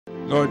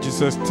Lord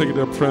Jesus, take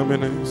the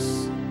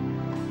preeminence.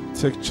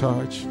 Take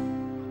charge.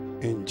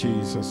 In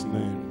Jesus'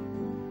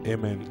 name.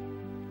 Amen.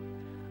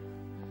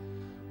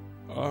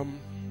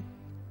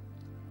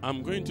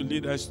 I'm going to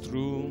lead us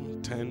through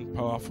 10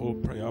 powerful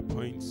prayer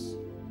points.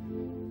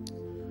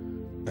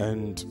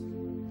 And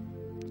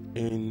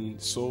in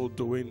so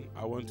doing,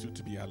 I want you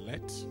to be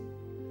alert.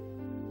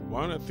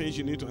 One of the things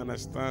you need to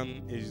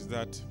understand is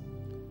that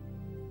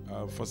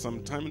for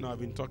some time now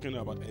I've been talking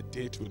about a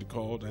date with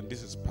God, and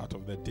this is part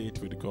of the date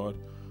with God.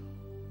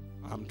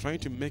 I'm trying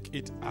to make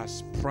it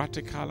as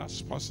practical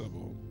as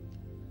possible,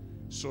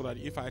 so that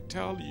if I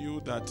tell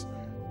you that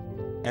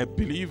a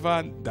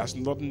believer does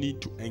not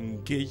need to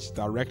engage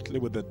directly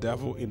with the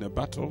devil in a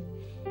battle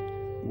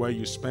where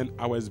you spend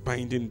hours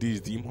binding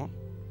these demons,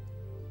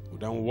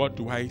 then what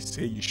do I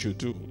say you should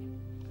do?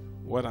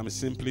 What I'm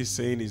simply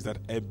saying is that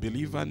a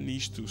believer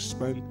needs to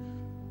spend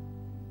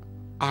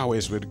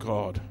hours with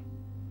God.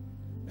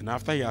 And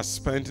after he has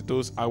spent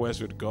those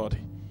hours with God,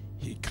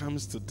 he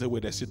comes to deal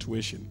with a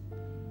situation.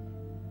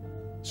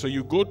 So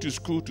you go to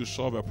school to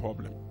solve a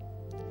problem.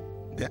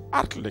 The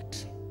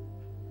athlete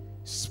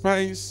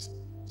spends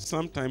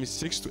sometimes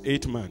 6 to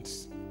 8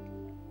 months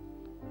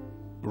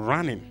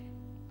running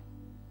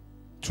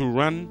to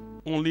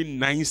run only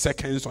 9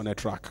 seconds on a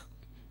track.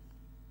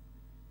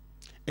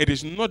 It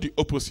is not the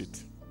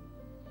opposite.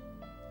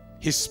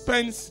 He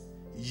spends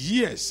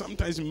years,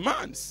 sometimes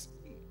months,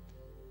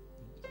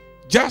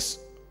 just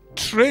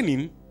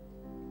training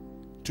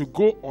to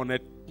go on a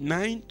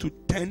 9 to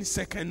 10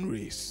 second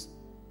race.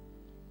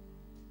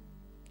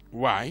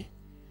 Why?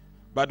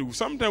 But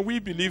sometimes we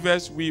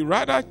believers, we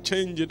rather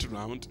change it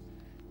around.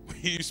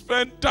 We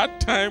spend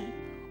that time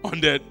on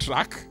the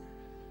track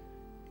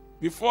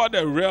before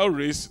the real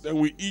race, then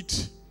we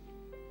eat,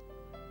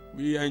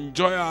 we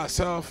enjoy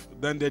ourselves.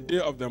 Then the day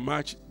of the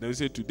match, they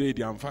say, today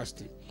I'm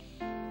fasting.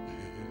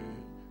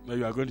 Now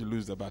you are going to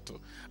lose the battle.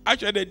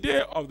 Actually, the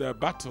day of the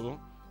battle,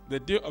 the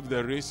day of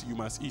the race, you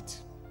must eat.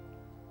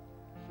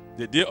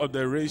 The day of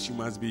the race, you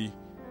must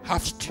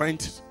have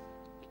strength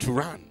to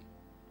run.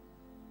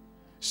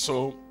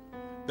 So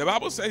the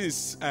Bible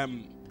says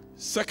in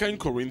 2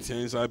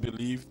 Corinthians, I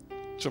believe,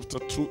 chapter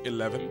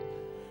 2:11,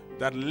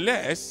 that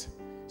lest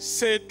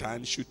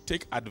Satan should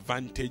take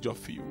advantage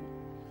of you,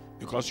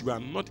 because you are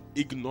not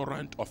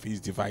ignorant of his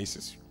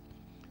devices.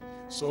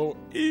 So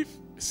if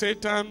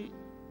Satan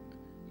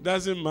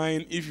doesn't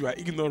mind if you are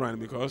ignorant,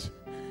 because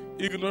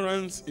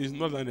ignorance is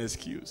not an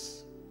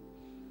excuse.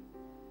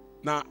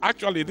 Now,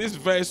 actually, this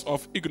verse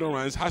of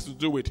ignorance has to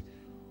do with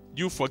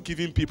you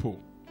forgiving people.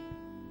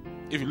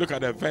 If you look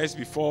at the verse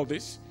before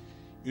this,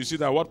 you see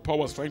that what Paul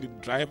was trying to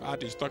drive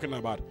at is talking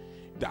about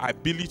the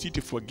ability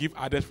to forgive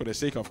others for the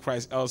sake of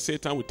Christ, else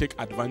Satan will take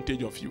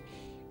advantage of you.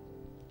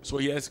 So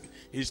yes,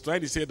 he's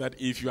trying to say that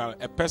if you are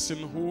a person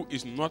who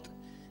is not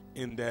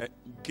in the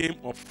game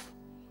of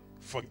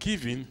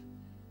forgiving,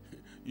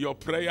 your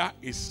prayer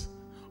is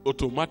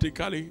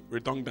automatically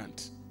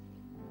redundant.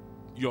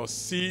 Your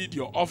seed,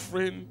 your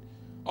offering,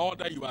 all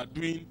that you are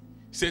doing,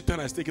 Satan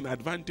has taken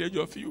advantage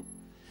of you.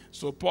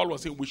 So Paul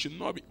was saying we should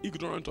not be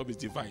ignorant of his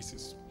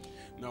devices.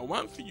 Now,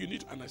 one thing you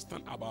need to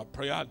understand about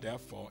prayer,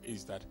 therefore,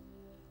 is that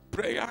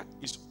prayer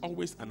is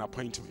always an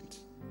appointment.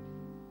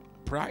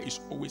 Prayer is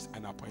always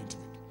an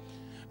appointment.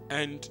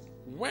 And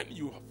when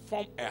you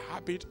form a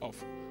habit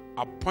of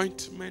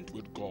appointment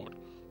with God,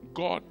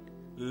 God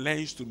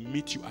learns to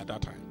meet you at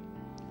that time.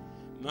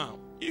 Now,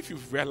 if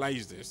you've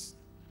realized this,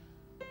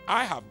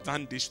 I have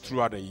done this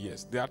throughout the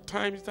years. There are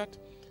times that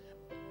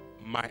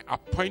my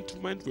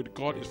appointment with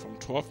God is from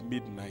 12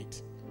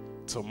 midnight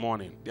till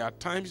morning. There are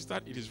times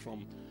that it is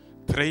from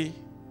 3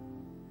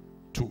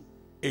 to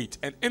 8.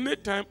 And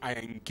anytime I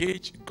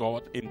engage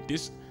God in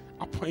these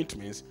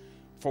appointments,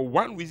 for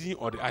one reason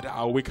or the other,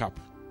 I'll wake up.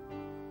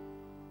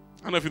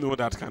 I don't know if you know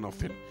that kind of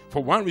thing.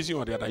 For one reason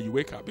or the other, you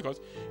wake up because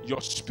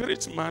your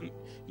spirit man,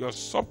 your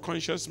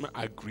subconscious man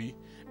agree,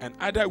 and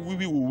either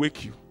we will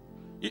wake you.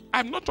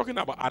 I'm not talking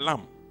about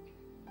alarm.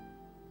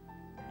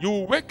 You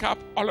will wake up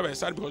all of a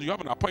sudden because you have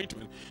an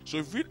appointment. So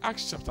if you read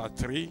Acts chapter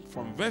 3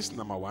 from verse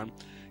number 1,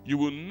 you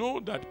will know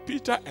that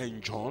Peter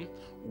and John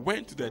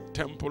went to the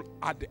temple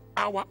at the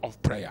hour of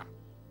prayer.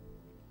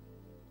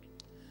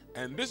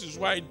 And this is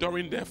why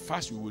during the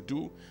fast we will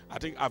do, I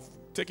think I've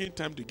taken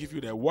time to give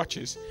you the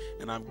watches,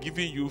 and I'm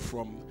giving you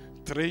from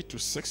 3 to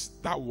 6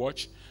 that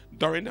watch.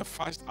 During the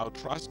fast, I'll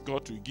trust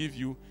God to give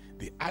you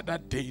the other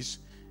days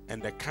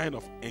and the kind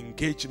of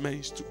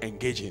engagements to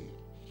engage in.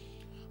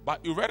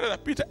 But you read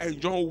that Peter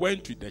and John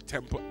went to the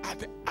temple at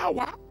the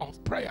hour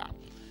of prayer.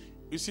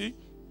 You see,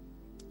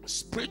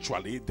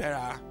 spiritually, there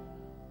are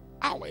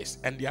hours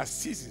and there are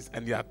seasons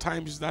and there are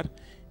times that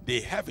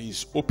the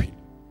heavens open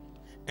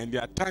and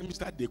there are times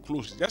that they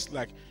close. Just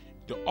like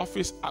the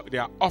office,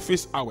 there are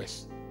office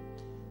hours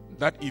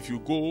that if you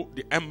go,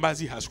 the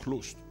embassy has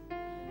closed.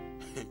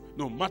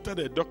 No matter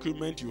the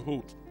document you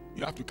hold,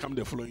 you have to come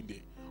the following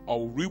day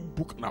or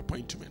rebook an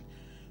appointment.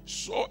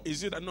 So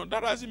is it that no,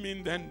 that doesn't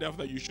mean then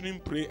that you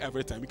shouldn't pray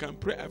every time. You can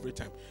pray every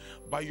time.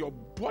 But your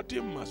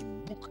body must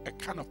book a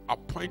kind of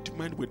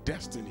appointment with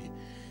destiny.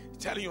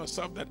 Telling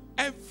yourself that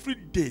every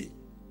day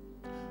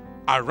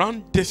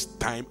around this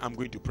time I'm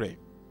going to pray.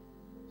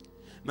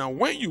 Now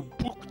when you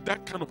book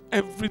that kind of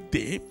every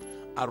day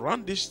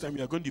around this time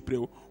you are going to pray,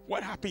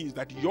 what happens is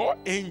that your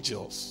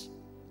angels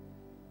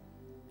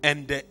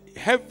and the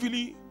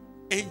heavenly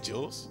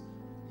angels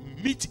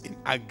meet in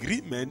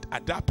agreement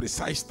at that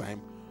precise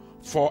time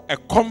for a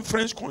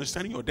conference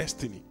concerning your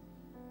destiny.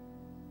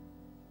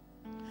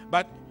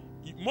 But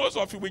most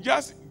of you, we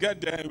just get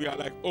there and we are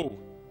like, oh,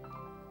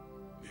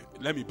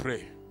 let me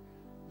pray.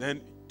 Then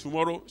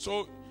tomorrow,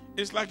 so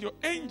it's like your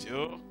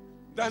angel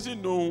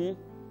doesn't know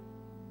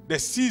the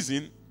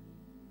season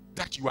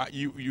that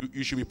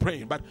you should be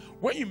praying. But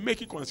when you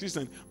make it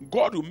consistent,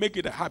 God will make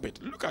it a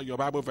habit. Look at your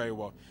Bible very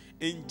well.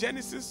 In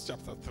Genesis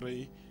chapter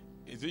 3,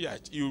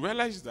 you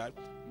realize that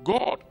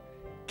God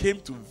came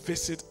to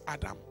visit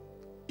Adam.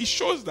 It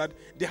shows that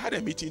they had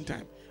a meeting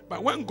time.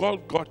 But when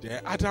God got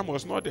there, Adam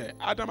was not there.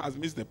 Adam has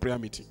missed the prayer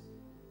meeting.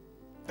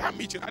 That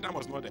meeting, Adam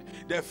was not there.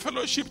 The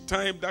fellowship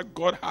time that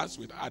God has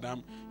with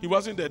Adam, he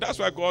wasn't there. That's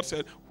why God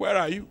said, where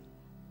are you?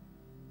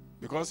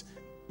 Because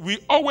we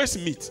always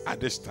meet at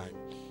this time.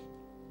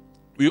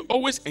 We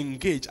always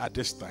engage at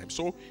this time.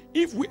 So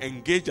if we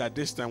engage at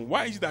this time,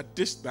 why is it that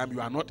this time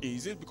you are not here?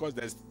 Is it because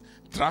there's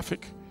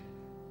traffic?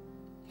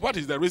 What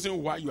is the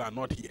reason why you are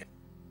not here?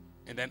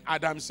 And then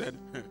Adam said,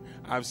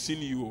 I've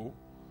seen you,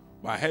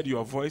 but I heard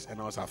your voice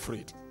and I was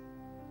afraid.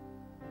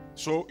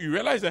 So you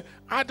realize that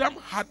Adam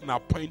had an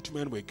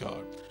appointment with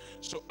God.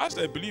 So as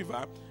a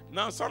believer,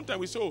 now sometimes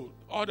we say, oh,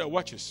 all the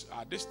watches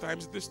are this time,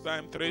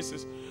 3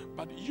 6.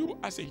 But you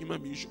as a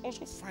human being, you should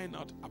also find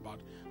out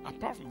about,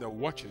 apart from the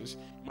watches,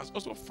 you must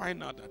also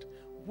find out that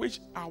which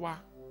hour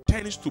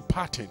tends to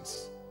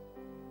patterns.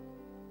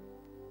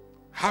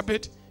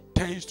 Habit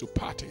tends to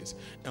patterns.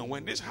 And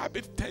when this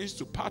habit tends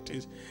to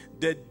patterns,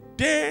 the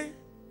day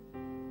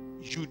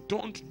you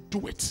don't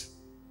do it,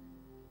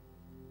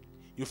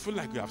 you feel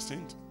like you have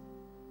sinned.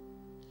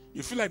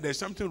 You feel like there's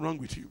something wrong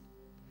with you.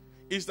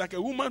 It's like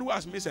a woman who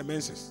has missed her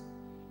menses.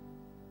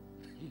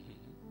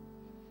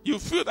 You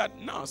feel that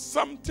now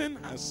something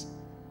has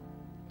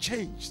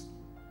changed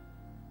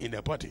in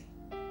the body.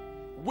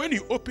 When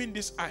you open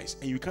these eyes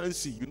and you can't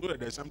see, you know that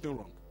there's something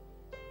wrong.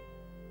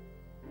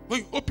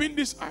 When you open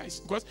these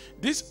eyes, because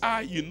this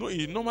eye, you know,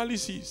 it normally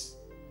sees.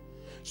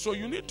 So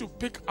you need to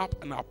pick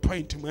up an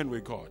appointment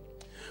with God.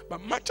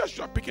 But much as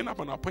you are picking up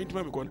an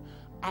appointment with God,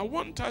 I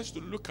want us to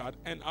look at,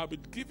 and I'll be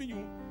giving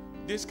you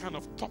this kind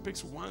of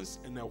topics once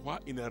in a while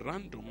in a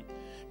random,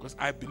 because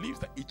I believe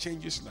that it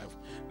changes life.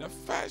 The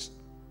first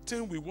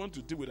thing we want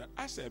to do with that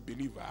as a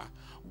believer,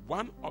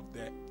 one of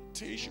the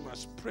things you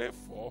must pray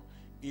for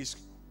is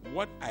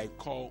what I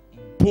call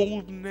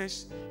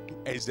boldness to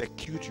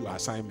execute your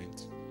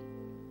assignment.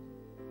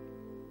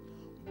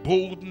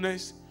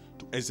 Boldness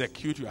to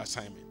execute your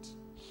assignment.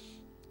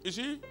 You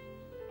see,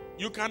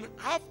 you can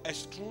have a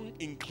strong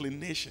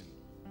inclination,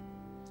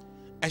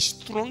 a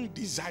strong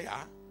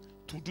desire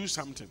to do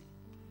something.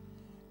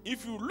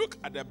 If you look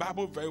at the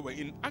Bible very well,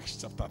 in Acts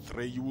chapter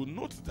 3, you will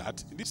note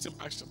that, in this same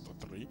Acts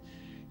chapter 3,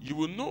 you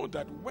will know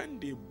that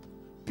when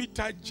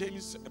Peter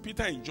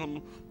and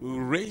John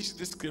raised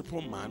this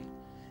crippled man,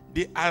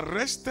 they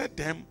arrested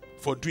them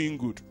for doing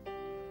good.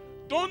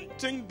 Don't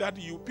think that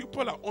you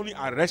people are only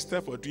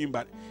arrested for doing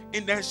bad.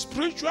 In the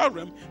spiritual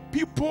realm,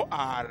 people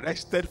are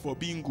arrested for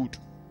being good.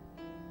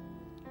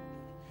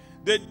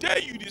 The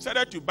day you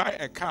decided to buy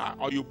a car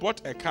or you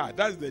bought a car,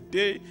 that's the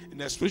day in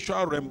the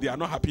spiritual realm they are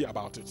not happy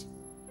about it.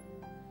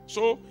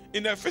 So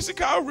in the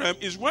physical realm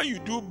is when you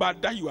do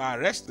bad that you are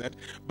arrested.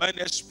 But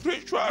in the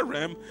spiritual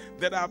realm,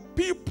 there are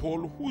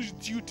people whose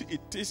duty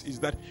it is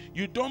that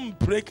you don't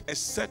break a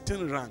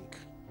certain rank.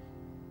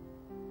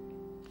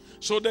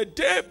 So the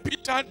day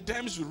Peter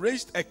Dems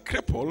raised a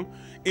cripple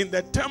in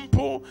the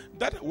temple,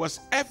 that was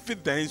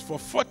evidence for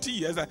 40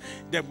 years that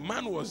the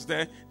man was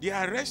there. They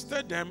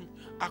arrested them,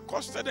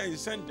 accosted them and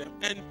sent them,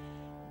 and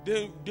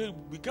they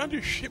began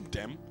to ship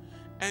them.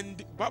 And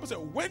the Bible said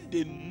when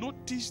they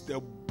noticed the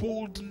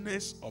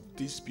boldness of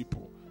these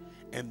people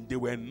and they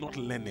were not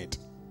learned,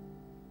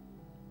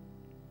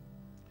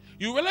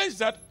 you realize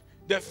that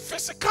the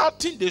physical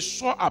thing they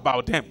saw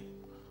about them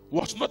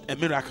was not a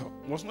miracle,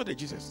 was not a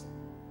Jesus.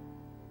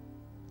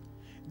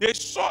 They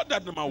saw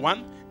that number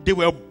one, they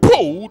were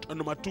bold, and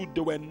number two,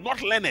 they were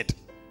not learned.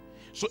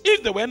 So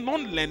if they were not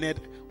learned,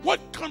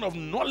 what kind of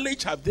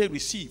knowledge have they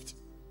received?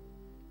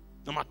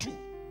 Number two.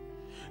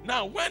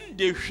 Now when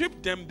they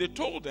shipped them, they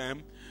told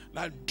them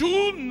that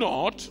do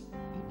not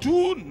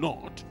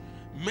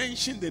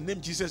mention the name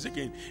Jesus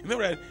again.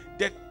 Remember,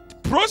 the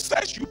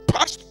process you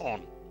passed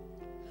on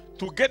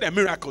to get a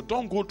miracle,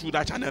 don't go through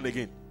that channel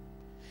again.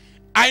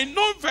 I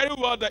know very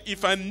well that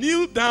if I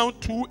kneel down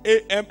 2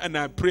 a.m. and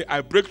I pray,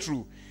 I break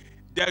through.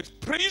 The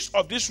prince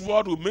of this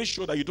world will make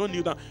sure that you don't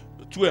kneel down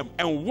to him.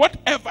 And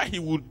whatever he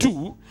will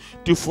do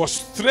to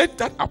frustrate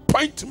that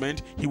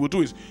appointment, he will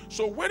do it.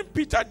 So when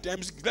Peter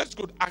Dems, let's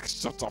go to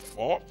Acts chapter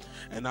 4.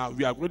 And now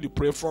we are going to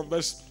pray from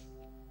verse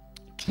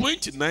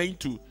 29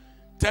 to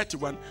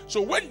 31.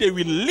 So when they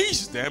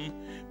released them,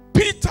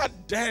 Peter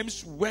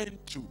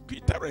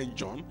and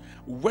John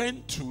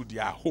went to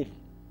their home.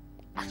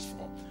 Acts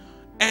 4.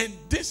 And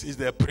this is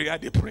the prayer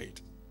they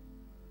prayed.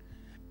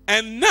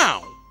 And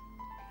now,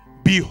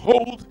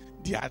 behold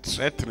their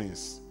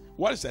threatenings.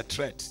 What is a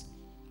threat?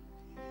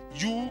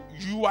 You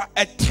are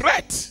a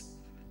threat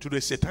to the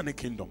satanic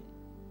kingdom.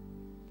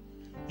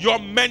 Your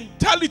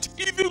mentality,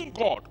 even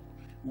God,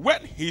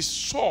 when he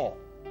saw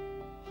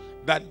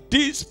that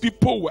these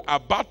people were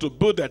about to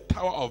build the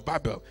Tower of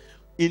Babel,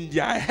 in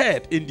their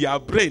head, in their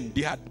brain,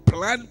 they had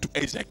planned to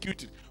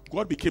execute it.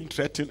 God became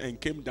threatened and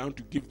came down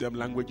to give them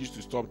languages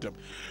to stop them.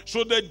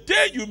 So the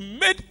day you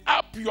made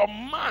up your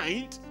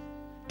mind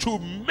to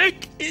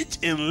make it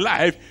in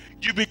life,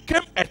 you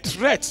became a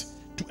threat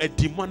to a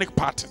demonic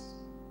pattern,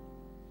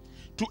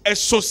 to a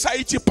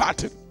society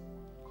pattern,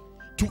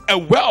 to a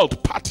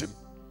world pattern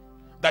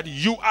that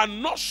you are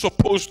not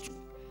supposed to.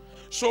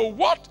 So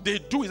what they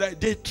do is that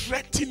they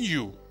threaten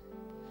you.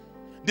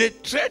 They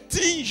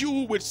threaten you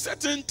with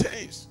certain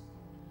things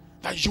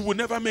that you will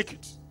never make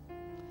it.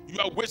 You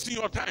are wasting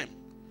your time.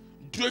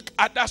 Drink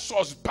other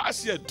source,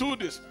 pass here, do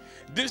this.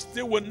 This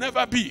thing will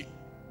never be.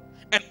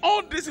 And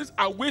all this is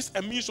a waste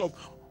and means of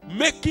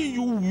making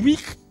you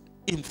weak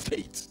in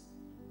faith.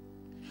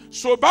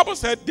 So the Bible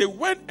said they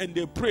went and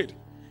they prayed.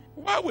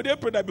 Why would they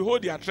pray that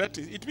behold they are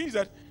threatened? It means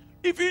that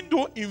even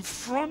though in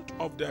front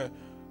of the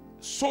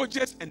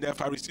soldiers and the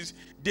Pharisees,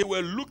 they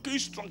were looking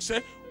strong,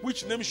 say,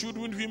 which name should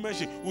we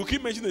mention? We'll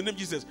keep mentioning the name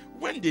Jesus.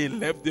 When they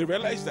left, they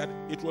realized that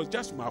it was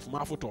just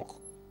mouth talk.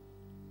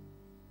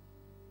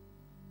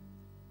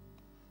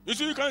 You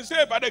see, you can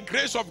say, by the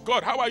grace of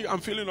God, how are you? I'm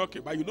feeling okay.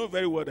 But you know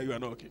very well that you are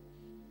not okay.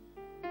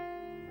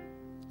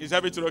 Is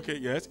everything okay?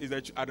 Yes.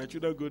 Are the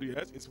children good?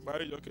 Yes. Is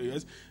marriage okay?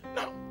 Yes.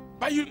 Now,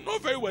 but you know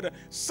very well that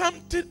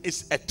something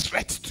is a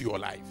threat to your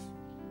life.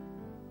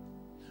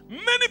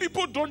 Many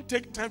people don't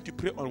take time to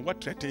pray on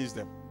what threatens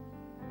them.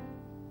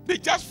 They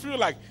just feel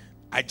like,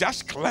 I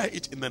just clear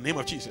it in the name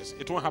of Jesus.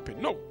 It won't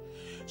happen. No.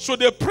 So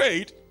they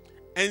prayed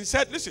and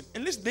said, listen,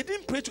 they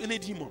didn't pray to any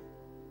demon.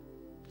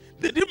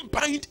 They didn't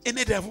bind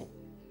any devil.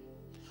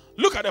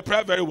 Look at the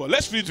prayer very well.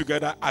 Let's read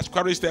together as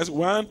chorus says.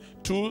 1,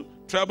 2,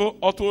 treble,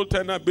 alto,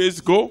 tenor,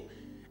 bass, go.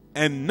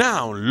 And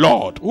now,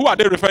 Lord. Who are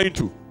they referring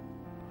to?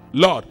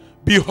 Lord.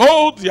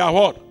 Behold their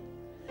word.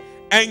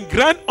 And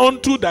grant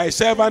unto thy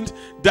servant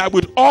that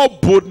with all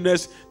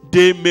boldness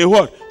they may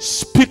what?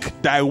 Speak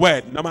thy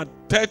word. Number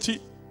 30.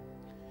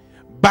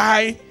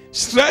 By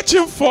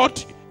stretching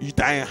forth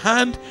thy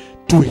hand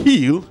to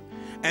heal,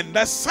 and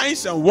that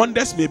signs and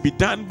wonders may be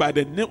done by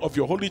the name of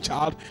your holy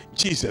child,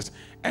 Jesus.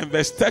 And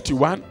verse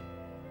 31.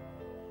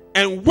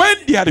 And when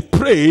they had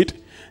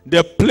prayed,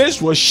 the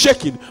place was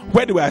shaken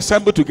where they were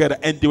assembled together,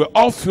 and they were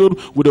all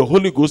filled with the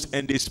Holy Ghost,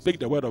 and they spake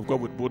the word of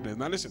God with boldness.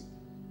 Now listen,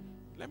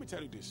 let me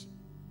tell you this.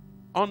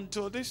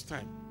 Until this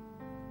time,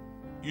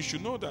 you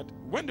should know that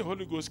when the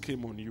Holy Ghost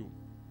came on you,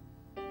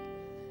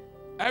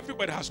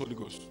 everybody has Holy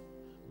Ghost,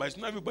 but it's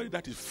not everybody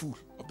that is full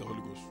of the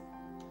Holy Ghost.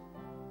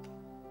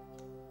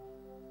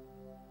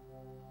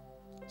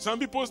 Some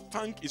people's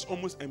tank is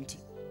almost empty.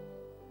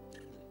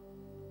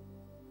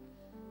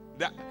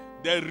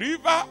 The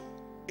river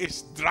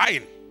is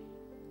drying.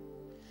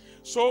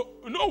 So,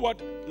 you know what?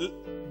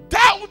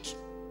 Doubt,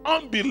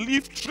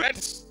 unbelief,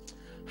 threats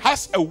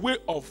has a way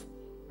of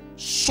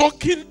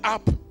soaking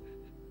up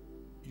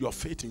your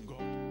faith in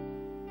God.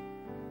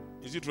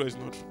 Is it true or is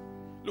it not true?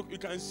 Look, you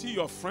can see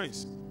your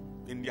friends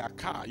in their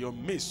car, your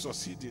mates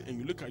succeeding, and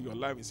you look at your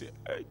life and say,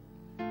 hey,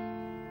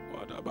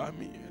 what about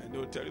me? And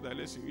they'll tell you that,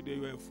 listen,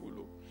 you are a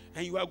fool.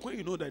 And you are going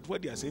to know that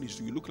what they are saying is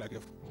true. You look like a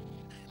fool.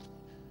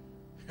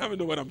 I don't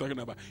know what I'm talking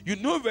about. You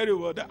know very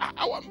well that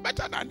I am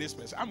better than this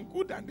person. I'm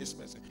good than this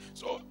person.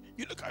 So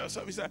you look at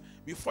yourself and say,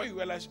 before you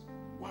realize,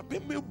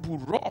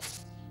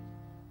 rough.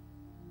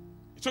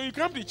 So you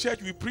come to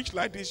church, we preach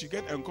like this, you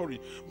get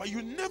encouraged. But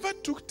you never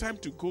took time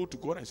to go to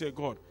God and say,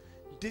 God,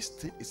 this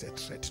thing is a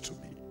threat to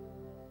me.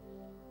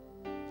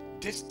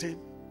 This thing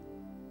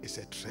is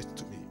a threat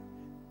to me.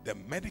 The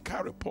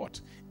medical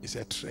report is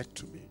a threat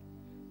to me.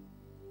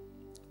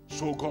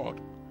 So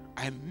God,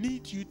 I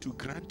need you to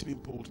grant me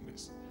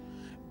boldness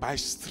by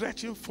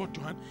stretching forth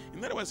your hand.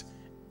 In other words,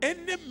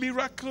 any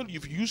miracle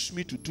you've used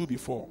me to do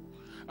before,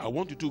 I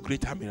want to do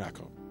greater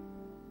miracle.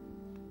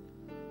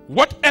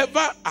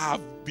 Whatever I've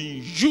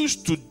been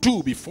used to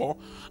do before,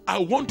 I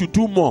want to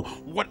do more.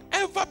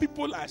 Whatever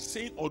people are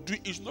saying or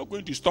doing is not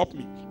going to stop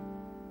me.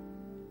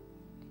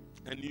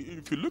 And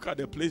if you look at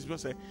the place, people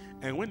say,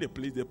 and when the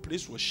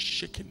place was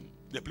shaking.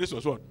 The place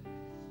was what?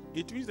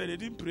 It means that they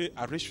didn't pray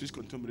a racial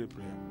contemporary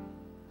prayer.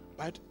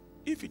 But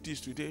if it is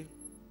today,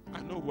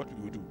 I know what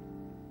we will do.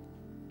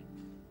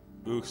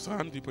 We will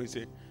stand people and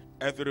say,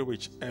 every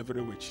witch,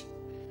 every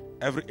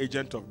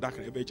agent of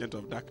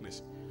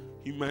darkness,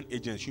 Human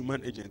agents.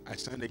 I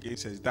stand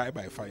against, says, die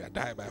by fire.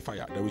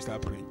 Then we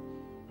start praying.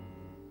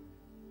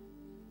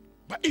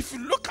 But if you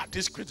look at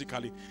this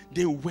critically,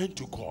 they went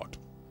to God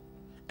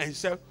and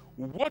said,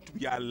 what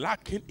we are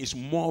lacking is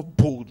more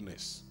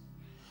boldness.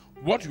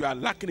 What we are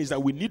lacking is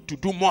that we need to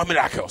do more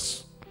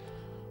miracles.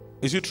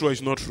 Is it true or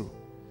is it not true?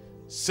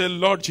 Say,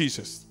 Lord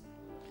Jesus,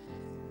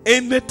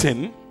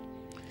 anything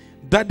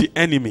that the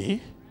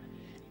enemy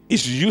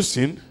is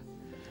using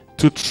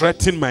to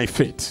threaten my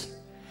faith,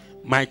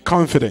 my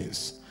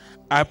confidence,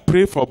 I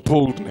pray for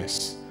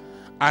boldness.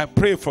 I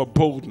pray for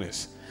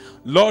boldness.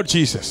 Lord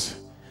Jesus,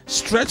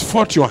 stretch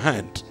forth your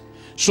hand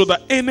so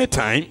that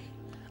anytime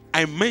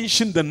I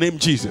mention the name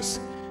Jesus,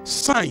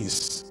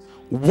 signs,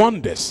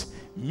 wonders,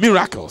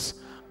 miracles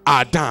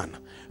are done.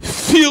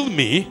 Fill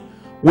me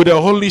with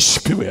the Holy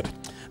Spirit.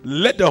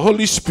 Let the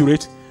Holy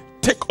Spirit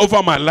take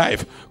over my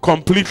life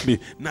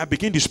completely. Now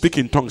begin to speak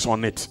in tongues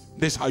on it.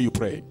 This is how you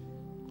pray.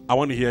 I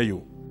want to hear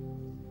you.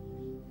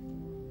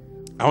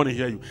 I want to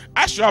hear you.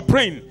 As you are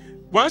praying,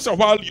 once in a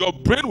while your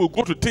brain will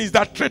go to things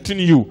that threaten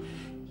you.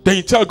 Then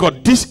you tell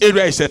God, this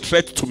area is a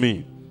threat to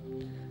me.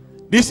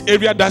 This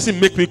area doesn't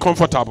make me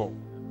comfortable.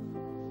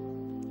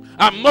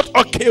 I'm not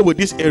okay with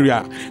this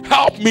area.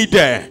 Help me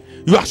there.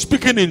 You are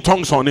speaking in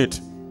tongues on it.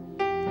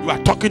 You are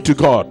talking to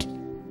God.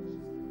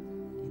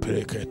 I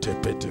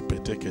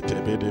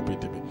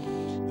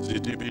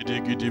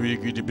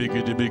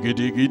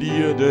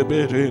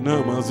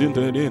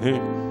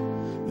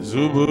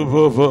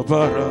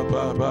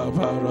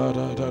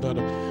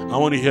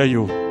want to hear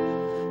you.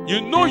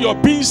 You know your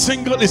being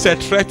single is a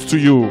threat to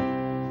you.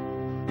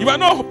 You are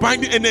not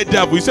binding any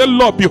devil. You say,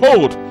 Lord,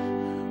 behold,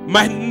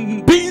 my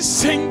being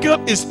single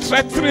is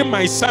threatening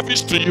my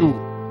service to you.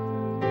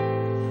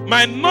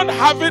 My not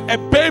having a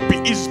baby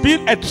is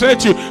being a threat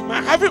to you.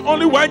 My having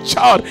only one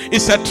child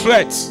is a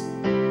threat.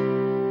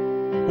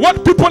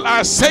 What people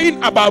are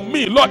saying about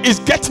me, Lord, is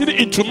getting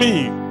into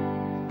me.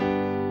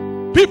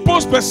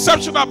 People's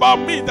perception about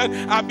me that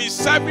I've been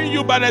serving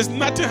you, but there's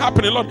nothing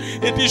happening, Lord.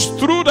 It is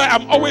true that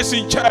I'm always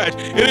in church.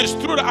 It is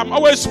true that I'm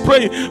always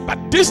praying,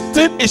 but this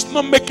thing is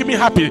not making me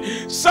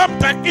happy.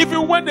 Sometimes,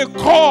 even when they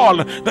call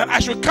that I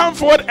should come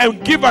forward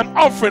and give an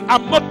offering,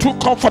 I'm not too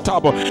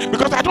comfortable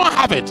because I don't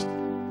have it.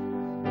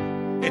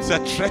 It's a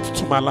threat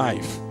to my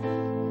life.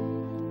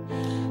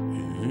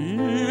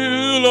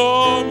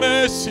 Lord,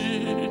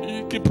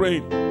 mercy. Keep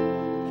praying.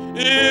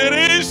 It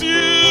is you,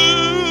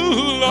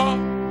 Lord.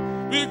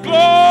 We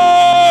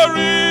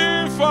glorify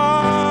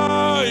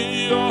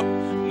your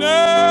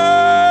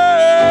name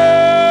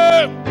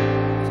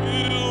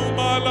till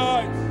my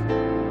life,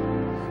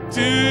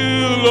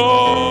 till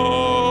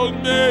Lord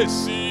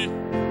mercy,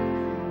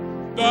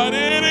 that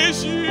it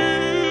is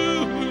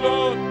you,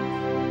 Lord.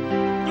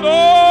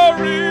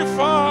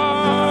 Glorify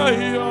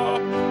your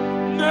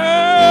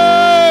name.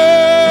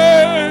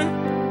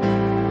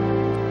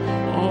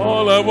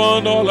 All I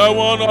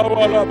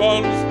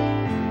want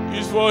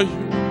is for you.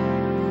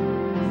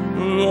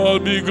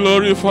 Lord, be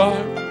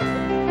glorified.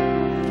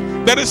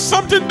 There is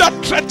something that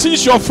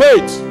threatens your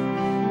faith.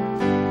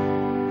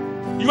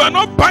 You are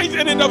not binding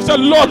anything of say,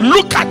 Lord,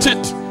 look at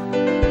it.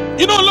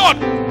 You know, Lord,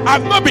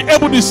 I've not been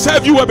able to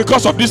serve you well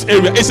because of this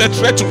area. It's a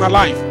threat to my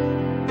life.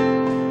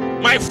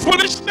 My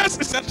foolishness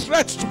is a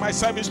threat to my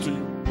service to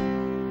you.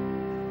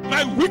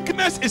 My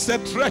weakness is a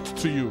threat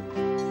to you.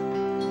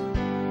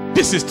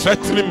 This is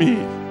threatening me.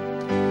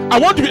 I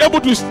want to be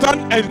able to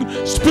stand and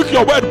speak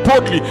your word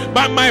boldly,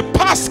 but my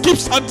past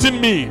keeps hunting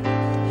me.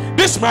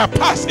 This my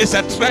past is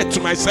a threat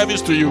to my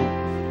service to you.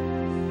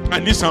 I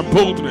need some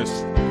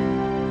boldness.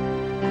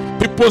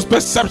 People's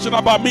perception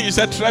about me is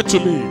a threat to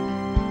me.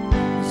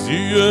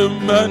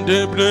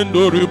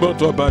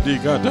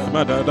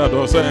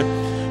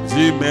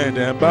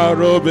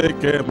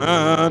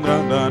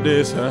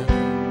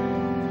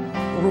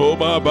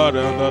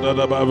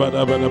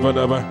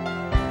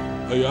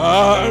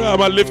 I'm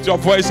gonna lift your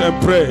voice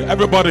and pray.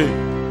 Everybody,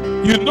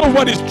 you know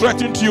what is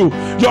threatening to you.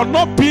 You're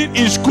not being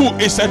in school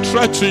is a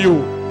threat to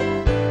you.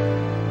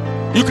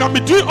 You can be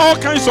doing all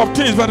kinds of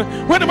things, but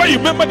whenever you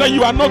remember that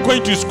you are not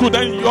going to school,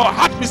 then your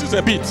heart misses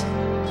a beat.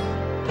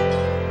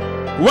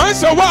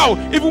 Once in a while,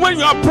 even when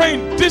you are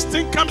praying, this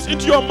thing comes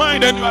into your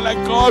mind and you are like,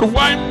 God,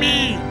 why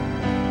me?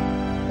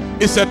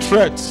 It's a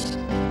threat.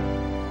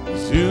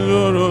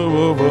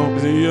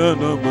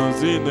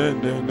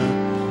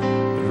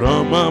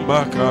 Rama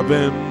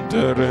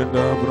Bakabente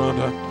Renda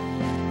Brother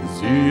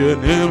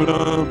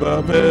Zienebra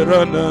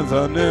Baberana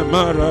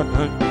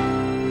Zanemarana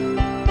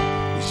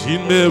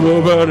Shime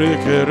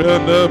Bobareke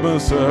Renda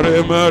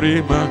Masare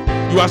Marima.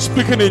 You are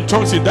speaking in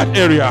tongues in that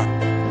area.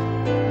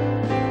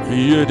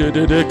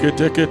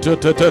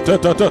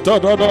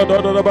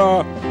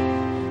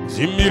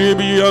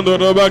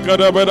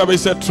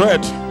 It's a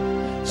threat.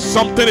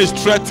 Something is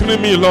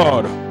threatening me,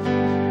 Lord.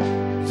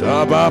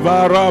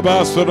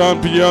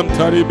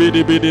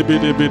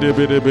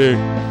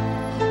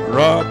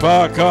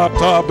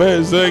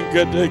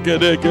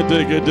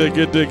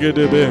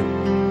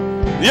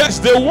 Yes,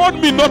 they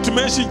want me not to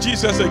mention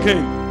Jesus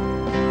again.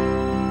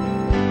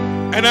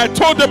 And I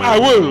told them I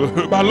will.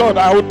 But Lord,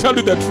 I will tell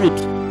you the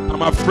truth.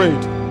 I'm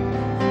afraid.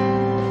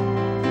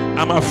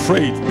 I'm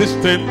afraid. This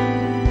thing,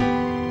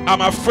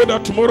 I'm afraid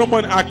that tomorrow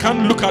morning I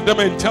can't look at them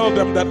and tell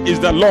them that is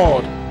the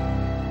Lord.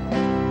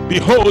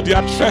 Behold,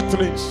 their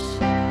threatenings.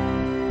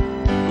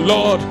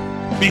 Lord,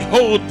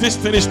 behold, this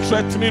thing is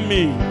threatening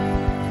me.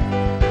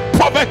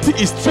 Poverty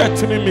is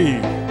threatening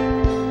me.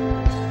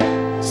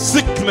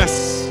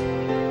 Sickness.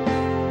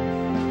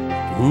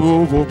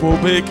 Oh,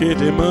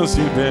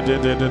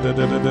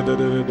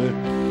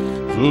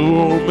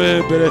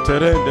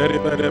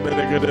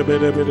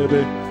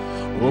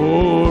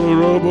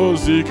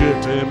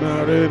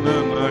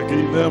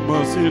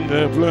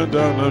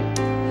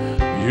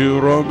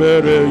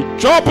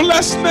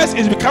 joblessness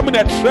is becoming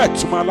a threat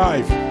to my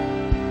life.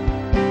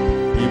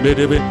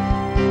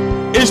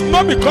 It's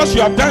not because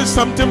you have done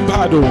something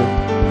bad.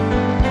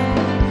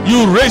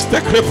 You raised the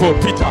cripple,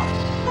 Peter.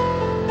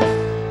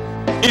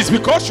 It's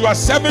because you are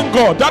serving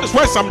God. That is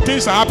why some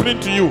things are happening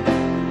to you.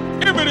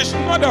 If it is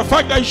not the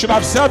fact that you should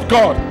have served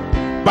God,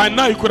 by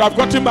now you could have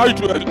gotten married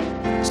to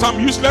some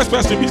useless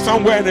person, be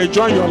somewhere and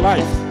enjoy your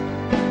life.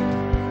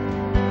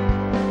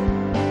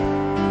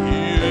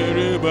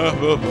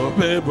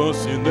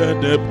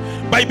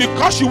 But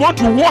because you want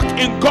to walk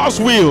in God's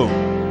will,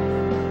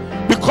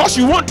 because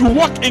you want to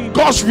walk in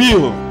God's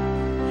will,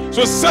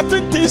 so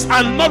certain things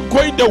are not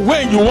going the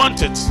way you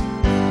want it.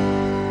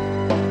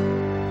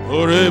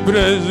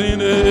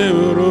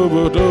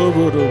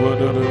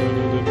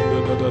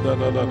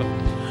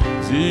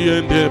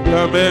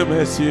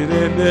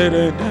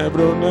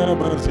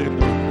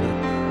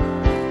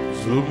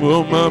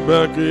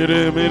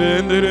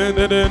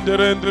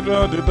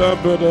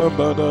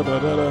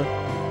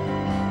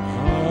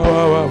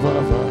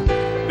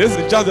 This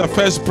is just the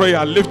first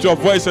prayer. Lift your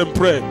voice and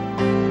pray.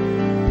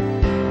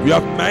 We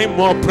have 9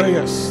 more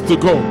prayers to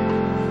go.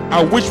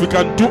 I wish we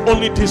can do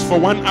only this for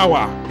 1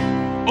 hour.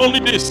 Only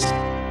this.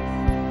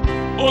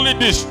 Only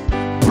this.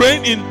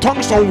 Praying in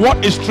tongues on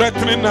what is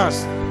threatening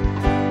us.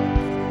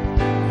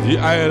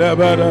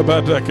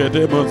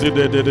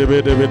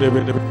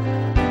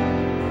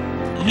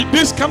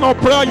 This kind of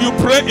prayer you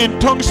pray in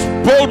tongues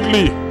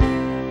boldly,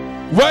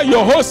 where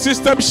your whole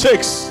system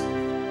shakes.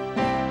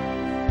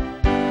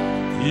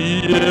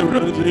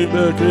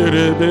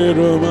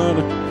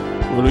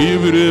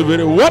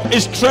 What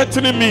is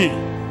threatening me?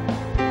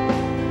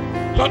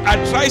 Lord, I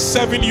tried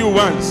serving you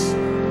once,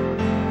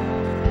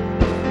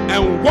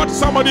 and what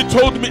somebody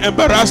told me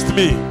embarrassed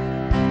me.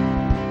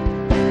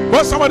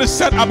 What somebody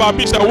said about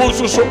me, so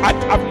I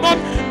have not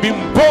been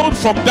bold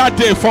from that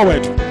day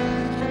forward.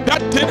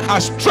 That thing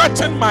has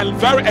threatened my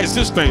very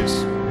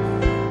existence.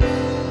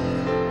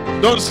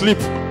 Don't sleep.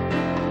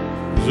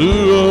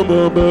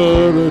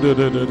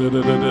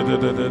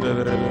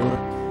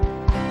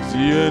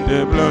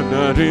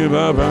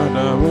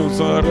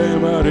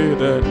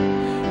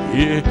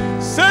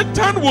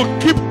 Satan will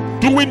keep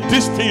doing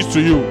these things to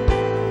you.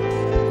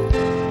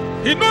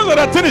 He knows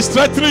that the thing is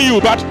threatening you,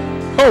 but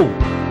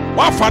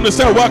what fun to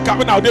say, well,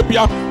 coming out there,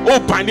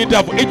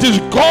 it is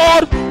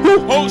God who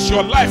holds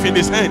your life in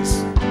his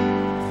hands.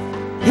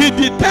 He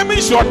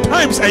determines your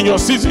times and your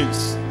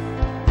seasons.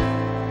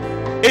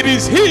 It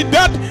is he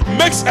that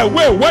makes a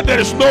way where there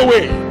is no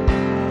way.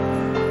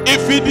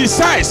 If he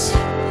decides,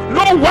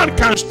 no one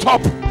can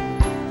stop.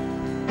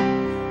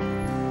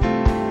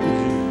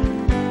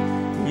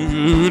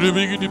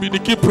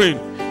 Keep praying.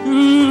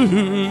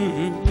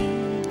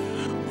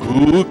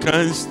 Who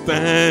can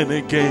stand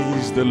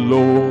against the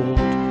Lord?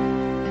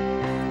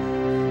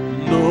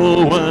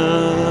 No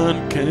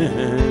one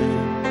can.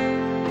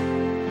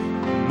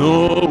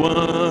 No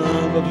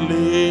one but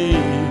lives.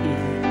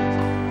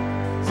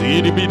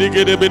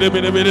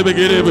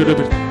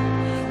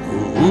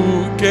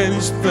 Who can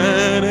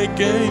stand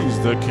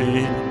against the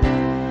King?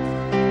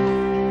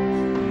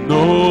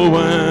 No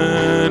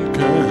one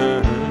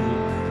can.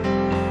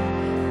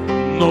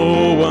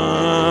 No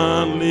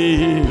one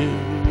lives.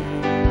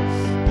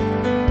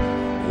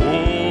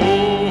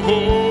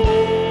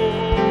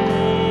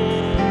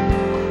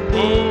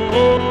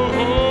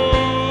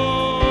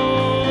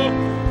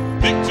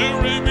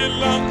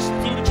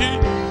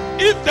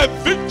 The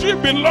victory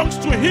belongs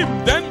to him,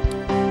 then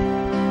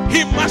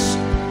he must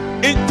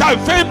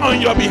intervene on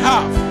your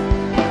behalf.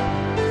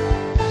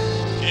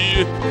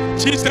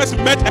 Jesus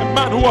met a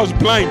man who was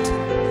blind.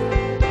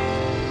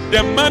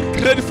 The man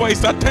craved for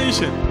his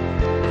attention.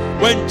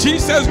 When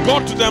Jesus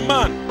got to the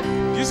man,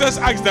 Jesus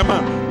asked the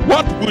man,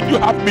 "What would you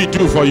have me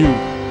do for you?"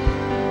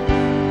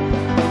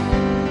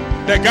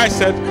 The guy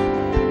said,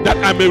 "That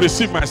I may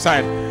receive my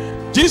sight."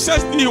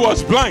 Jesus knew he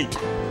was blind,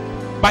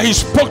 but he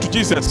spoke to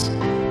Jesus.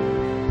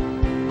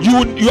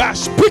 You are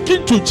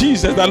speaking to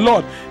Jesus, the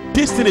Lord,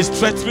 this thing is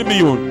threatening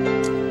me.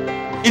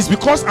 It's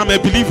because I'm a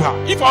believer.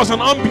 If I was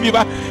an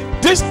unbeliever,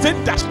 this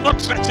thing does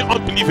not threaten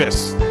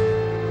unbelievers.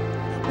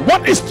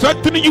 What is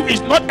threatening you is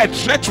not a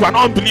threat to an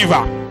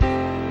unbeliever.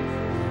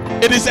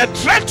 It is a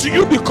threat to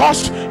you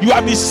because you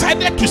have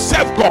decided to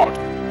serve God.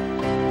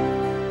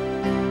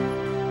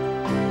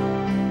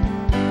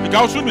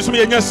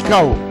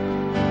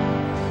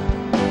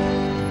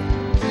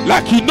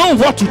 like you know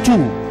what to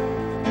do.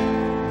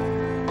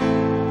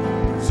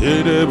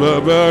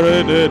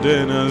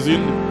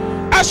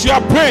 As you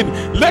are praying,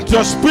 let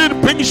your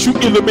spirit bring you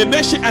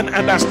illumination and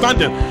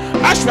understanding.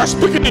 As you are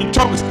speaking in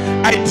tongues,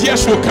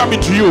 ideas will come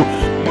into you.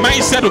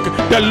 Mindset,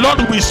 the Lord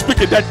will be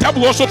speaking. The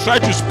devil also try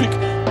to speak.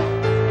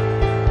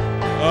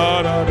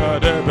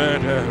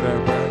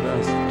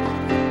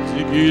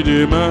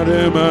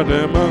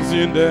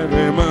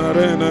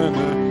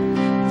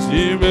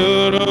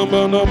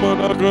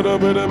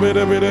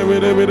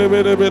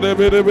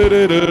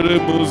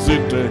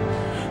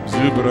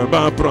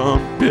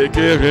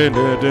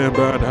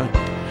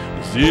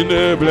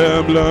 Zine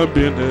blam blam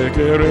bine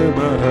kere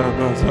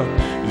maramasa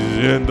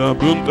Zenda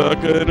bunta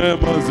kere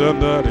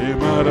mazandari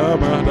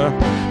maramada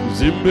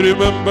Zimbri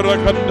membra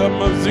kanda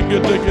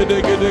mazingete kede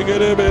kede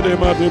kede bede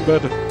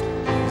madubada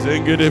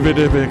Zengede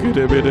bede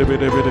bede bede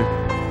bede bede.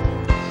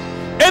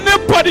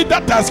 Anybody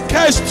that has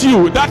cursed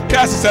you, that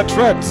curse is a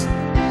threat.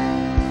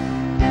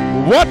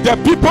 What the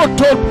people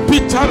told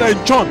Peter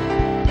and John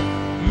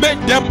made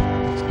them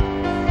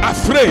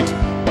afraid,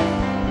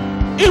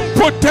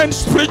 impotent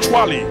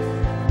spiritually.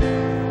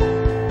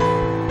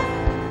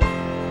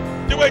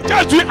 They were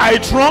just doing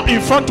itron in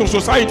front of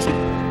society.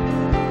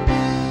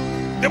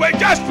 They were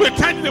just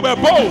pretending they were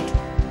bold.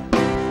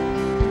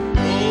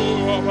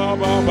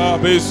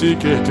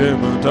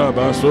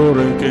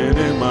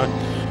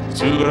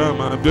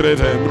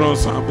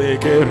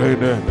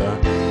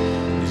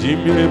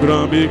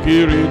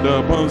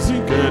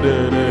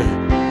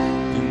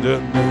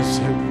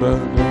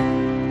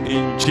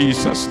 In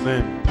Jesus'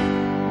 name.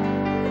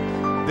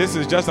 This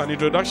is just an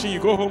introduction. You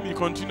go home, you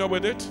continue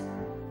with it.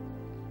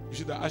 You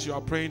see that as you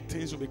are praying,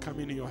 things will be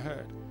coming in your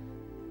head.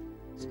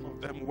 Some of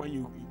them,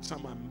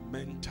 some are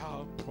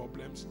mental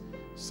problems,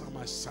 some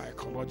are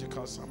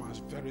psychological, some are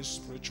very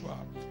spiritual.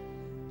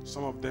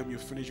 Some of them you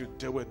finish, you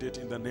deal with it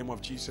in the name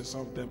of Jesus.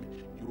 Some of them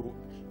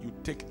you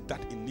take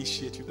that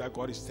initiative that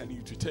God is telling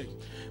you to take.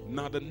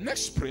 Now the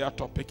next prayer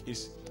topic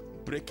is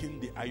breaking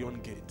the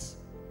iron gate.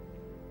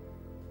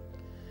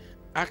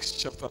 Acts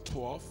chapter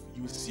 12,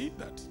 you see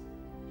that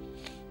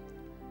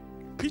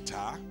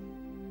Peter,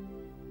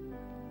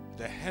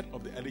 the head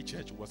of the early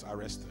church, was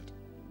arrested.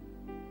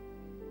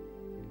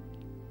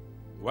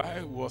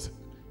 Why was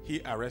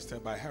he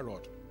arrested by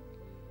Herod?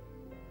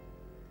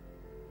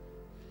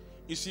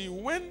 You see,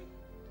 when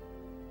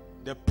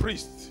the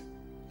priests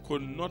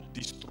could not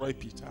destroy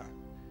Peter,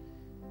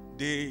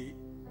 they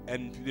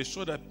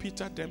saw that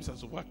Peter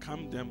themselves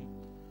overcome them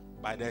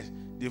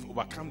they've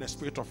overcome the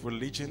spirit of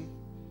religion,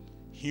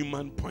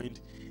 human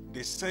point.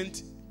 They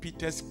sent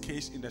Peter's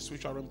case in the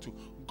spiritual realm to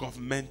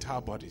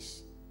governmental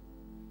bodies.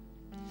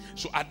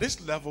 So at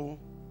this level,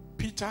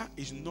 Peter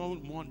is no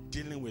more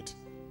dealing with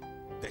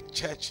the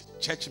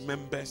church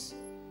members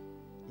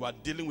who are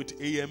dealing with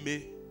AMA,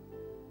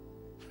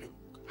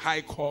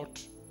 High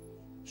Court,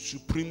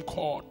 Supreme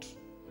Court.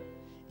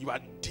 You are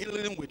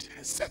dealing with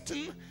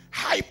certain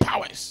high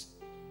powers.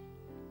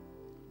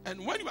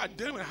 And when you are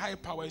dealing with high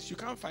powers, you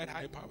can't fight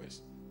high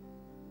powers.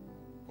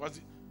 Because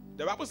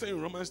the Bible says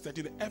in Romans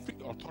 13, every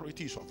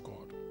authority is of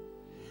God.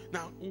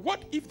 Now,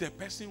 what if the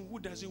person who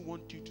doesn't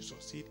want you to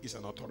succeed is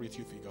an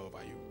authority figure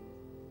over you?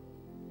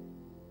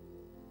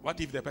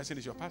 What if the person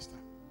is your pastor,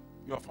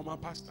 your former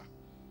pastor,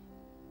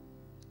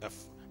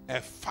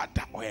 a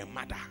father or a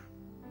mother,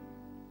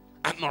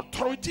 an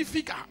authority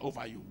figure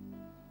over you?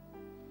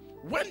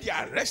 When they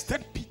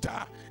arrested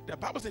Peter, the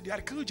Bible said they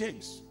had killed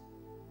James.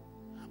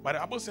 But the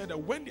Bible said that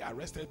when they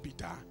arrested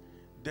Peter,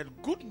 the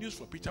good news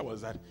for Peter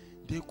was that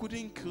they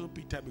couldn't kill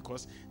Peter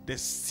because the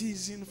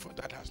season for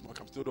that has not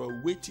come. So they were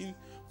waiting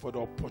for the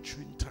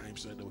opportune time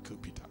so that they would kill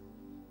Peter.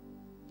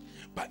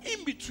 But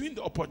in between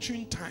the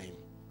opportune time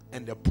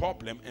and the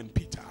problem and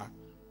Peter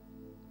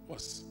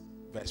was,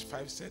 verse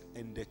 5 said,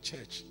 and the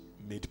church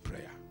made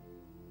prayer.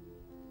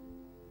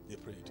 They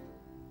prayed.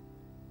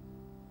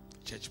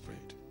 Church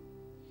prayed.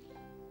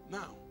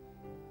 Now,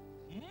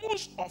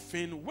 most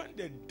often when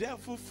the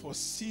devil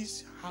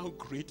foresees how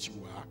great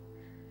you are,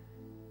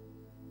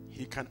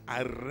 he can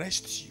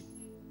arrest you.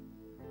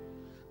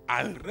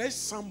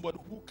 Arrest somebody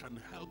who can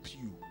help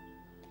you.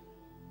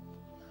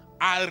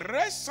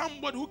 Arrest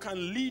somebody who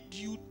can lead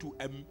you to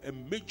a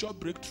major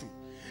breakthrough.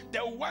 The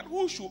one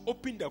who should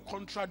open the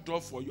contract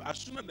door for you, as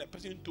soon as the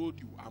person told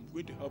you, I'm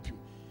going to help you,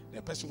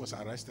 the person was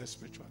arrested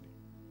spiritually.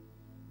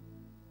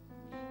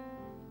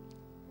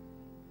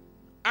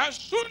 As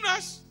soon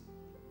as,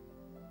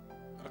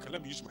 okay,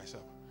 let me use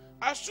myself.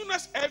 As soon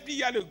as every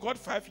year they got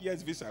 5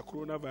 years visa,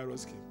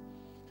 coronavirus came.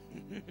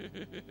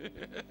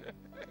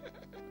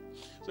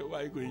 So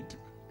where are you going to?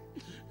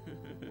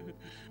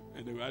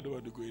 Anyway, I don't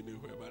want to go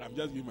anywhere, but I'm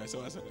just giving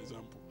myself as an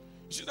example.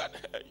 You see that?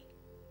 Hey,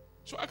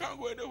 so I can't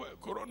go anywhere.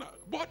 Corona,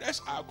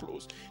 borders are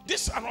closed.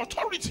 This is an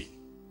authority.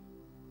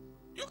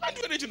 You can't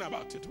do anything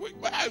about it.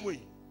 Where are you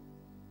going?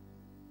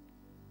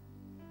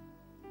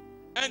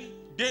 And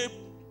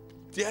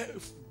their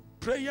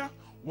prayer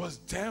was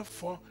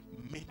therefore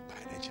made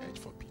by the church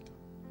for Peter.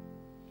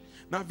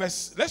 Now,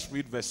 let's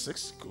read verse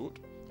 6. Good.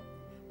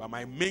 But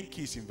my main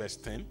key is in verse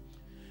 10.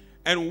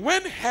 And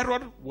when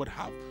Herod would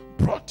have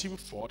brought him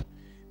forth,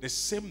 the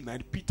same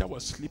night Peter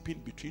was sleeping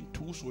between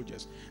two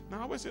soldiers. Now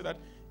I always say that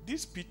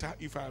this Peter,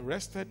 if I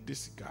arrested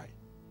this guy,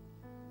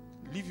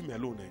 leave him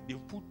alone, they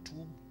put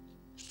two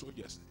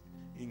soldiers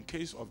in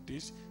case of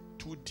this,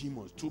 two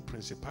demons, two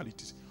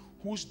principalities,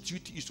 whose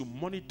duty is to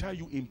monitor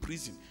you in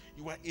prison.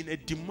 You are in a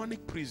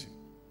demonic prison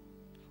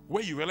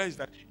where you realize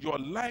that your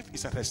life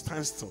is at a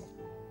standstill.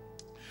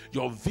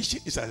 Your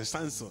vision is at a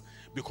standstill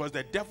because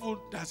the devil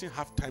doesn't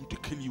have time to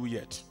kill you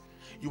yet.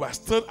 You are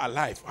still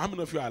alive. How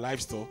many of you are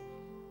alive still?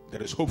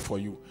 There is hope for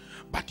you.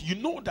 But you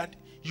know that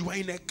you are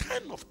in a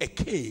kind of a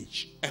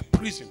cage, a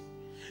prison.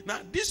 Now,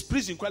 this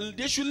prison,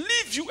 they should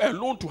leave you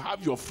alone to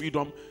have your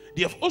freedom.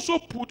 They have also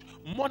put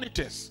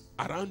monitors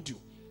around you.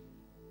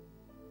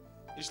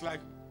 It's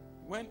like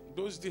when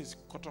those days,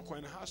 Kotoko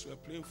and House were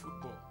playing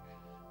football,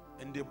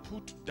 and they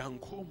put Dan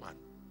Coleman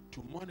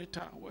to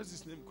monitor, what's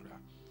his name?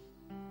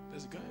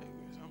 This guy,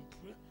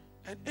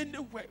 and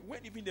anywhere,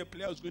 when even the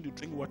player was going to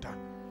drink water,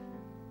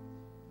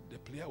 the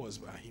player was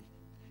by him.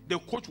 The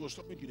coach was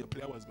talking to the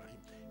player was by him.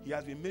 He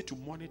has been made to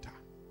monitor.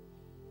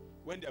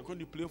 When they are going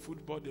to play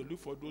football, they look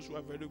for those who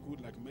are very good,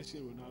 like Messi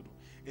and Ronaldo,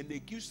 and they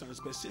give some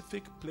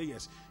specific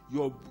players.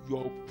 Your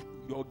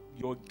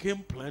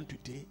game plan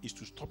today is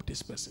to stop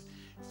this person.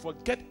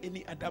 Forget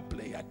any other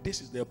player.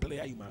 This is the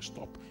player you must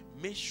stop.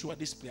 Make sure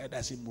this player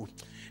doesn't move.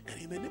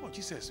 And in the name of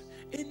Jesus,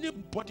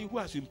 anybody who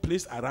has been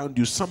placed around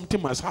you, something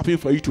must happen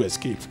for you to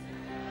escape.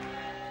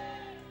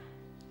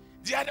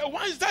 They are the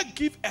ones that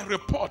give a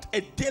report, a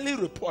daily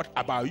report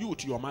about you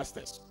to your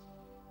masters.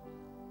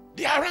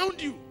 They are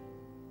around you.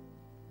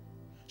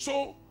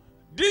 So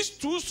these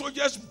two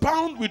soldiers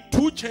bound with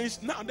two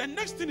chains. Now the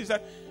next thing is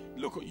that,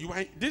 look,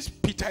 this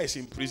Peter is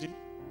in prison.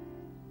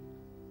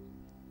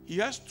 He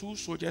has two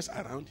soldiers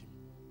around him.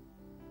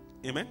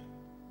 Amen.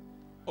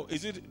 Oh,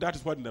 that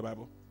is what in the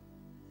Bible?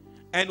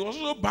 And he was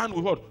also bound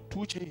with what?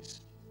 Two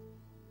chains.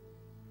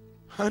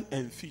 Hand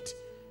and feet.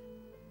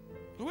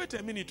 Wait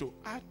a minute.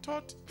 I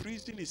thought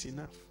prison is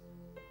enough.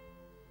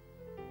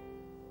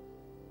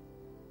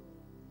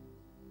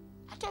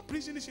 I thought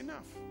prison is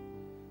enough.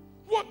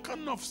 What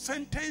kind of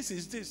sentence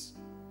is this?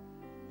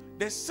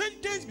 The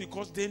sentence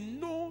because they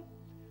know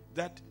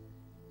that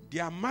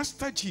their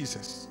master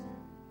Jesus,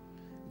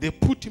 they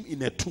put him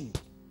in a tomb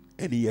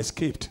and he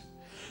escaped.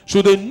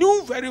 So they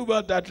knew very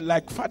well that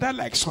like father,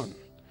 like son,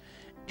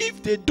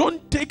 if they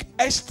don't take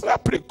extra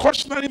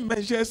precautionary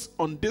measures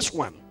on this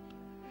one,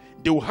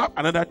 they will have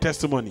another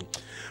testimony.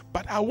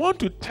 But I want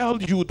to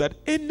tell you that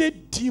any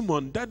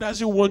demon that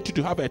doesn't want you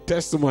to have a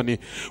testimony,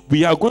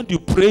 we are going to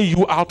pray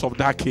you out of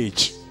that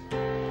cage.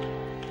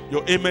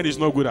 Your amen is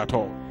not good at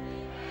all.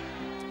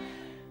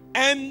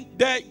 And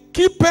the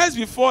keepers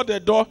before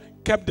the door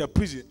kept the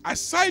prison.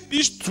 Aside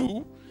these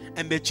two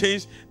and the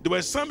chains, there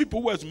were some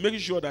people who was making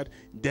sure that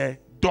the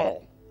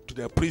door to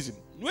the prison,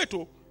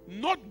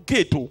 not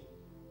gate,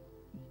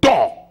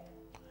 door.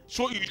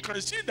 So you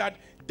can see that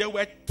there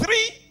were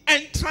three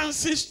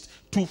entrances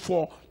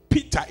for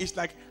Peter. It's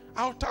like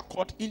outer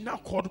court, inner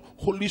court,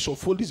 holies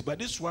of holies. But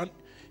this one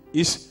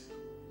is,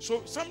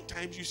 so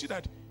sometimes you see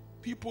that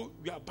people,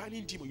 we are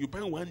banning demons. You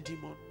ban one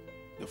demon,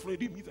 the following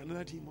day you meet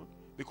another demon,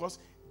 because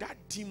that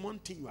demon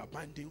thing you are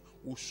banning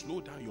will slow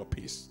down your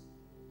pace.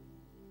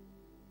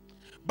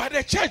 But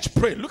the church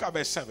prayed. Look at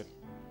verse 7.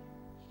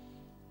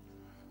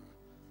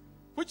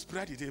 Which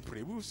prayer did they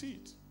pray? We will see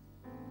it.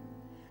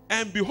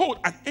 And behold,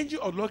 an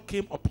angel of the Lord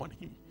came upon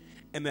him,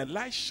 and a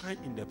light shined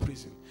in the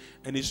prison.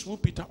 And he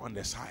smote Peter on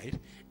the side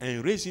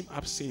and raised him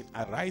up, saying,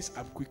 Arise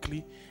up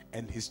quickly.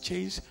 And his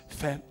chains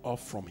fell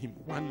off from him.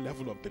 One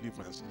level of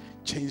deliverance.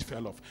 Chains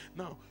fell off.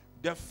 Now,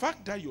 the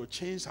fact that your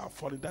chains are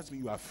falling doesn't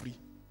mean you are free.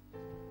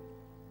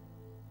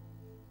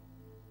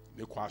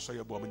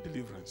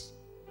 Deliverance.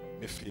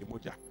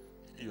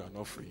 You are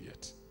not free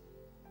yet.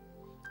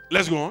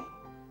 Let's go on.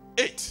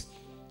 8.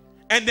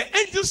 And the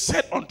angel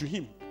said unto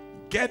him,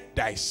 Get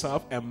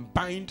thyself and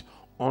bind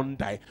on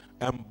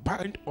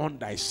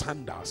thy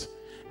sandals.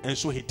 And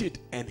so he did.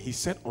 And he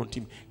said unto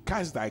him,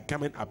 Cast thy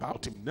garment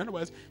about him. In other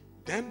words,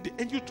 then the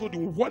angel told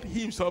him what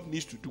he himself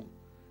needs to do.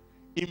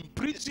 In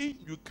prison,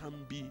 you can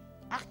be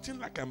acting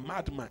like a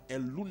madman, a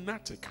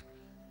lunatic.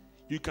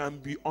 You can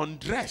be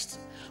undressed.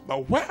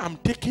 But where I'm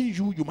taking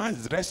you, you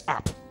must dress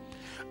up.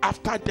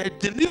 After the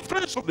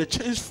deliverance of the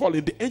chains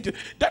falling, the angel,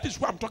 that is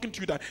why I'm talking to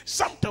you, that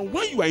sometimes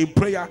when you are in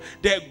prayer,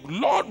 the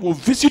Lord will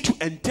visit you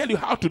and tell you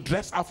how to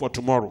dress up for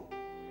tomorrow.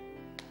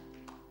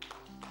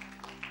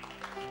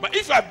 But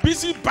if you are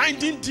busy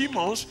binding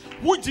demons,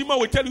 which demon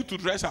will tell you to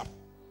dress up?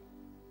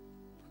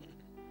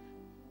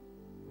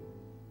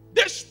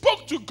 They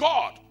spoke to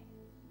God.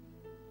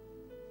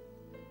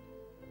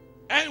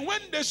 And when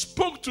they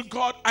spoke to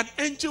God, an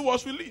angel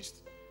was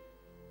released.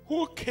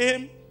 Who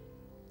came?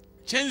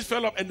 Chains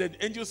fell off, and the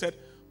angel said,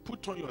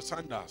 Put on your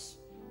sandals.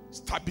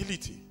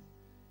 Stability.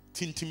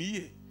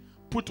 Tintimiye.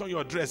 Put on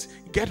your dress.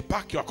 Get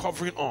back your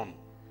covering on.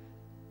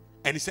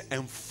 And he said,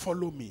 and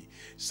follow me.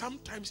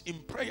 Sometimes in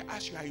prayer,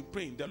 as you are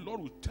praying, the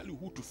Lord will tell you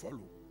who to follow.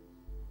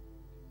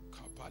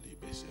 He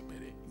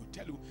will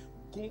tell you,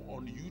 go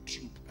on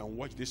YouTube and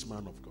watch this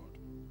man of God.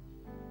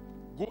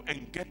 Go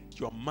and get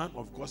your man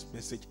of God's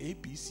message, A,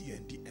 B, C,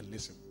 and D, and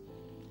listen.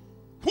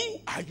 Who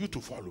are you to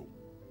follow?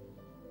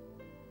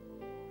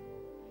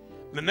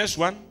 The next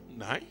one,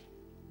 9.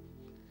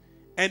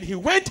 And he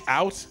went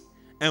out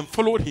and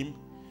followed him,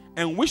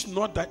 and wished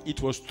not that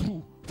it was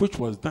true, which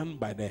was done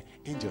by the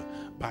angel,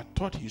 but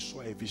thought he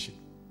saw a vision.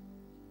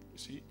 You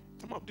see,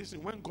 some of this,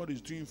 when God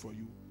is doing for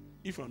you,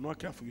 if you're not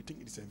careful, you think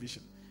it's a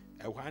vision.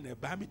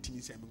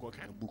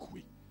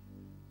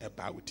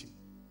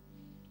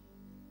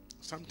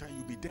 Sometimes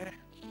you'll be there,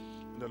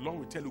 and the Lord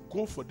will tell you,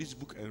 go for this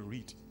book and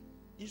read.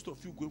 Instead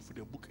of you going for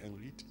the book and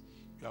read,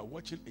 you are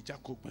watching a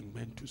Jacob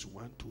Mentus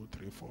 1, 2,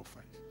 3, 4,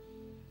 5.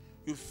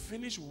 You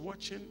finish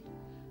watching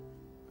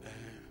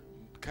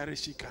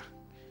Karishika,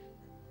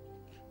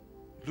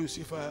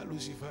 Lucifer,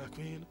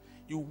 Queen.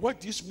 You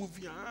watch this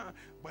movie,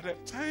 by the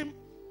time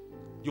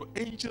your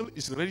angel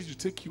is ready to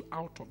take you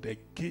out of the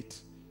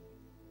gate,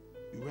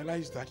 you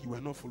realize that you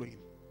were not following him.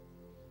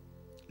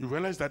 You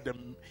realize that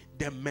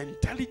the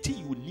mentality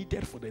you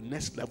needed for the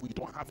next level, you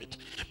don't have it.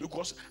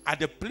 Because at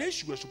the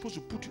place you were supposed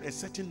to put in a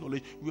certain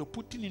knowledge, you were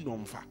putting in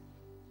on fire.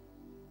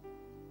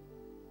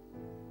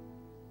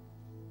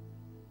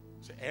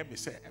 So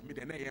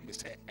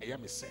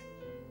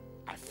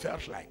I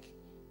felt like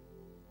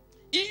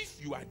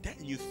if you are there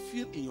and you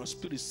feel in your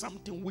spirit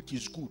something which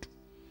is good,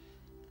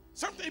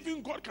 sometimes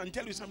even God can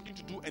tell you something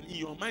to do, and in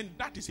your mind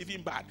that is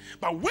even bad.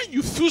 But when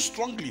you feel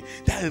strongly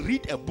that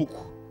read a book,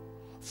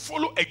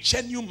 follow a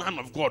genuine man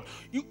of God,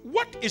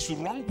 what is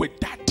wrong with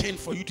that thing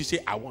for you to say,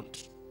 I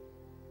want?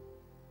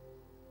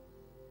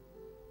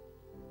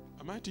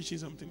 Am I teaching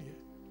something here?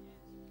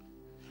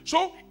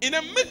 So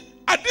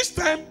at this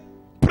time,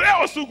 prayer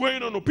was still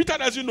going on. Peter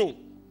doesn't know.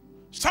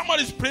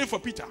 Somebody is praying for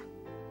Peter.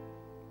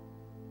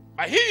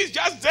 But he is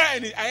just there,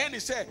 and he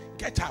said,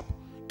 get up,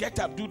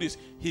 do this.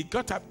 He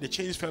got up, the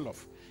chains fell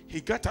off.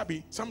 He got up,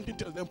 something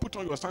tells them, put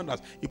on your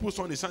sandals. He puts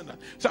on his sandals.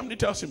 Something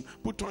tells him,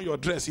 put on your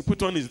dress. He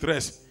put on his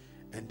dress.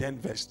 And then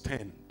verse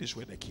 10, this is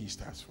where the key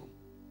starts from.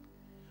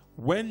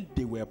 When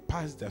they were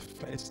past the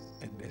first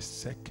and the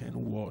second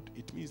word,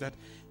 it means that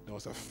there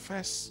was a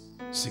first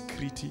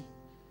security,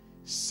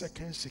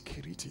 second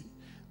security.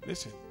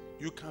 Listen,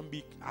 you can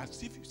be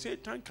as if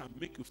Satan can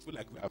make you feel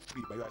like you are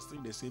free, but you are still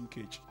in the same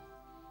cage.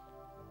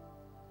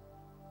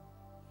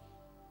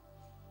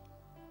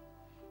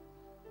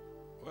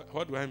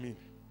 What do I mean?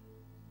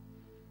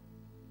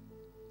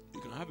 You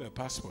can have a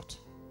passport.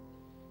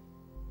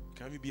 You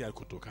can even be at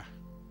Kotoka.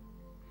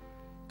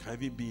 You can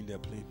even be in the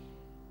plane.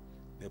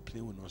 The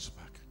plane will not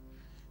spark.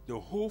 The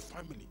whole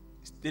family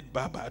stayed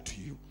bye-bye to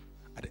you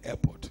at the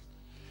airport.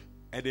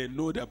 And they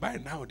know that by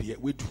now they are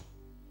with you.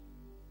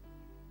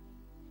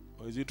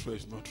 Or is it true?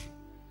 It's not true.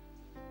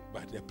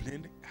 But the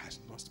plane has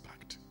not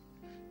sparked.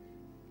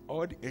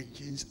 All the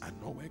engines are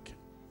not working.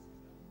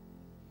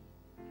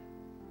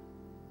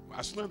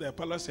 As soon as the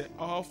pilot said,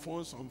 all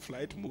phones on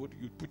flight mode,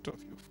 you put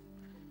off your phone.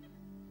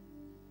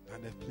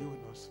 And the plane will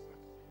not spark.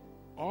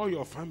 All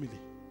your family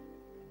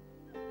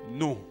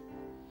know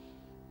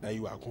that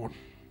you are gone.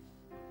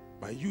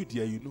 But you,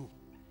 dear, you know,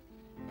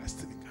 are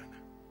still in Ghana.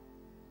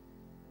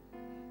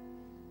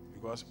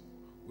 Because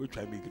we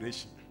try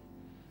immigration.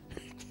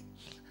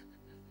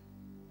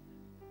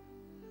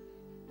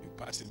 You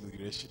pass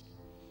immigration.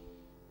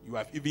 You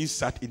have even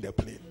sat in the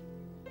plane.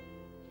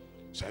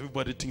 So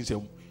everybody thinks,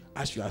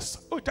 as you are,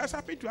 it has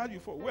happened to us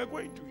before. We're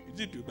going to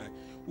Dubai.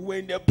 We were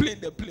in the plane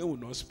will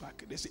not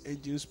spark. They say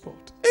engine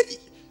spot. Hey!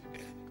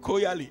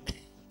 Yalley.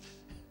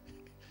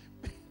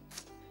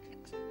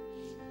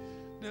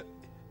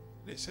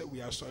 They said,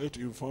 we are sorry to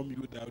inform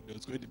you that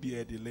there's going to be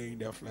a delay in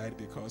their flight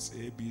because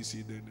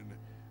ABC.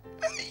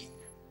 Hey!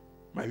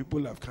 My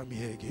people have come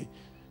here again.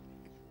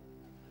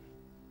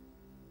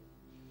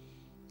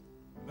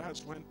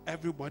 That's when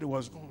everybody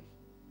was gone.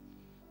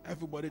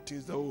 Everybody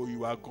thinks that, oh,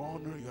 you are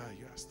gone, or you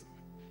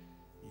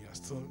are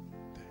still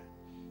there.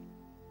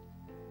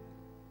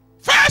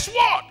 First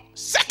word,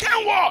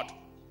 second word.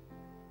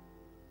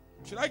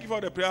 Should I give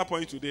out the prayer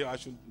point today? I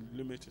should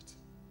limit it.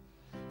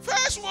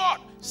 First word,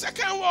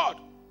 second word.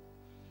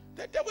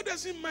 The devil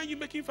doesn't mind you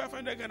making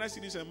 500 Ghana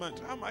cedis a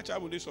month. How much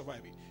will they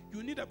survive?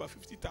 You need about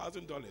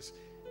 $50,000.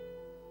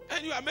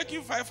 And you are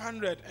making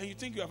 500 and you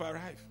think you have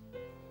arrived.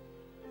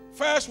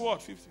 First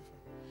word, 55.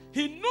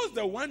 He knows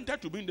the one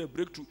that will bring the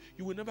breakthrough.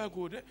 You will never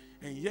go there.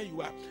 And here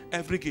you are.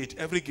 Every gate.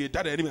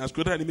 That enemy has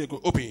closed. That enemy go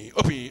open.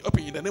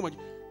 In the name of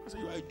Jesus. I said,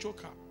 you are a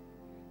joker.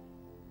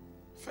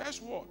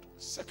 First word.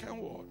 Second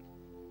word.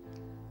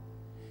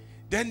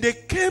 Then they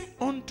came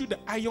onto the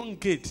iron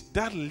gate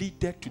that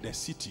leaded to the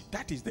city.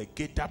 That is the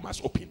gate that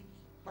must open.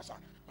 Master,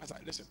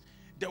 listen.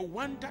 The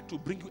one that will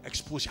bring you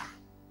exposure.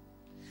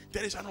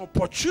 There is an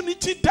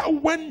opportunity that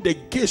when the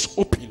gates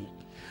open,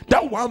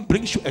 that one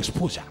brings you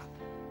exposure.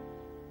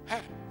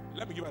 Hey,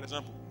 let me give an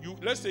example.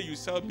 Let's say you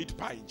sell meat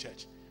pie in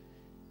church.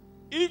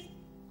 If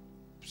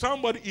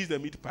somebody eats the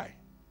meat pie,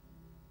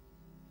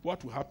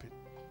 what will happen?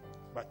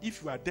 But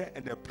if you are there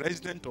and the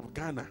president of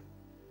Ghana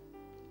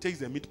takes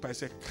the meat pie and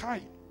says,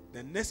 Kai,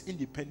 the next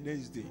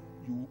Independence Day,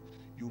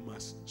 you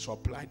must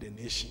supply the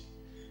nation.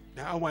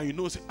 Now when you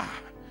know, say,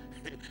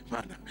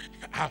 man,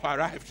 I've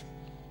arrived.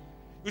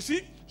 You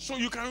see, so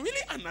you can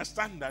really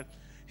understand that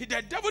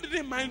the devil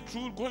didn't mind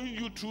going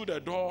you through the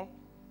door,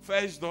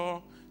 first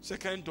door,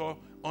 second door,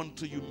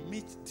 until you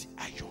meet the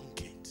iron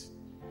gate.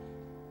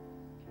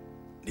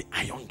 The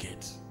iron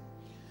gate.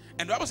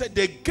 And the Bible said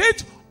the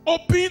gate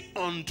opened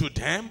unto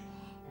them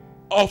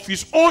of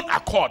his own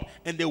accord,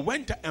 and they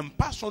went and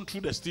passed on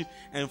through the street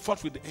and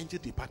fought with the angel,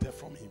 departed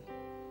from him.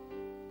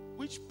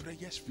 Which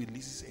prayers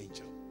releases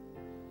angel?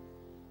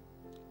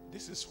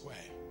 This is where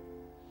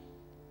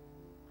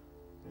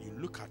you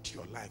look at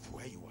your life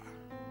where you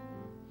are.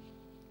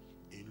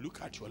 You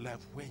look at your life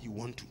where you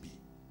want to be.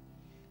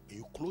 And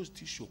you close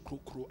these your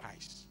crow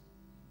eyes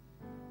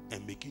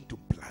and begin to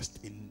blast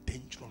in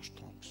dangerous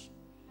tongues.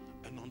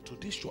 And until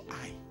this your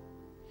eye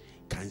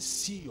can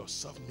see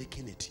yourself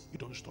making it, you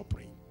don't stop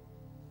praying.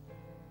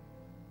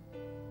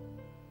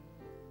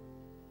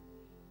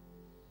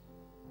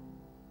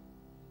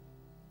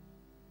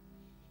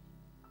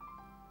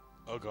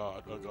 Oh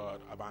God,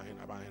 Abahin,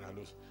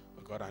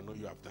 oh God, I know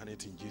you have done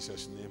it in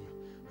Jesus' name.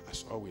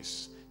 As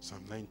always,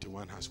 Psalm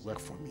 91 has worked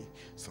for me.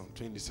 Psalm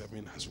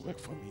 27 has worked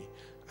for me.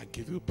 I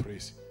give you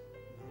praise.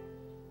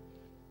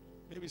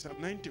 Maybe Psalm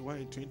 91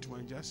 and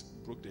 21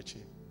 just broke the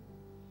chain.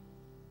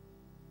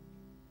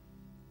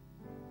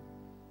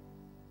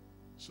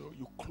 So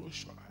you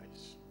close your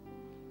eyes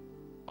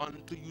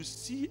until you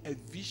see a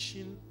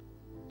vision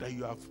that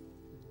you have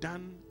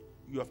done,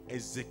 you have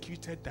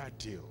executed that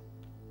deal.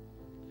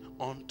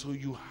 Until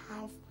you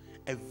have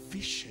a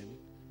vision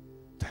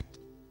that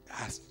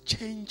has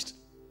changed.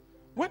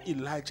 When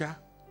Elijah,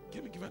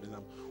 give an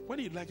example. When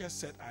Elijah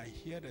said, I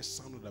hear the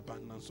sound of the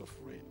abundance of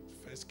rain,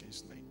 1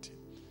 Kings 19,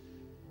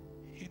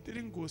 he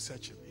didn't go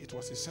searching. It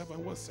was his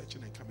servant who was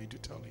searching and coming to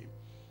tell him.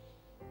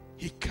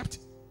 He kept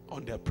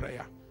on their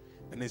prayer.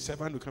 And the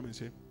servant would come and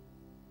say,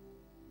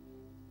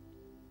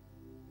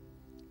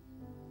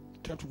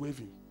 kept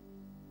waving.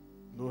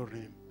 No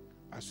rain.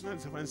 As soon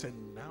as the servant said,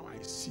 now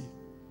I see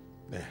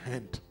the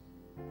hand.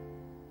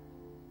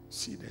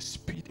 See the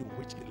speed in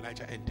which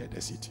Elijah entered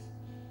the city.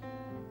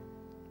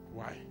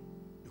 Why?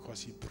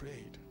 Because he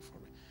prayed for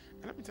it.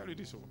 And let me tell you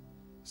this.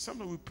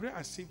 Sometimes we pray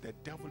as if the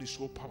devil is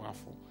so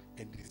powerful,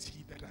 and it is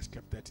he that has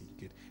kept that in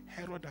gate.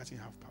 Herod doesn't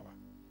have power.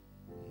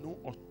 No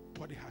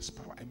body has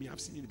power. I mean, I've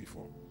seen it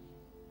before.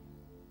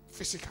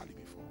 Physically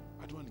before.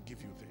 I don't want to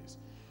give you this.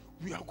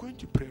 We are going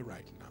to pray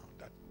right now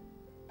that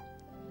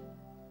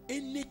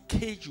any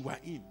cage you are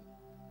in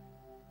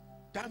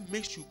that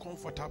makes you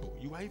comfortable,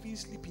 you are even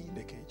sleeping in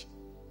the cage.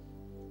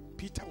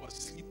 Peter was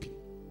sleeping.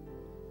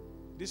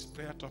 This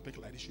prayer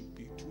topic like this should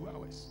be 2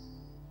 hours.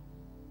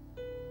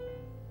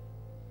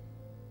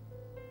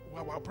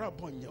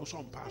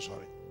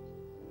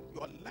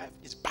 Your life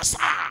is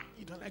basa.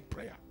 You don't like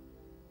prayer.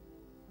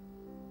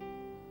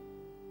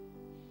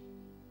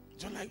 You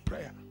don't like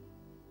prayer.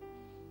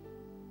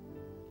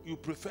 You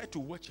prefer to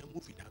watch a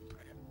movie than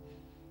prayer.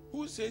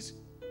 Who says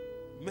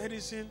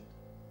medicine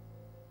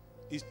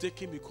is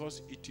taken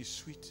because it is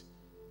sweet?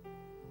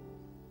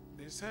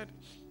 They said,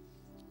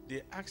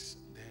 they asked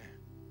the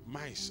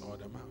mice or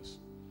the mouse,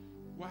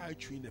 why are you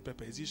chewing the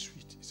pepper? Is it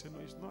sweet? He said, no,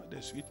 it's not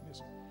the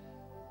sweetness.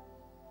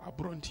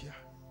 Abrontia.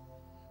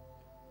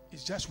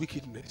 It's just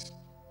wickedness.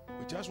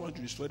 We just want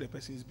to destroy the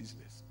person's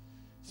business.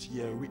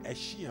 We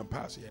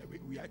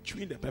are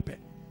chewing the pepper.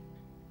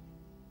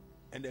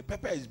 And the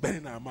pepper is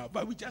burning our mouth.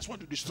 But we just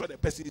want to destroy the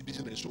person's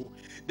business. So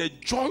the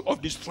joy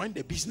of destroying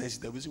the business is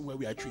the reason why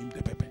we are chewing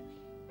the pepper.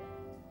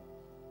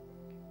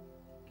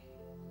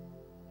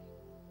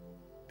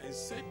 And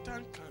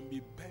Satan can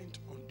be bent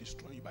on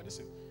destroying you. But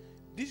listen,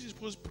 this is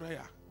post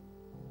prayer.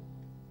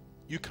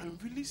 You can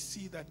really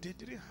see that they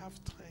didn't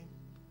have time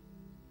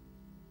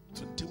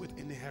to deal with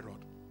any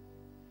Herod.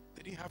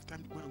 They didn't have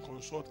time to go and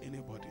consult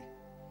anybody.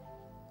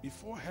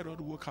 Before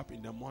Herod woke up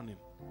in the morning,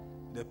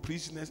 the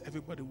prisoners,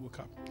 everybody woke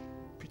up.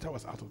 Peter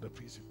was out of the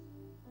prison.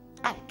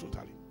 Out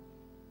totally.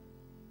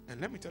 And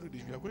let me tell you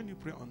this, we are going to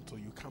pray until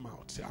you come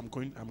out. Say, I'm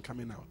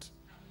coming out.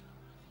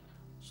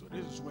 So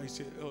this is why I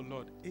say, oh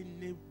Lord,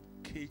 any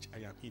cage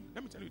I am in.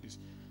 Let me tell you this.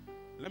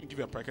 Let me give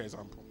you a practical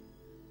example.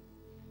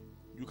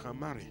 You can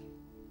marry.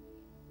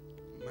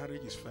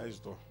 Marriage is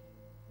first door.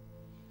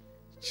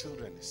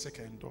 Children is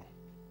second door.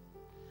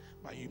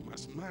 But you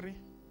must marry,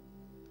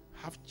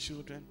 have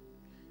children,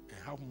 and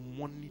have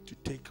money to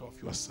take care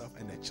of yourself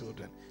and the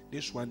children.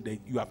 This one day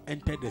you have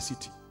entered the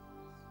city.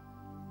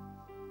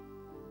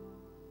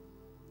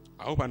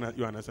 I hope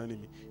you are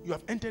understanding me. You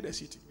have entered the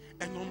city.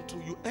 And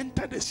until you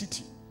enter the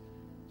city,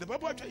 the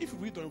Bible, actually, if you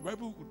read the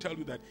Bible, will tell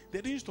you that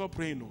they didn't stop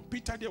praying. No.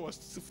 Peter there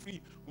was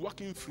free,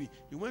 walking free.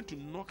 He went to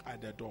knock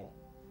at the door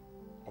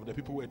of the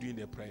people who were doing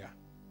their prayer.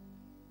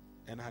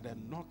 And at a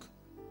knock,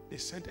 they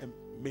sent a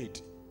maid,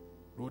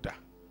 Rhoda,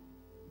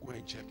 go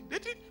and check.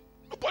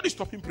 Nobody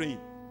stopped him praying.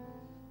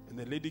 And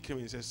the lady came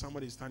and said,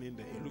 somebody is standing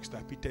there. It looks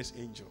like Peter's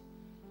angel.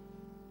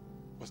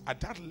 Because at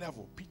that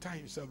level, Peter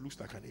himself looks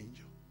like an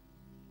angel.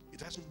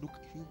 doesn't look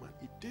human.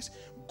 It is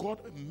God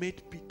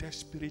made Peter's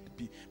spirit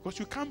be. Because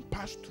you can't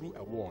pass through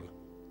a wall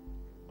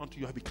until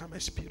you have become a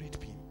spirit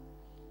being.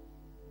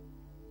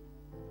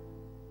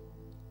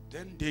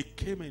 Then they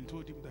came and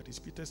told him that it's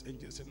Peter's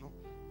angel. He said, no,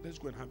 let's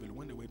go and have it.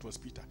 When they went, it was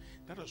Peter.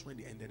 That was when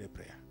they ended the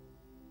prayer.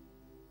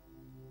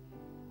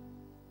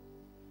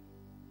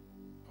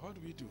 What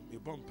do we do? We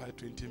bump by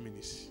 20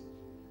 minutes.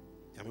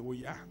 I mean, well,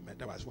 yeah,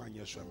 that was 1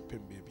 year, so I'm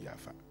paying baby. Are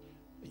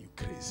you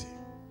crazy?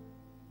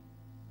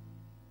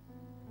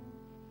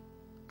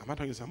 I'm not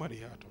talking to somebody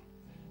here at all.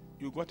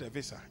 You got a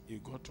visa, you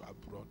go to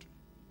abroad.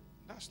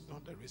 That's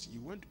not the reason.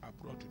 You went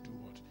abroad to do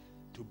what?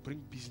 To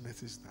bring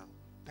businesses down.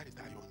 That is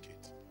how you want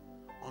it.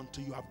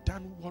 Until you have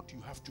done what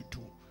you have to do,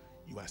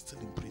 you are still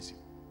in prison.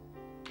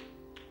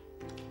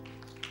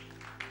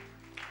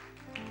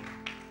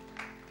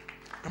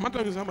 I'm not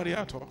talking to somebody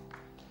at all.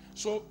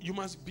 So you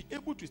must be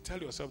able to tell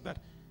yourself that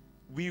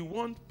we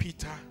want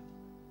Peter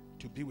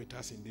to be with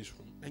us in this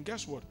room. And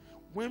guess what?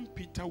 When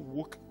Peter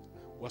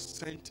was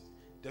sent,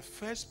 the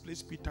first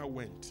place Peter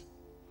went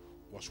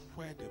was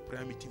where the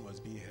prayer meeting was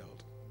being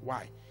held.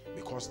 Why?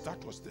 Because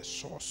that was the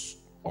source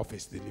of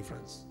his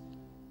deliverance.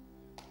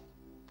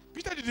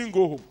 Peter didn't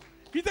go home.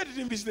 Peter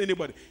didn't visit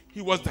anybody.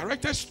 He was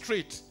directed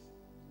straight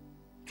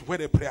to where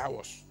the prayer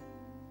was.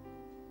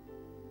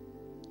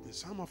 And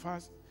some of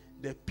us,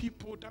 the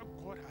people that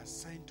God has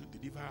sent to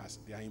deliver us,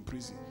 they are in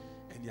prison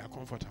and they are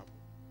comfortable.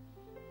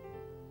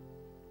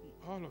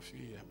 All of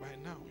you here, by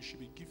now, you should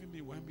be giving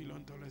me $1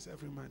 million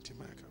every month in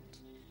my account.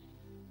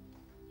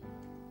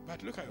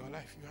 But look at your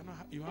life.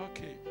 You are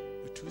okay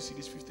with 2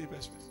 CDs, 50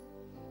 pesos.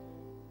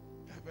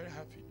 You are very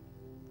happy.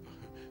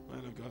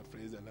 Man of God,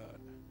 praise the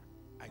Lord.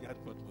 I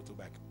just bought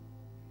motorbike.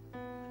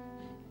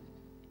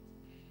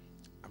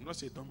 I'm not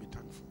saying don't be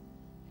thankful.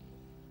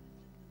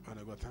 Man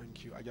of God,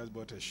 thank you. I just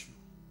bought a shoe.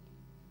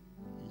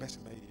 Best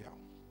man here.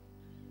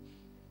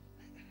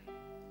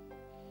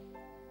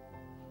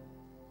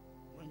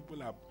 When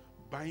people are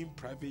buying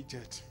private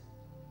jet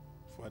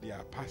for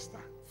their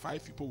pastor,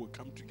 5 people will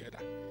come together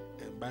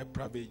and buy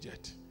private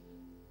jet,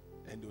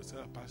 and they will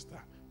tell pastor,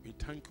 we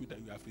thank you that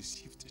you have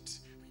received it.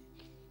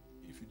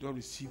 If you don't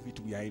receive it,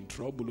 we are in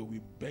trouble, or we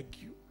beg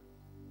you.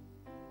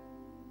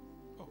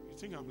 Oh, you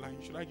think I'm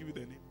lying? Should I give you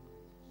the name?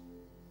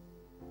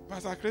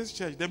 Pastor Chris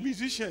Church, the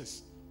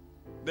musicians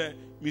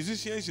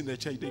in the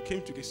church, they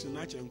came to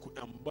Snatch and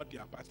bought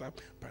their pastor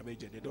private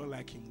jet. They don't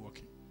like him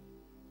working.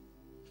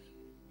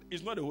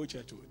 It's not the whole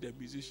church, they're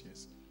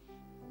musicians.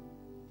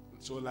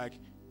 So like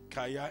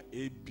Kaya,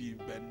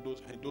 ABBA, and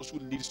those who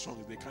lead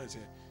songs, they can't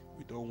say,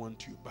 we don't want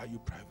to buy you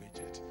private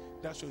jet.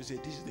 That's why we say,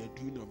 this is the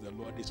doing of the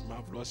Lord. It's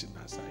marvelous in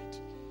our sight.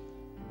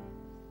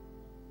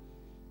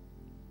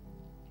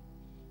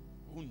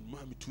 Oh,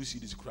 mommy, 2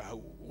 CDs cry.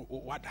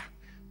 What?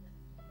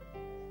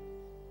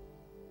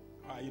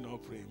 Why are you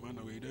not praying? Man,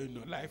 you don't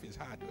know. Life is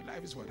hard.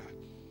 Life is what hard.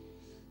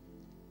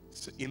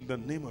 So in the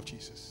name of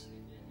Jesus,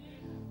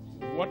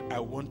 what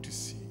I want to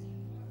see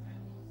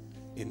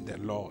in the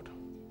Lord,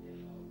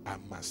 I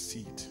must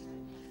see it.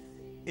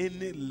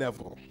 Any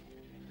level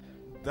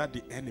that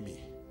the enemy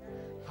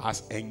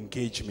has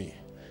engaged me,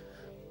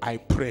 I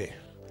pray,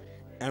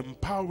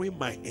 empowering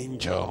my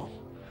angel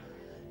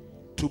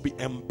to be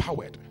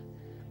empowered.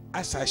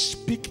 As I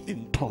speak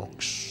in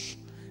tongues,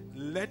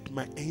 let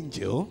my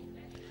angel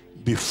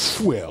be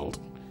fueled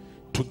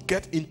to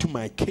get into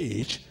my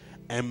cage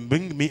and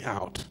bring me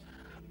out.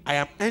 I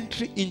am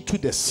entering into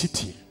the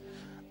city.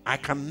 I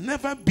can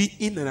never be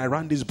in and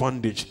around this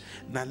bondage.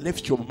 Now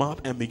lift your mouth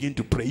and begin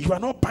to pray. You are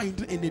not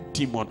binding any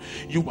demon.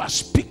 You are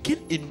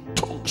speaking in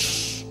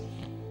tongues.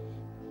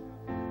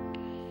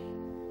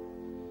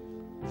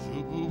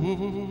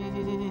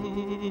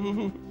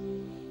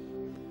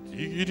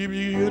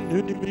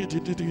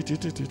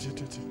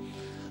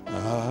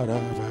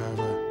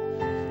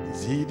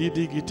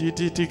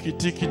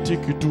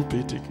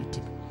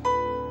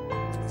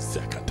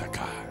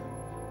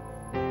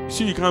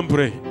 See, you can't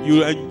pray.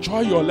 You enjoy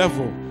your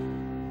level.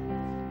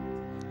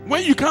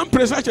 When you can't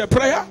pray such a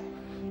prayer,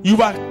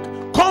 you are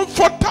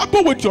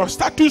comfortable with your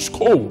status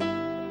quo.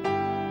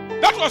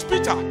 That was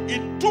Peter.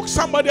 It took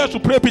somebody else to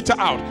pray Peter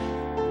out.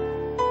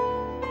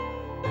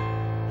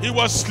 He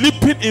was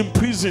sleeping in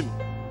prison.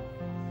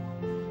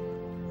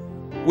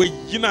 When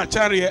you not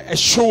a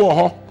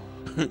show,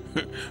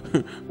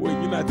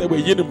 when you not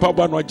a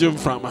papa no Jim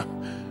from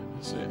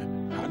say,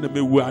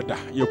 "Haname wada."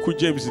 You could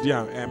James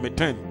there and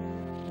 10.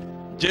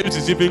 James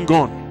is even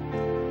gone.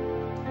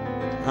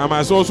 I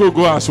must also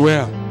go as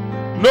well.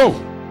 No.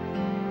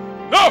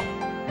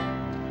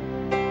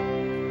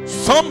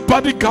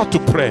 Somebody got to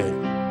pray.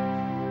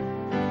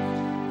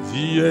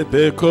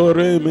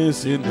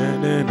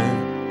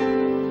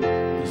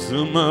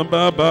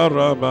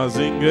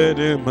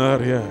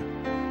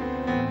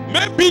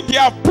 Maybe they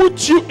have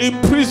put you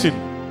in prison.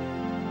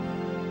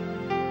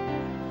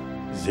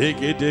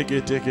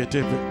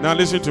 Now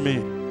listen to me.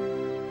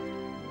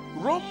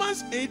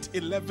 Romans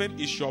 8:11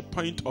 is your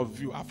point of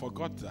view. I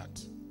forgot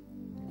that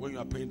when you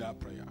are praying that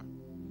prayer.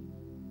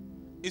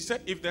 It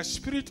said, if the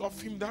spirit of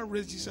him that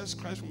raised Jesus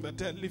Christ from the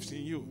dead lives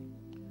in you,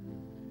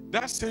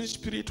 that same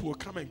spirit will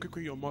come and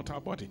quicken your mortal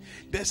body.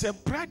 There's a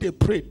prayer they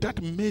prayed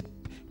that made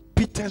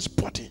Peter's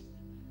body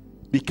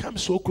become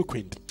so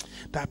quickened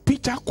that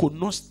Peter could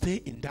not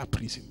stay in that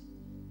prison.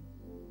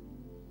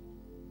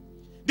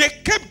 They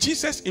kept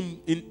Jesus in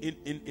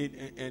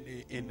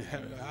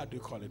how do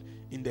you call it?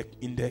 In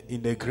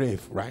the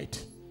grave,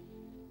 right?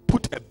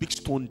 Put a big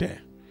stone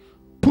there.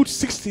 Put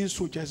 16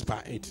 soldiers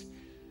by it.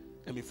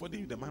 And before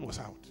the man was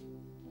out.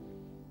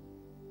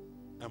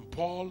 And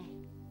Paul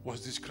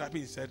was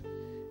describing, he said,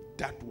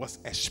 that was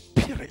a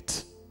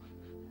spirit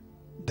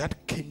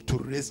that came to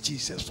raise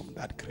Jesus from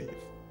that grave.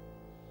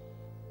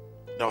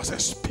 There was a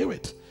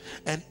spirit.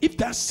 And if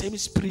that same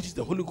spirit is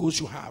the Holy Ghost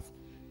you have,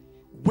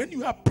 when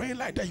you are praying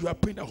like that, you are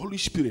praying the Holy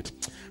Spirit.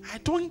 I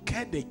don't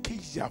care the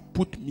case you have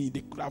put me.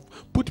 They could have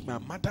put my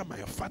mother,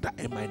 my father,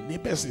 and my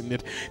neighbors in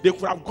it. They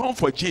could have gone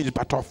for change,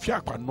 but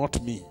Ofiakwa,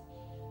 not me.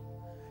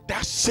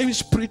 That same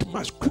spirit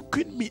must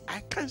quicken me.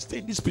 I can't stay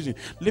in this prison.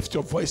 Lift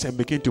your voice and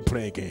begin to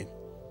pray again.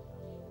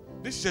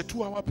 This is a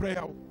 2-hour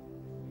prayer.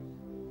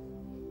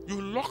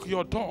 You lock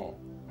your door.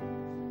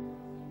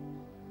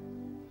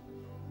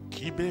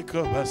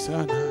 Kibeka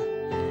basana.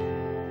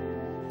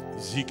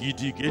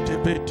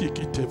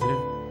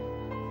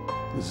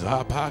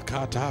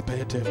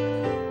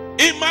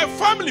 In my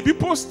family,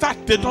 people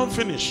start, they don't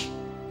finish.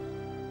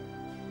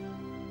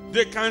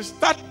 They can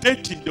start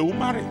dating, they will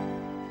marry.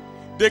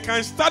 They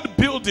can start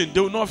building,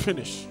 they will not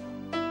finish.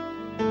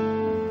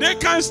 They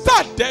can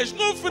start, there is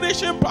no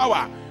finishing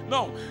power.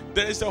 No,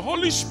 there is a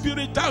Holy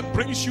Spirit that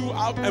brings you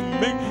out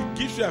and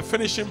gives you a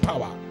finishing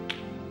power.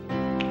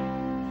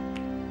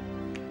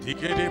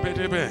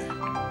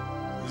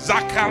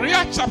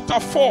 Zechariah chapter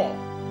 4,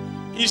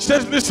 he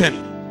says, listen,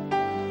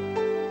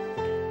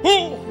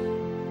 who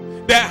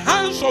the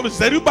hands of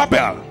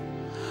Zerubbabel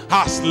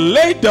has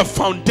laid the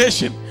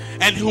foundation,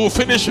 and he will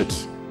finish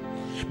it.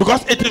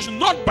 Because it is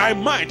not by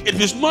might, it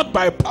is not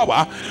by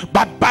power,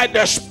 but by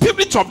the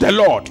Spirit of the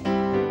Lord.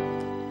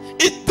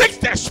 It takes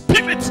the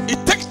Spirit,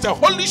 it takes the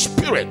Holy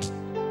Spirit,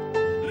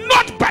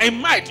 not by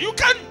might. You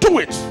can't do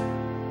it.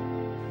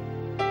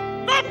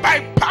 Not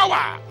by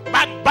power,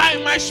 but by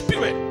my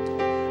Spirit.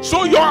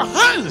 So your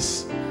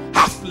hands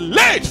have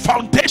laid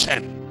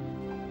foundation.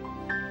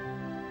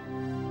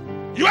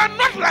 You are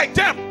not like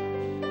them.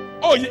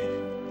 Oh,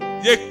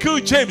 they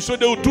killed James, so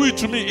they will do it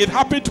to me. It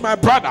happened to my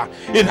brother.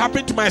 It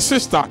happened to my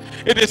sister.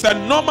 It is a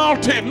normal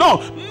thing.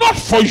 No, not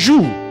for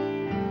you.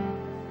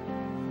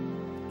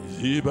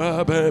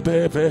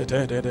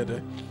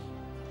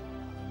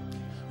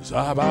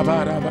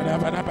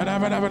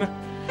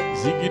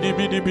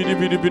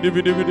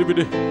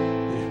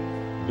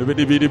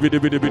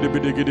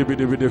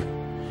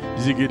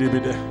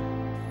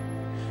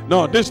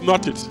 No, this is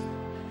not it.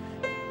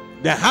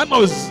 The hand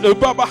of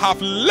Zerubbabel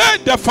have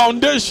laid the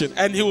foundation,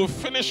 and he will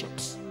finish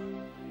it.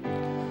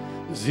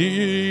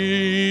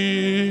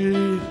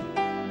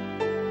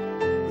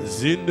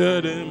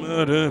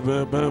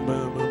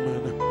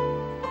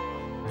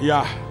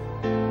 Yeah.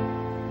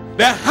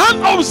 The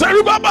hand of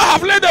Zerubbabel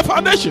have laid the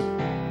foundation.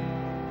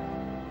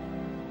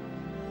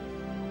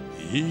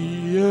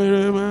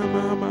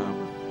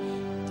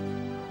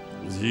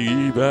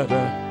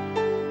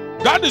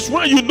 That is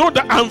when you know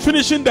that I'm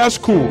finishing that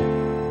school.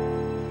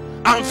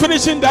 I'm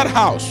finishing that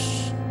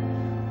house.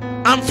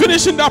 I'm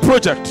finishing that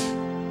project.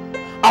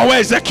 I will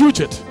execute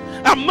it.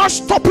 I'm not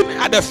stopping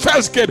at the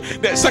first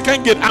gate, the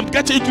second gate. I'm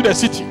getting into the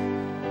city.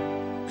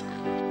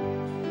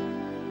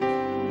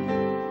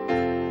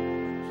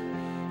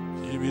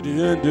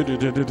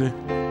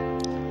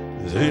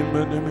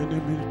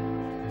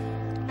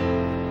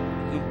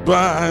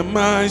 By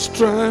my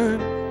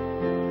strength,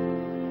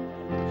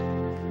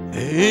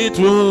 it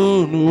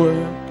won't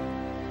work.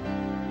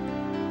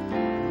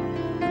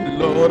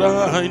 Lord,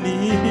 I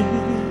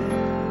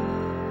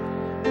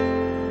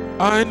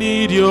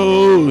need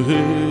your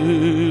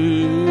help.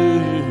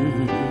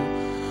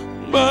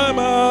 By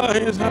my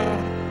heart.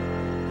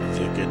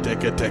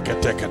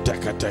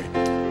 Take.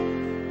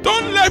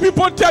 Don't let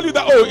people tell you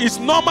that, oh, it's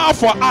normal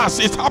for us.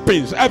 It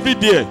happens every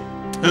day.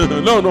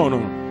 No.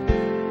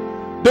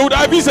 They would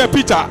have said,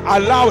 Peter,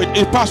 allow it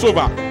in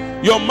Passover.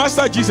 Your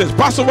master Jesus,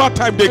 Passover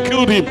time, they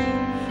killed him.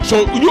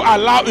 So you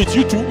allow it.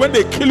 You to, when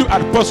they kill you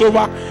at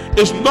Passover,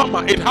 it's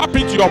normal. It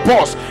happened to your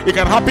boss. It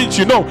can happen to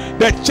you. No,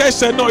 the church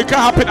said, no, it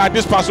can't happen at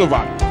this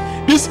Passover.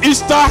 This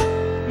Easter,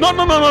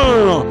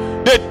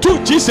 no. They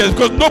took Jesus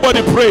because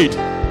nobody prayed.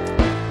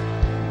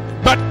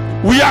 But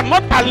we are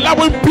not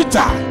allowing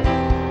Peter.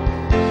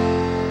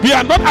 We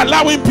are not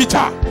allowing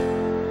Peter.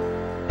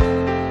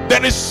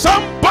 There is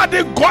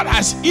somebody God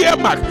has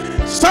earmarked.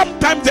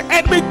 Sometimes the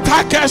enemy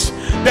targets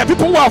the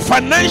people who are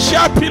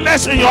financial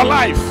pillars in your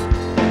life.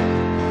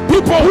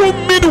 People who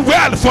mean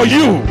well for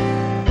you.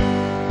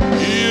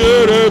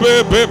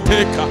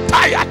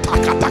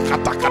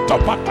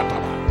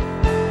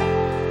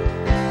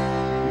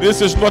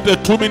 This is not a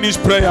 2 minutes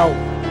prayer.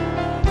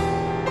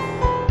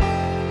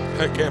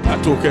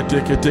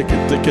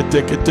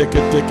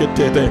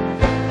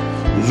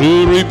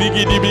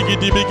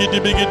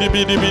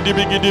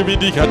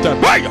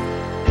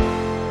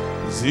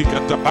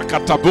 Zikata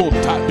bakata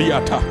bunta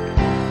biata.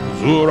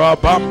 Zura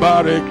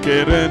bambare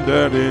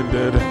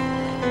kerende.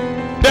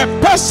 The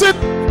person,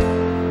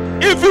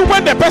 even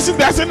when the person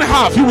doesn't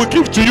have, he will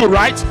give to you,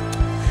 right?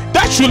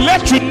 That should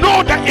let you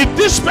know that if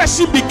this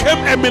person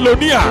became a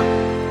millionaire,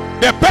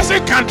 the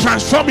person can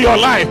transform your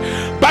life.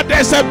 But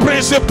there's a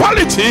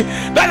principality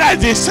that has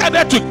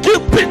decided to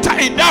keep Peter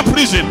in that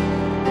prison.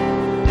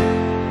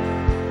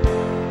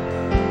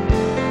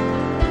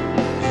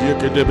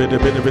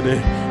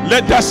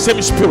 Let that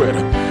same spirit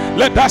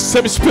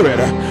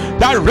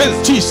that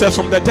raised Jesus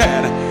from the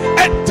dead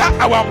enter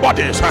our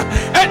bodies,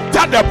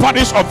 enter the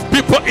bodies of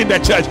people in the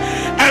church,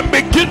 and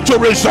begin to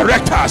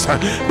resurrect us,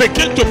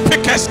 begin to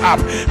pick us up,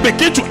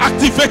 begin to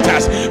activate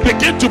us,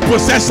 begin to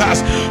possess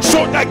us,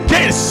 so that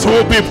gates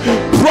will be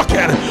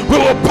broken. We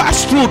will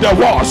pass through the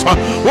walls,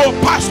 we'll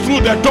pass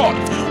through the door,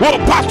 we'll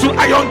pass through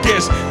iron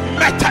gates,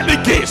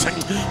 metallic gates.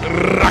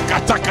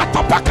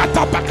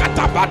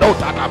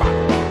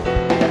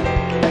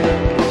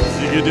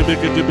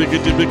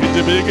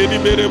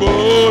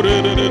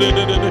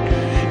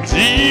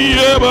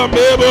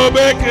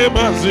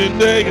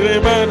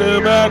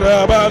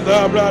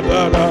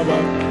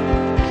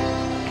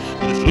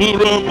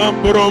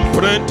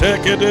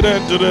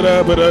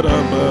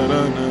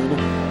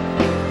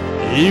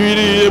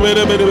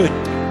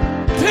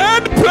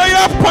 Ten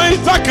prayer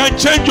points that can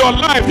change your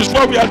life is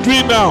what we are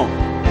doing now.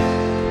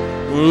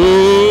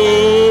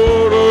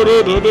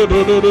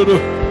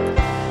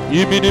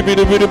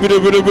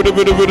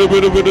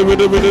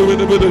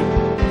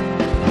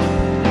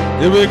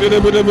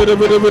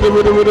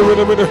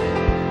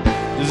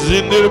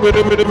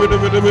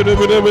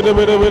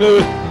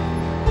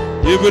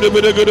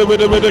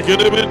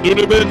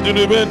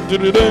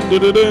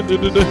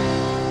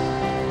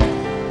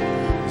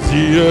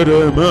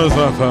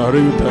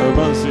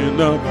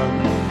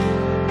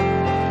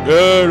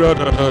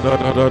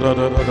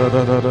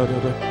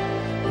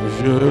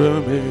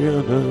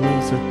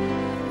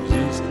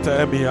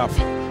 Stir me up,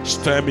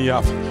 stir me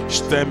up,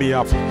 stir me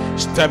up,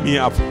 stir me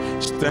up,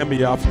 stir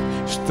me up,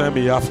 stir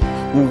me up,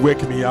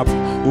 wake me up,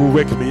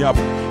 wake me up,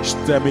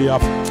 stir me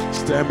up,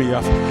 stir me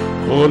up,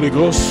 Holy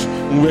Ghost,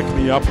 wake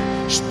me up,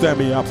 stir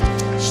me up,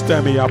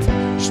 stir me up,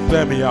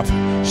 stir me up,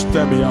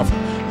 stir me up,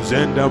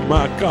 Zenda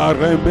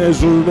makare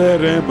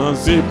mezulere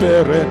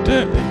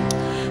manziperete,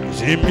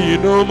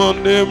 Zimino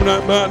mondem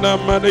ramana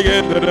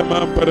manegende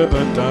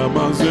mamperata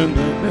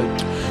manzende,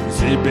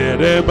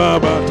 Zibere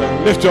babata.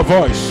 Lift your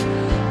voice.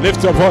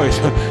 Lift your voice.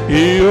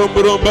 Wake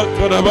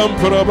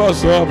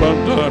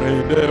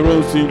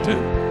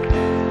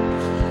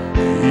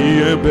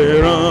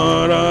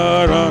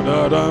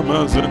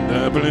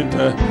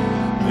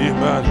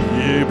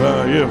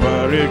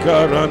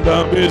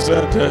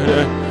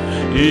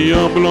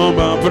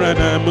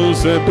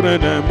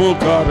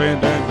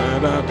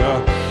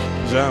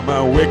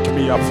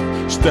up,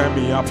 stir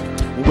me up,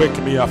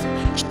 wake me up,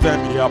 stir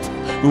me up,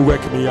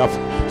 wake me up,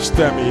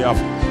 stir me up,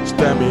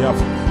 stir me up,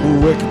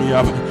 wake me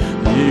up.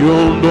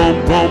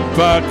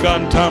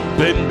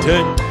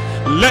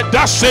 Let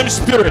that same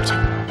spirit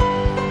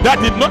that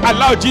did not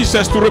allow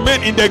Jesus to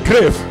remain in the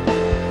grave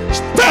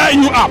stir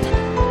you up.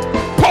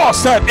 Paul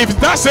said, if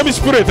that same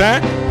spirit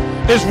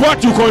is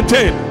what you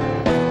contain,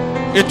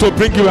 it will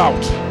bring you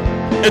out.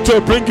 It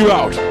will bring you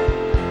out.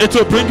 It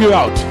will bring you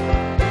out.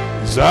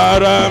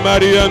 Zara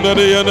Maria.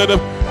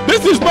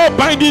 This is not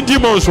binding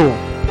demons.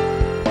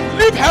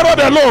 Leave Herod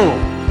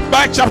alone.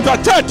 By chapter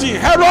 13,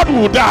 Herod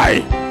will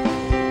die.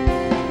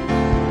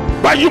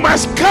 But you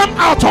must come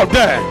out of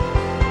there.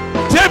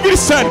 David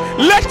said,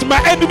 let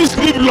my enemies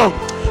live long,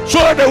 so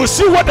that they will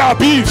see what I'll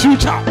be in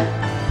future.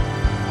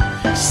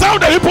 Some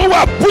of the people who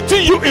are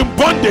putting you in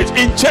bondage,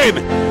 in chain,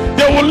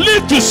 they will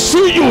live to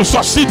see you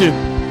succeeding.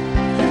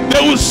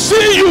 They will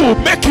see you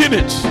making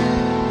it.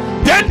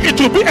 Then it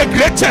will be a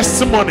great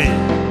testimony.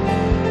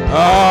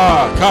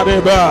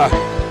 Kadeba.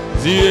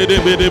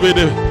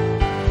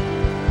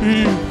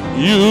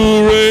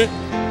 You reign,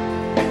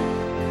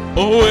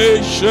 O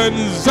ancient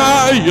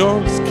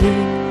Zion's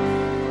King.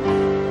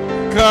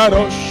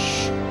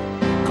 Kadosh,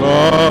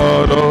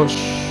 Kadosh,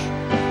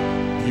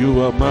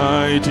 you are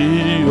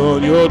mighty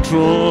on your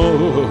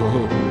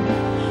throne.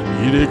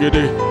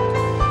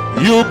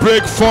 You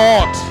break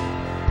forth,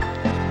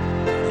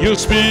 you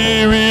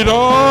spirit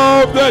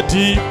of the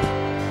deep.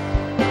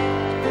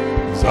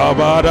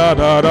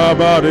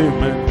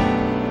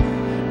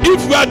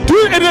 If you are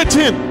doing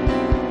anything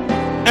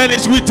and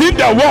it's within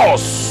the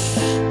walls,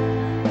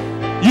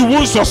 you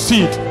won't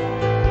succeed.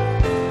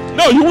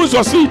 No, you won't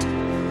succeed.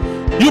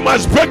 You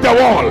must break the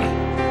wall.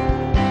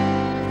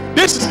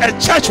 This is a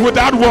church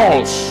without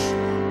walls.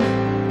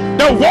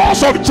 The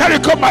walls of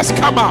Jericho must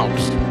come out.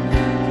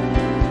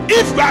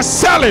 If you are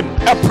selling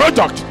a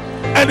product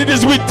and it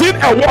is within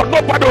a wall,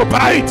 nobody will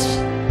buy it.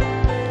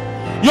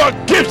 Your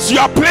gifts, you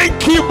are playing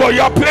keyboard,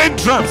 you are playing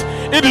drums,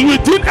 it is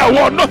within a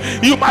wall. No,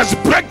 you must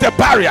break the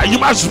barrier. You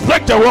must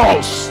break the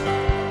walls.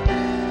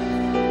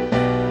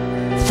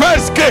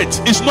 First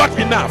gate is not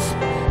enough.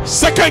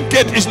 Second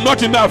gate is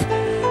not enough.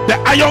 The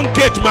iron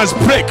gate must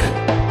break.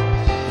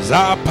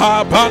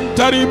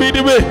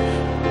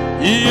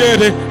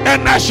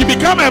 And as you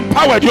become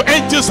empowered, your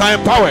angels are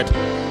empowered.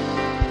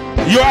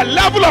 Your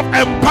level of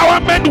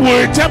empowerment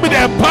will determine the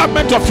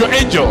empowerment of your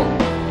angel.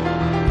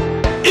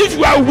 If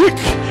you are weak,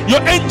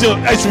 your angel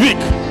is weak.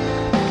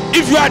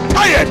 If you are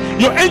tired,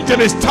 your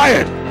angel is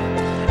tired.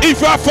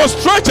 If you are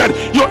frustrated,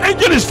 your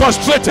angel is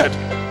frustrated.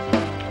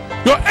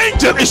 Your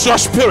angel is your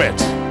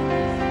spirit.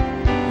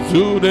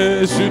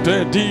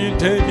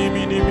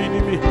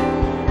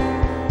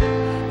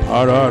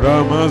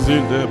 Araramas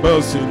in the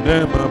bus in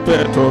the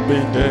mapeto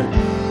binde.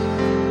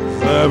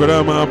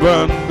 Sabrama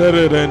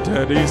bandere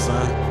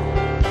denterisa.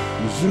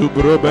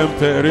 Zubro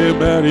bemperi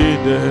meri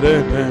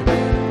derene.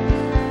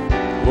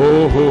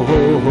 Oh ho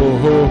ho ho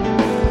ho.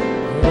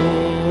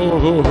 Oh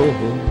ho ho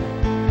ho.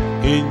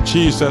 In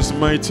Jesus'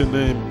 mighty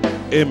name,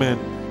 amen.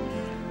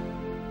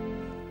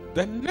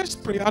 The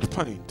next prayer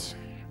point.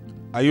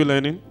 Are you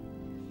learning?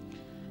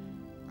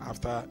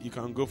 After you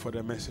can go for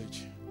the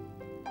message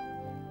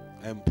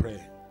and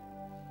pray.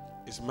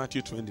 It's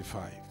Matthew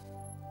 25.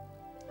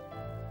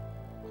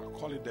 I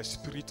call it the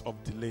spirit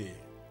of delay.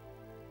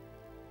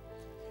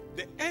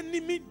 The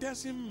enemy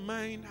doesn't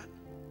mind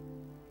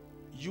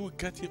you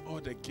getting all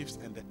the gifts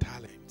and the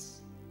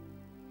talents,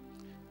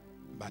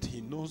 but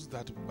he knows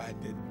that by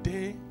the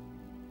day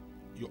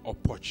your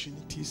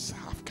opportunities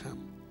have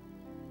come,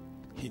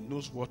 he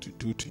knows what to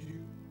do to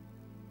you.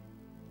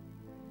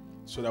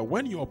 So that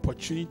when your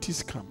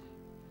opportunities come,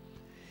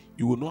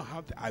 you will not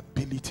have the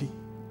ability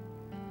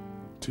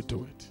to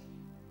do it.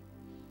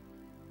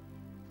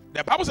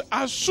 The Bible says,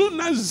 as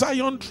soon as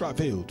Zion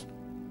travailed,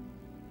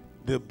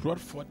 they brought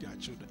forth their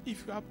children.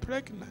 If you are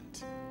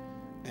pregnant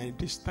and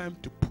it is time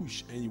to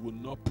push and you will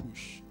not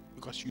push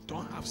because you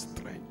don't have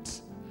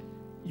strength,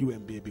 you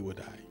and baby will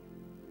die.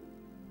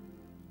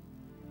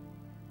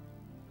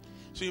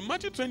 So in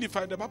Matthew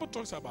 25, the Bible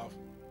talks about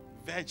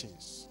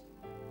virgins,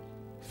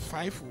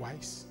 5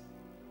 wise,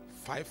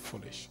 5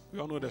 foolish. We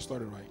all know the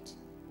story, right?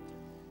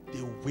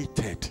 They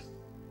waited.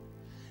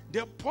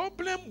 The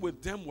problem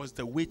with them was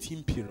the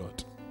waiting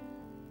period.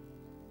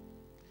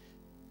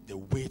 The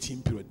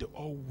waiting period. They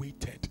all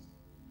waited.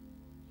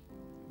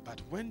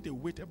 But when they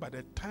waited, by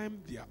the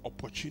time their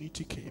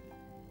opportunity came,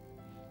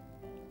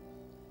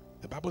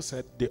 the Bible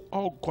said they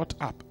all got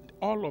up.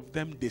 All of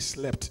them, they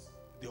slept.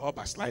 They all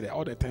backslided.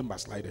 All the 10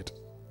 backslided.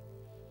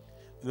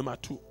 Number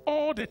 2,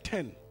 all the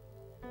 10,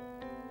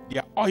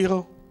 their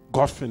oil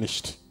got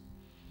finished.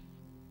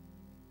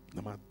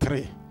 Number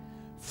 3,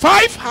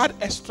 5 had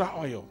extra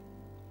oil.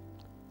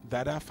 The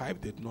other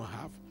 5 did not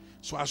have.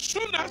 So as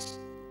soon as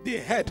they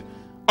had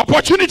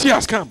opportunity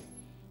has come,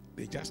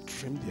 they just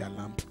trimmed their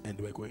lamp and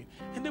they were going.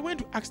 And they went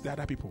to ask the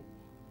other people,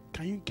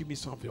 can you give me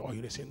some of the oil?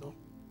 They said no.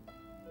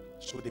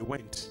 So they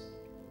went.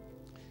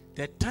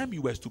 The time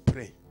you were to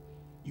pray,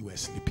 you were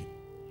sleeping.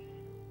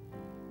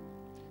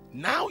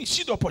 Now you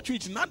see the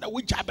opportunity. Now that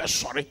we job is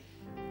sorry,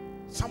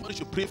 somebody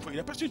should pray for you.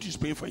 The person is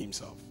praying for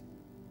himself.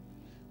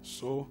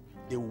 So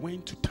they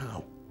went to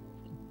town,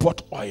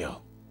 bought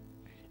oil,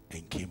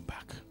 and came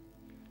back.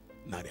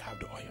 Now they have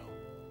the oil.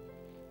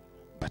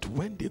 But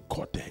when they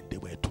got there, they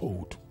were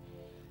told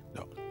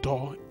the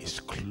door is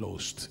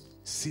closed.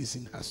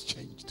 Season has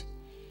changed.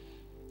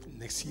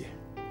 Next year.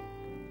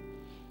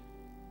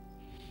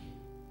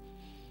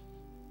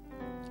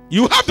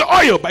 You have the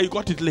oil, but you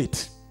got it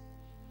late.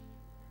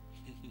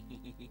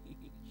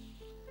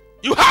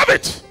 You have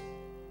it.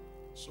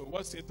 So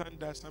what Satan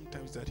does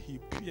sometimes that he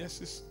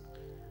pierces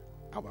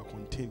our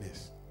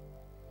containers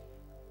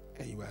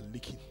and you are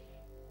leaking.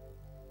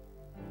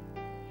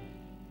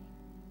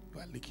 You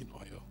are leaking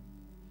oil.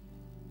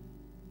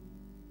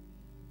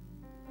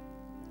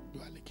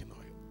 You are leaking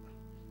oil.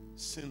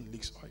 Sin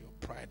leaks oil.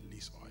 Pride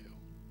leaks oil.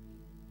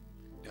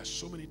 There are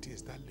so many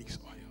things that leaks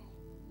oil.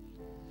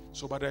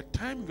 So by the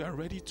time you are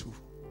ready to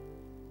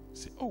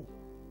say, oh,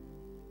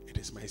 it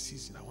is my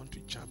season, I want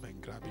to jump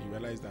and grab it, you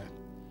realize that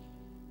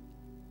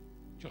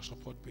your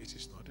support base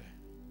is not there.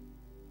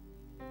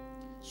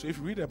 So if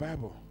you read the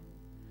Bible,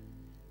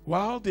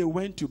 while they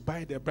went to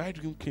buy, the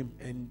bridegroom came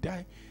and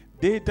died.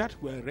 They that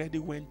were ready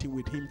went in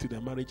with him to the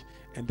marriage,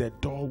 and the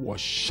door was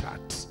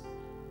shut.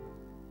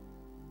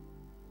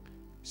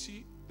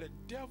 See, the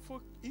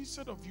devil,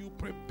 instead of you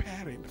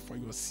preparing for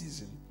your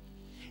season,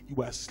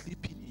 you are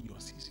sleeping in your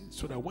season,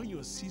 so that when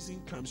your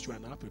season comes, you are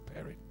now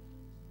preparing.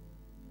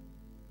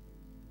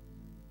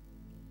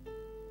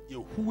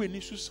 You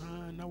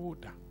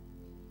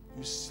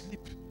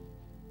sleep.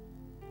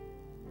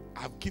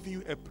 I've given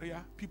you a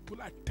prayer.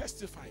 People are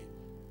testifying.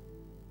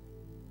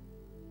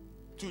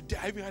 Today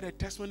I even had a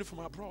testimony from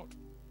abroad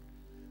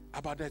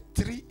about the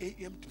 3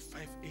 a.m. to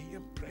 5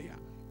 a.m. prayer.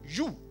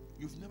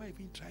 You've never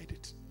even tried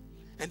it.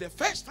 And the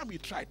first time you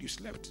tried, you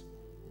slept.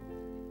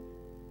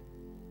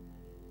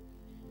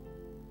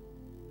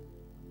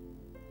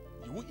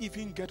 You won't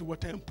even get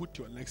water and put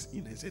your legs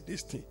in and say,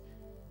 this thing,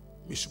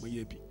 you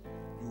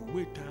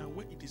wait down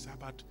when it is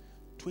about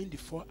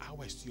 24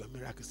 hours to your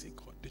miracle. Say,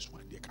 God, this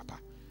one, dear Kappa.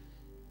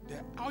 The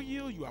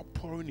oil you are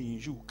pouring in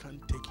you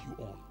can't take you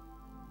on.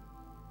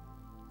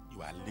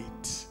 You are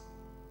late.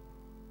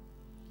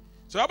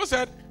 So the Bible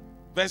said,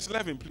 verse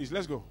 11, please,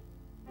 let's go.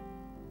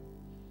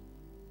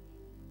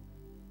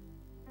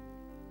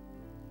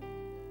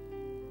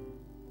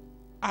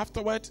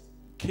 Afterward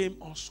came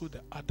also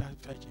the other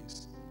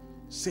virgins,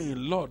 saying,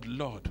 Lord,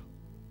 Lord,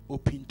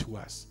 open to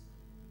us.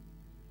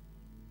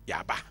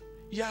 Yaba,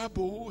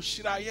 Yabo,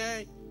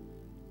 Shiraye.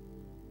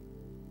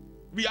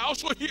 We are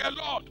also here,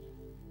 Lord.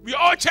 We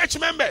are all church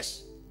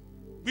members.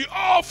 We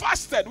all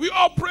fasted. We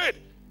all prayed.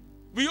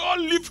 We all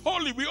lived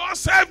holy. We all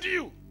served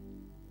you.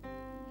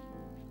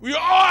 We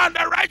all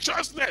under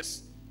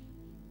righteousness.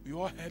 We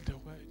all heard the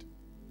word.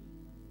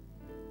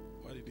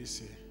 What did he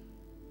say?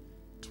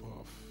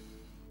 12.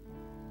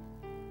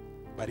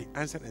 But he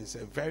answered and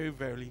said, very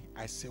verily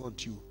I say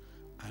unto you,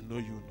 I know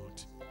you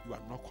not. You are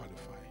not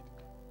qualified.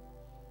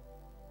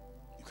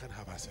 You can't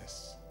have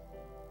access.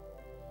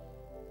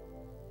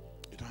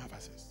 You don't have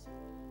access.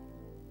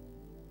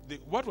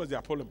 What was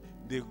their problem?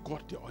 They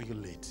got the oil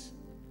late.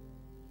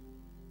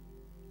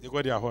 They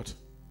got their what?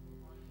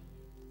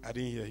 I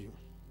didn't hear you.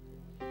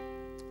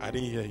 I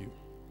didn't hear you.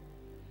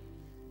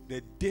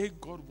 The day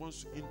God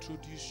wants to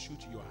introduce you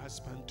to your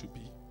husband to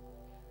be,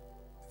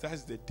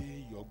 that's the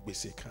day your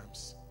gbese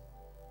comes.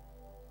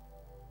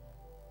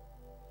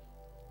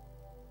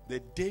 The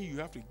day you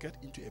have to get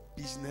into a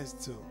business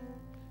deal,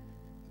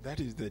 that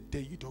is the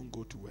day you don't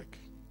go to work.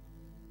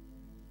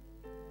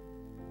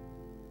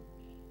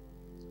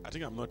 I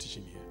think I'm not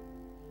teaching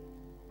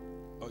here.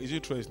 Or is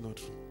it true or is it not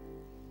true?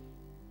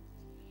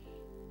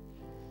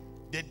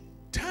 The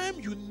time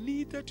you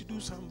needed to do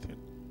something,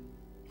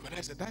 but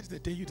I said, that's the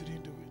day you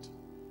didn't do it.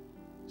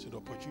 So the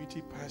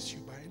opportunity passed you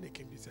by and they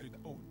came and said,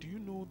 oh, do you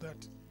know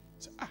that? I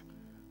said,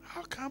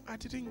 how come I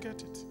didn't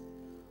get it?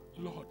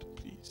 Lord,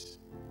 please.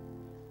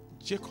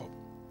 Jacob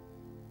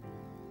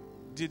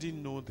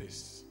didn't know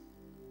this.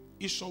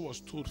 Esau was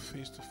told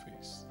face to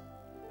face,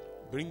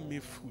 bring me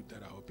food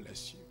that I will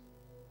bless you.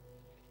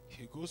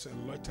 He goes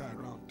and loiter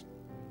around.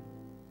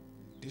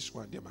 This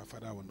one there my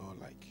father will not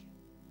like.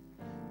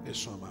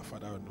 This one my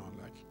father will not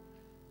like.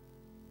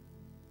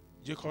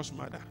 Jacob's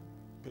mother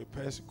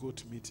prepares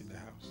goat meat in the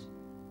house.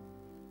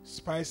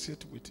 Spice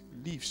it with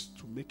leaves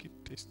to make it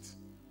taste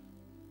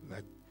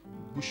like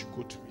bush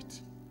goat meat.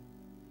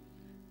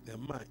 The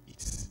man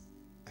eats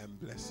and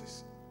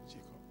blesses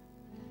Jacob.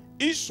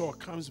 Esau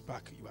comes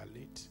back, you are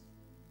late.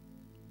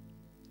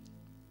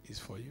 It's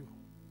for you.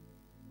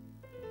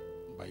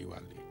 But you are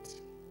late.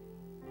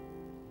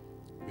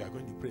 We are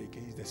going to pray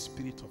against the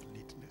spirit of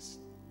lateness.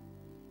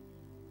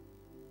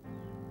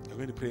 We are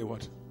going to pray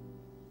what?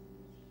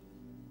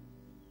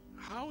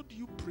 How do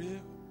you pray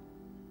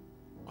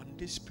on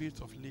this spirit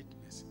of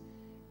lateness?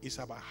 It's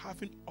about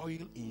having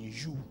oil in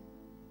you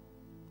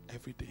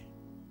every day.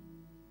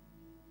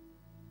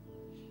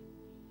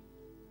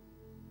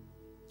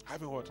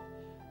 Having what?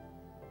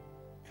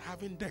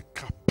 Having the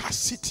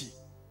capacity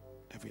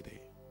every day.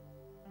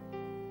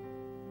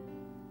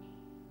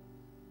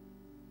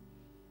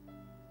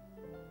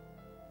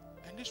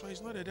 And this one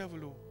is not the devil,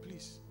 oh,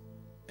 please.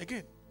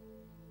 Again,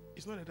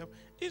 it's not the devil.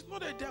 It's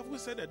not the devil who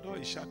said the door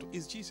is shut.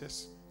 It's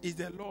Jesus. It's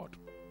the Lord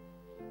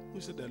who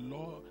said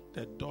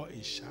the door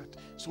is shut.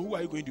 So who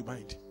are you going to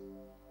bind?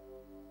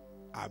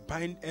 I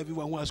bind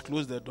everyone who has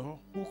closed the door.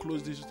 Who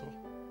closed this door?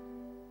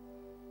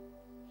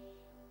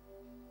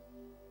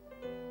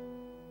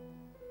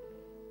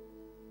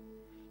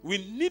 We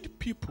need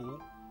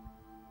people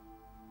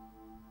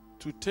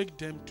to take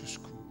them to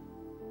school.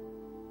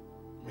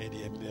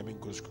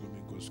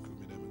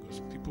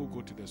 People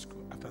go to the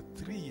school. After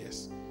 3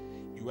 years,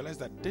 you realize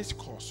that this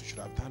course, you should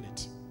have done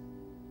it.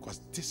 Because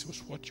this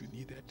was what you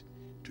needed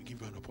to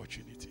give you an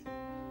opportunity.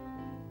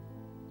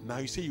 Now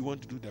you say you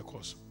want to do the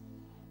course.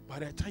 By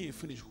the time you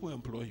finish, who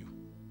employ you?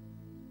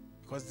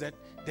 Because that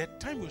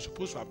time you're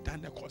supposed to have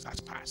done the course has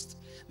passed.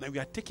 Now we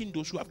are taking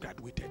those who have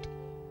graduated.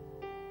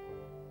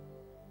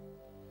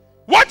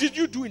 What did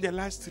you do in the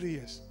last 3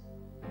 years?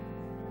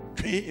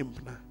 Do you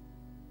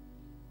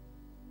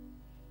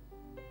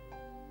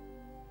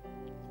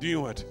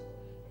know what?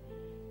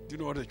 Do you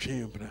know what a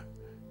train plan?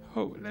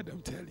 Oh, let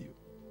them tell you.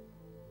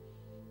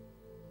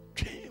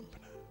 Train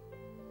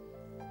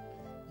plan.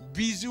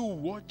 Busy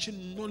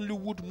watching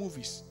Nollywood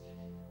movies,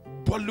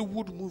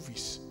 Bollywood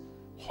movies,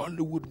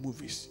 Hollywood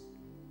movies.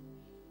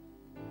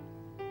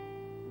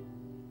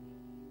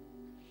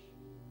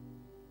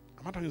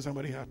 I'm not talking to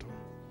somebody here at all.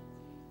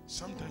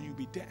 Sometimes you'll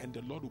be there and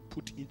the Lord will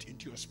put it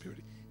into your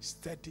spirit.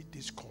 Study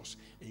this course.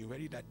 And you're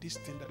ready that this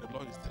thing that the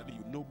Lord is telling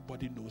you,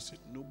 nobody knows it.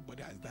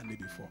 Nobody has done it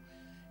before.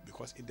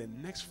 Because in the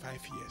next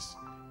 5 years,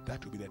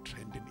 that will be the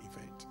trending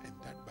event. And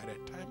that by the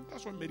time,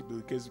 that's what made Bill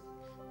Gates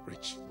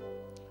rich.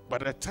 By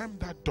the time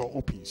that door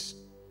opens,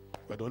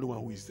 you're the only one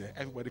who is there.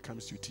 Everybody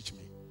comes to you, teach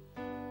me.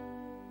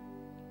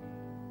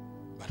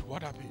 But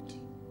what happened?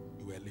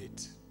 You were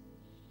late.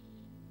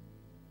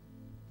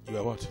 You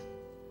were what?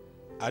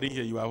 I didn't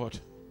hear you. Are what?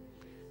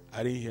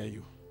 I didn't hear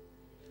you.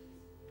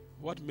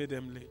 What made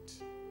them late?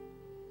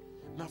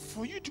 Now,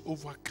 for you to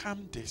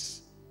overcome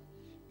this,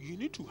 you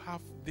need to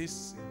have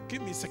this.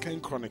 Give me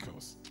 2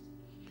 Chronicles.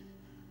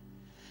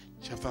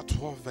 chapter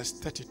 12, verse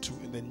 32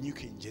 in the New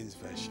King James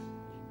Version.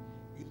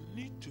 You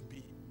need to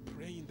be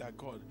praying that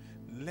God,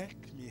 let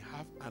me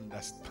have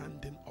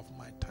understanding of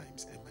my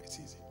times and my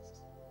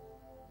seasons,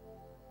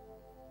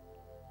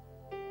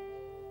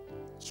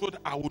 so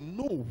that I will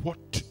know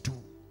what to do.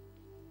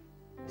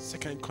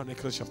 2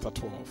 Chronicles chapter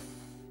 12.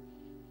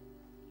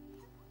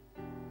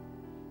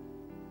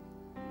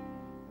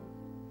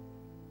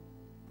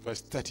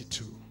 Verse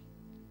 32.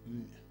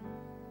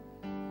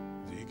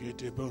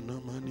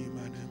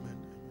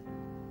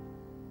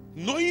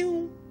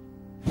 Knowing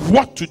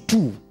what to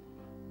do,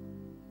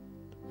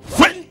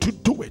 when to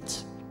do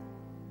it,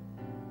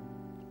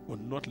 will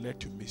not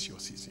let you miss your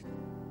season.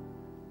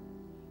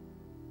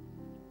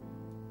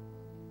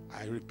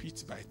 I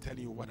repeat by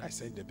telling you what I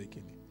said in the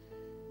beginning.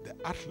 The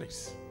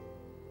athletes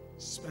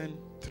spend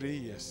 3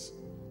 years,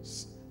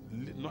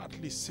 not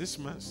at least 6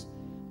 months,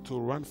 to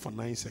run for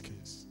 9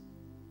 seconds.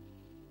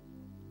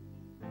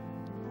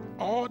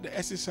 All the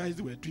exercise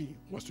they were doing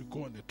was to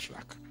go on the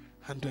track,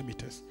 100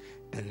 meters,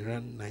 and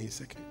run 9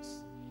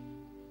 seconds.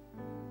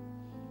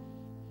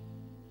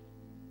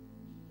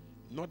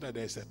 Not that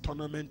there's a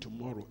tournament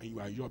tomorrow and you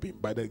are jobbing.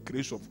 By the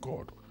grace of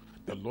God,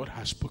 the Lord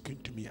has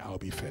spoken to me, I'll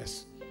be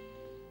first.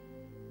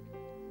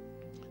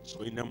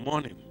 So in the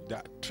morning,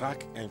 the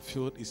track and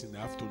field is in the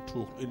afternoon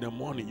too. In the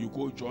morning, you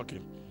go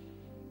jogging.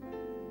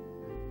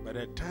 By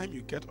the time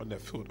you get on the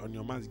field, on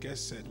your mind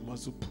gets said,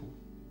 muscle pull.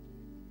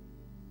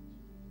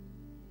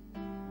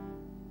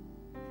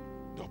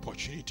 The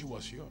opportunity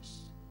was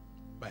yours,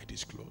 but it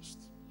is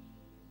closed.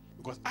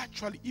 Because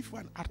actually, if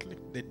you're an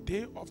athlete, the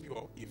day of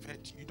your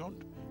event, you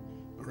don't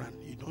run,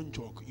 you don't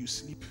jog, you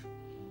sleep.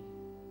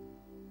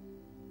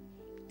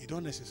 You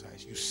don't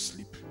exercise, you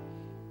sleep.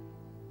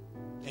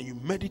 And you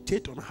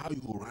meditate on how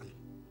you run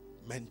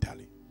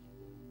mentally.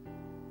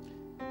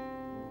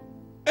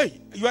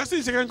 Hey, you are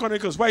still 2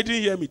 Chronicles. Why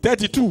didn't you hear me?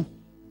 32.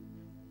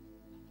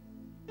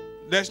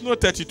 There's no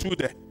 32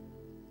 there.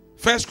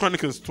 1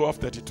 Chronicles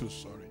 12:32.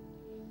 Sorry.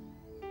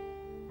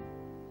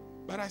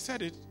 But I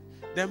said it.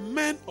 The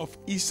men of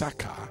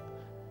Issachar,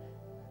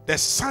 the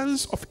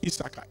sons of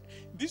Issachar.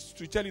 This is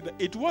to tell you that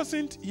it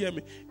wasn't, hear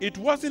me, it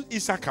wasn't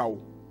Issachar.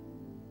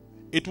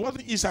 It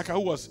wasn't Issachar who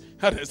was,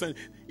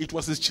 it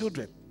was his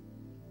children.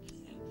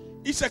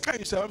 Issachar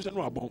himself is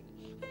not born.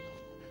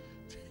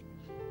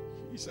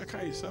 Issachar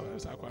himself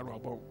is not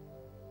born.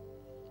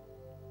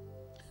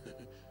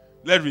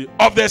 Let's read.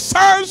 Of the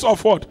sons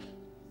of what?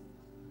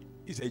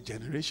 It's a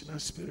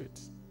generational spirit.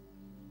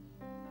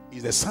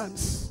 It's the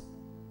sons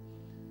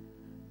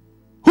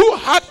who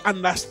had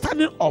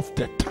understanding of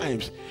the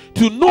times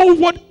to know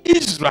what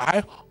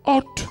Israel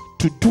ought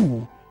to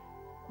do.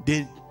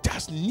 They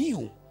just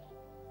knew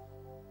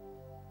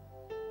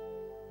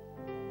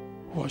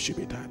what should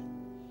be done.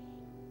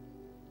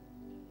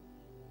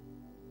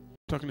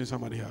 Talking to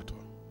somebody here at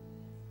all.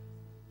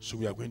 So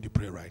we are going to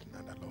pray right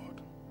now, that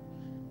Lord,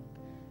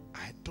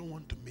 I don't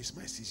want to miss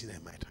my season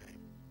and my time.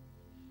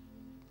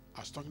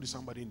 I was talking to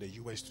somebody in the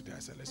US today. I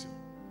said, listen,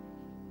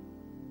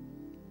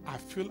 I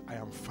feel I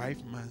am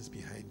 5 months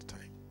behind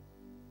time.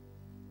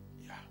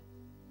 Yeah.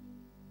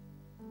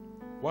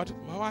 What?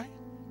 Why?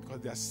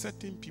 Because there are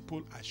certain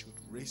people I should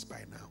raise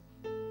by now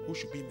who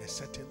should be in a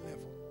certain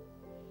level.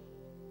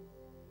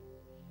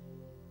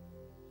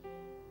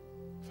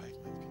 5 months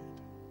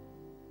behind.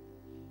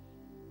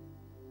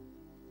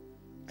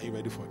 Are you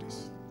ready for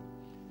this?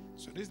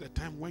 So this is the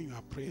time when you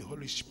are praying,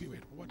 Holy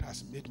Spirit, what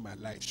has made my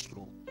life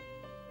slow?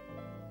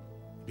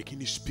 Begin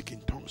to speak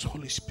in tongues.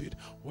 Holy Spirit,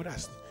 what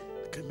has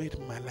made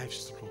my life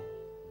slow?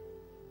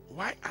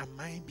 Why am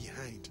I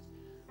behind?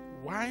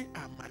 Why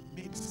are my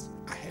mates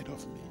ahead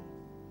of me?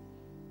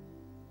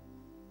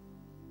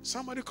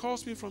 Somebody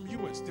calls me from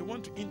US. They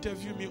want to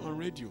interview me on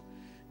radio.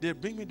 They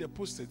bring me the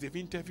posters. They've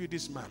interviewed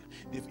this man.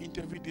 They've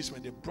interviewed this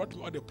man. They brought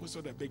me all the posters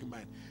of the big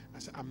man. I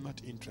said, I'm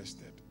not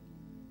interested.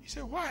 He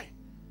said, why?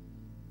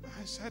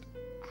 I said,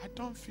 I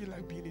don't feel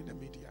like being in the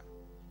media.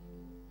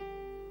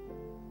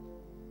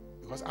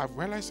 Because I've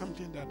realized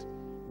something, that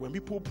when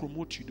people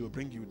promote you, they'll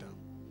bring you down.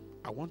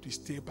 I want to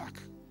stay back.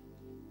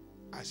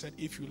 I said,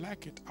 if you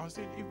like it, I was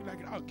saying, if you like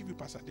it, I'll give you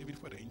Pastor David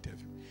for the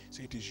interview.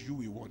 Say, it is you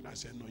we want. I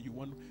said, no, you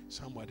want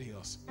somebody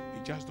else.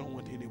 You just don't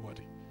want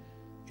anybody.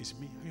 It's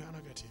me. You are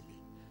not getting me.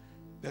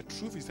 The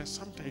truth is that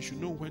sometimes you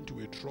know when to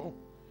withdraw,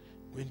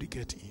 when to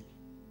get in.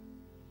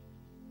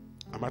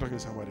 Am I talking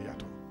to somebody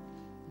at all?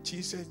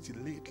 Jesus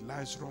delayed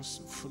Lazarus'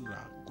 funeral,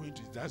 going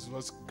to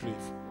Lazarus'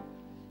 grave,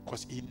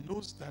 because he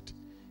knows that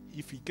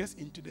if he gets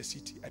into the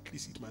city, at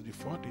least it must be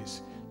 4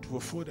 days to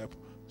fulfill the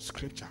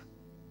scripture.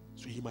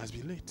 So he must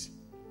be late.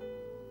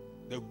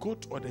 The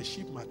goat or the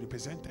sheep must be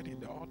presented in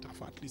the altar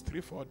for at least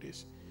 3-4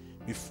 days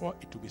before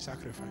it will be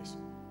sacrificed.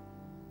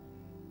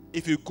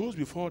 If he goes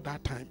before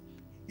that time,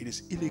 it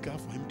is illegal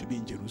for him to be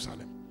in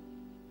Jerusalem.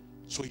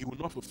 So he will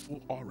not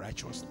fulfill all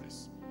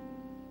righteousness.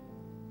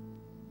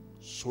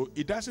 So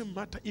it doesn't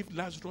matter if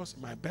Lazarus,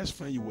 my best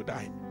friend, you will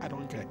die. I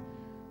don't care.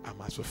 I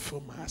must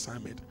fulfill my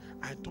assignment.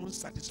 I don't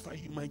satisfy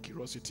human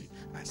curiosity.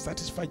 I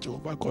satisfy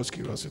Jehovah God's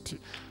curiosity.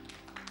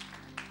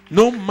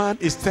 No man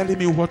is telling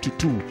me what to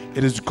do.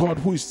 It is God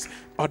who is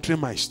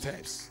ordering my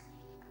steps.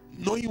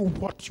 Knowing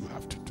what you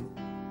have to do.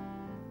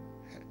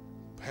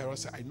 Herod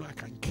said, I know I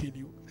can kill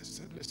you. I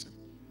said, listen,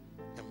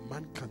 a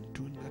man can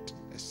do nothing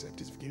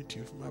except it's given to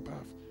you from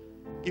above.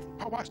 If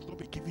power has not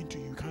been given to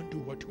you, you can't do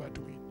what you are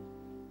doing.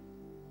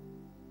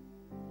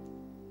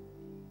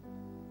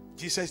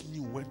 Jesus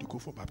knew when to go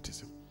for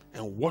baptism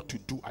and what to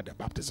do at the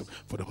baptism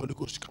for the Holy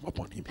Ghost to come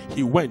upon him.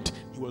 He went.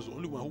 He was the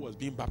only one who was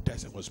being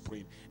baptized and was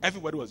praying.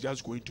 Everybody was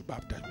just going to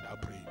baptize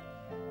without praying.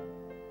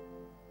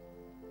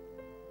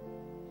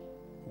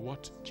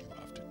 What do you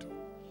have to do?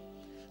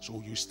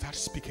 So you start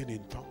speaking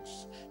in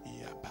tongues.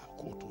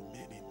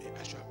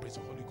 As you are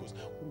praising the Holy Ghost.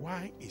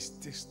 Why is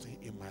this thing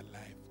in my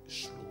life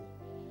slow?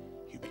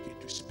 You begin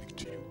to speak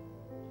to you.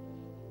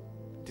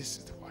 This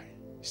is the why.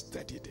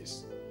 Study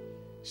this.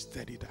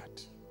 Study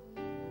that.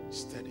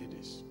 Study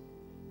this.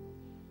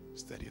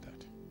 Study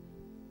that.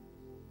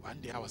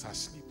 One day I was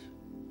asleep.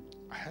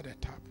 I had a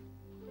tap.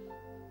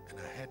 And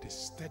I had to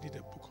study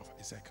the book of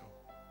Ezekiel.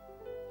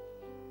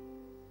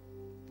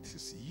 This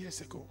is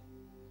years ago.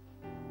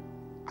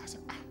 I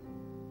said,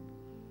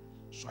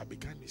 So I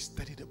began to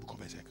study the book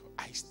of Ezekiel.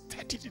 I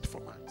studied it for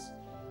months.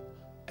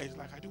 It's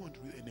like I didn't want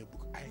to read any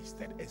book. I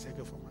studied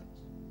Ezekiel for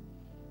months.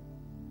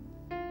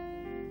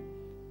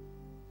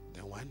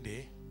 Then one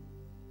day,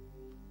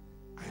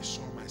 I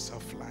saw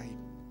myself flying.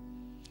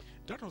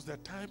 That was the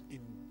time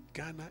in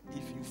Ghana,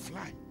 if you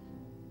fly,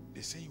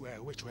 they say you are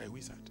a witch or a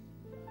wizard.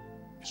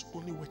 It's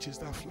only witches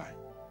that fly.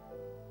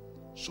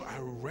 So I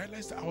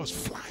realized that I was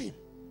flying,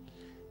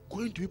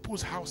 going to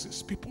people's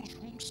houses, people's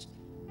rooms.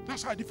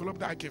 That's how I developed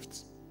that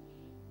gift.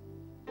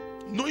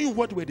 Knowing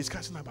what they were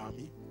discussing about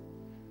me,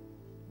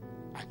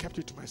 I kept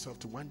it to myself.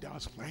 To one day I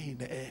was flying in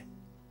the air.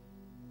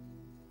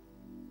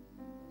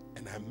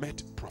 And I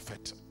met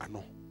Prophet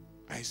Ano,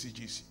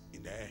 ICGC,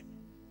 in the air.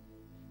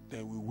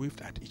 Then we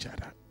waved at each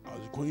other. I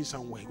was going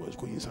somewhere, he was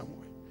going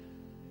somewhere.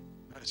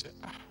 And I said,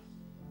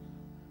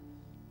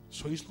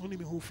 So it's not only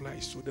me who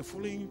flies. So the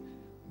following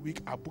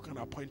week I booked an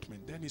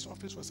appointment. Then his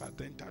office was at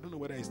Dent. I don't know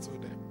whether he's still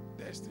there.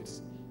 There's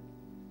this.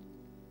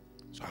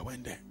 So I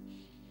went there.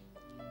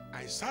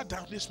 I sat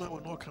down. This man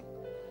will not come.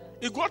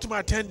 He got to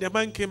my tent. The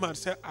man came and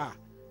said, I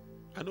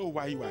know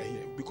why you are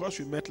here. Because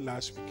we met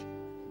last week.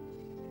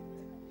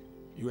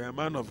 You are a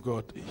man of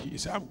God. He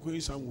said, I'm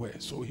going somewhere.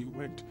 So he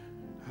went.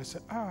 I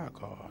said,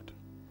 God.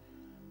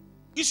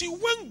 You see,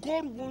 when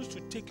God wants to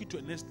take you to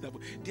a next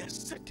level, there's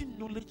certain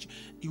knowledge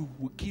He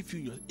will give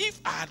you. If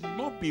I had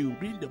not been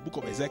reading the book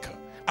of Ezekiel,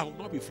 I would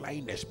not be flying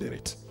in the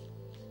spirit.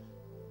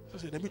 So I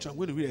said, I'm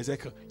going to read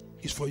Ezekiel.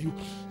 It's for you.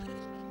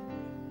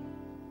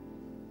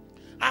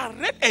 I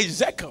read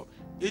Ezekiel.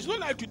 It's not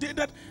like today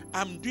that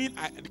I'm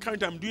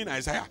doing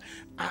Isaiah.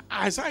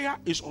 Isaiah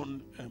is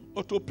on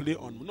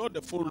autoplay on not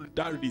the phone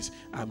that reads.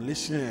 I'm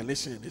listening.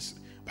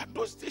 But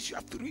those days you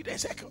have to read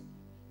Ezekiel.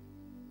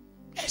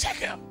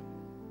 Ezekiel.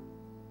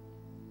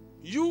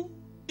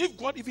 If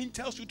God even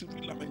tells you to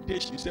read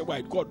Lamentation, you say,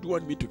 why, God, do you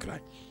want me to cry?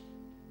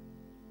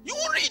 You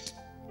will read.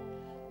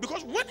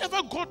 Because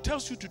whenever God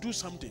tells you to do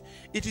something,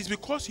 it is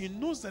because He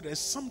knows that there's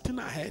something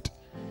ahead.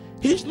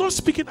 He's not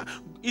speaking.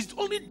 It's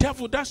only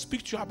devil that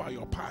speaks to you about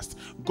your past.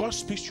 God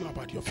speaks to you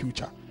about your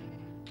future.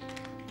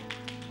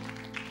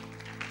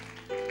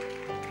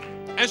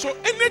 And so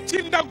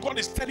anything that God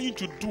is telling you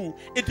to do,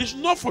 it is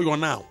not for your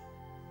now.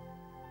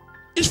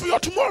 It's for your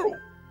tomorrow.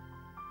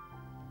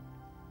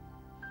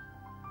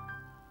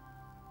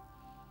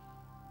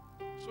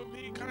 So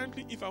me,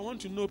 currently, if I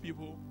want to know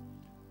people,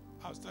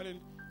 I was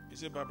telling, he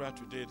said, Barbara,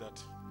 today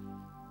that,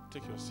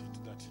 take your seat,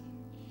 that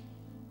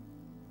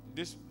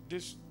this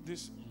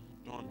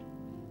dawn,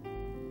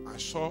 I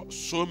saw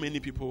so many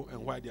people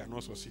and why they are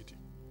not succeeding.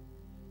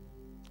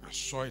 I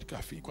saw it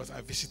cafe because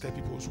I visited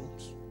people's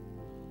homes.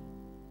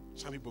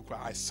 Some people cry.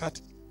 I sat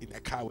in a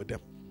car with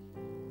them.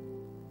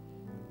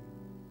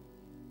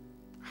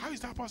 How is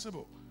that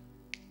possible?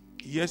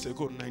 Years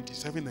ago,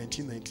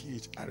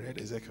 1998, I read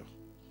Ezekiel.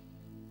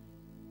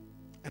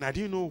 And I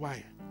didn't know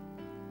why.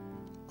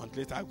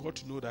 Until later I got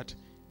to know that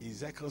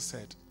Ezekiel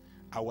said,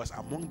 I was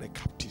among the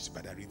captives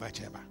by the river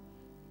Cheba.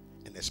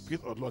 And the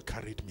Spirit of the Lord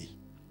carried me.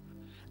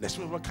 The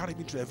Spirit of the Lord carried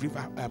me to the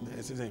river,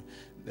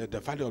 the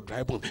valley of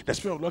dry bones. The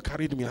Spirit of the Lord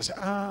carried me. I said,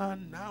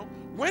 now,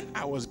 when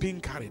I was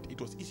being carried, it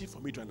was easy for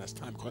me to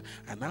understand because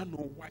I now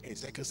know why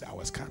Ezekiel said I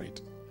was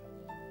carried.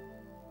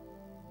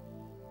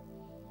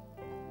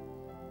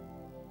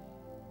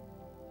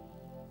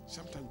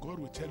 Sometimes God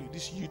will tell you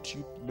this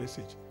YouTube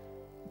message.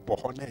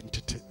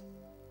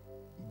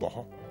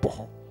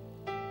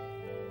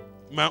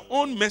 My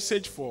own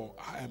message for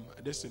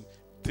listen,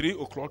 3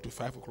 o'clock to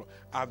 5 o'clock.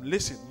 I've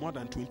listened more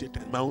than 20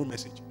 times. My own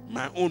message.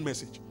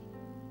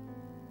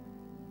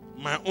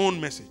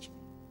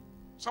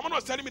 Someone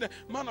was telling me that,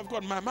 man of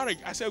God, my marriage.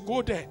 I said,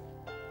 go there.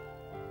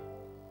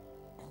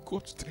 Go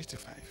to 3 to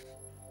 5.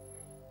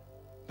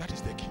 That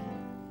is the key.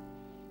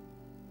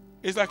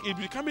 It's like it's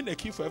becoming the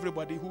key for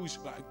everybody who is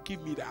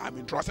give me that I'm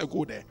in trust. I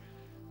go there.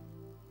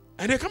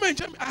 And they come and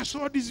tell me, I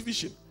saw this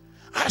vision.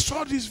 I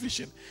saw this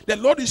vision. The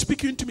Lord is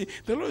speaking to me.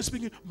 The Lord is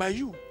speaking by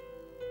you.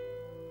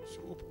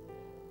 So,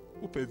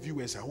 open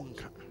viewers, I won't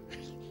come.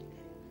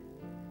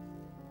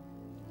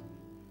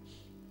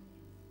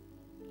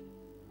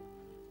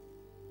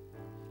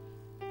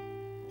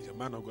 He's a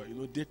man of God. You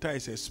know, data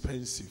is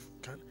expensive.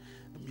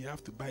 You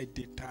have to buy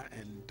data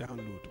and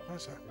download.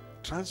 Master,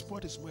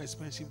 transport is more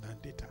expensive than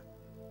data.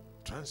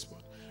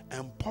 Transport.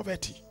 And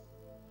poverty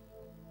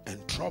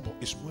and trouble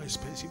is more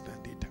expensive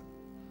than data.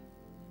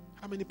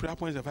 How many prayer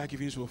points have I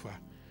given you so far?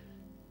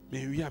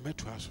 Maybe we are meant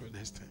to ask for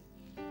next time.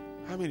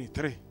 How many?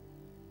 3.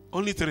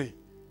 Only 3.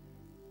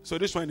 So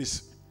this one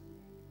is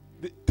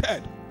the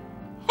third.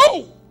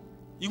 Oh!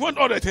 You want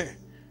all the 10?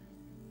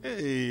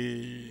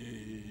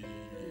 Hey.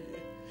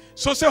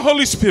 So say,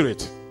 Holy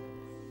Spirit,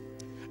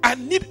 I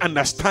need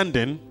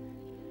understanding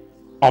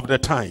of the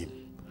time.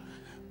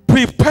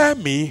 Prepare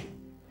me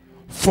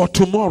for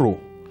tomorrow.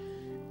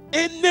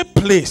 Any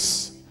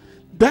place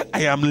that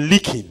I am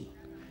leaking,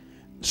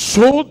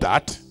 so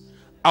that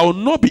I will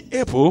not be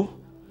able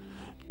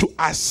to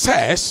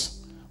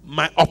assess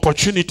my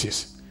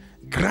opportunities.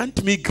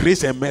 Grant me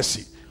grace and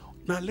mercy.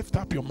 Now lift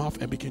up your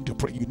mouth and begin to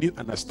pray. You need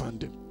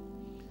understanding.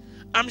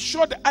 I'm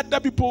sure the other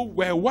people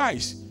were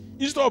wise.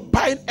 Instead of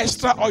buying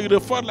extra oil, they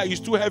felt like it's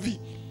too heavy.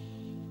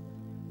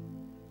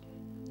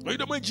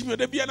 Gallon.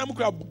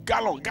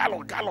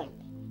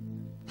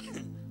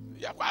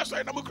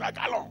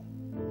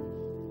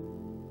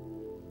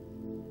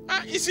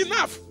 It's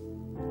enough.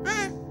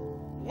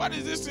 What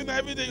is this thing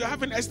every day? You're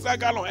having extra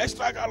gallon.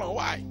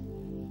 Why?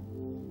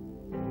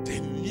 They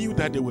knew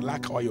that they would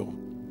lack oil.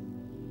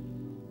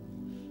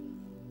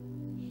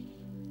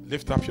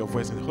 Lift up your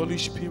voice and Holy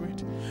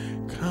Spirit,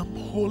 come,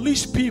 Holy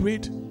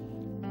Spirit,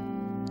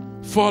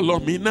 follow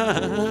me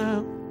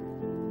now.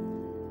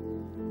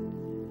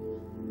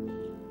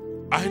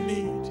 I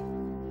need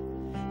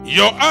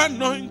your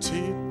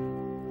anointing.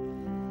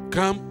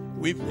 Come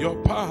with your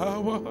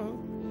power.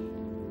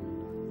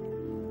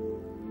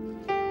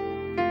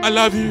 I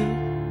love you,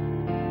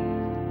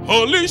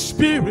 Holy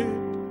Spirit.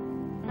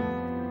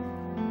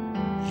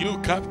 You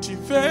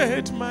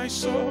captivate my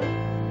soul.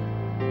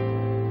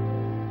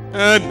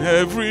 And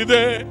every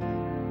day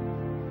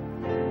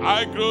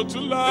I grow to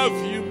love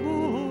you more.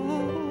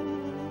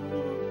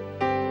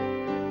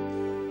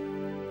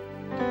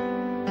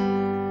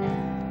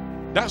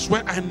 That's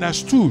when I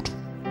understood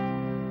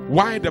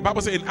why the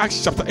Bible says in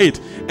Acts chapter 8,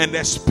 and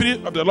the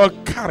Spirit of the Lord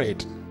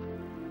carried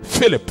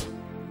Philip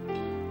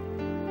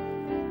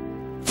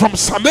from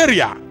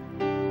Samaria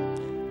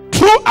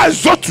through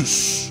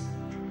Azotus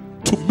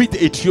to meet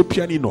the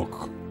Ethiopian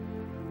Enoch.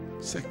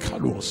 Say,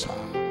 Kalosa.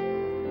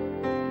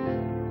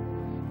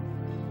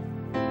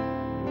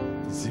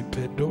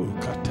 Zipedo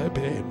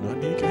Katebe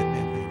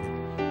Manigene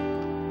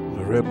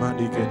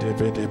Remanigede.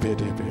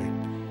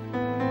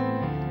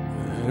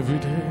 Every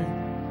day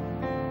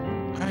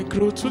I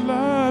grow to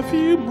love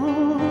you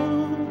more.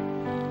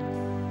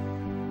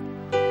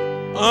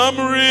 I'm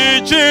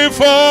reaching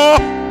for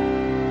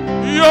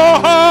your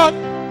heart.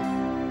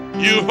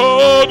 You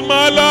hold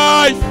my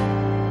life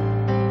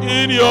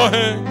in your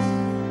hands,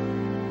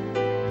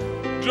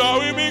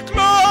 drawing me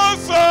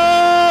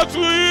closer to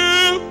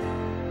you.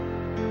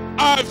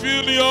 I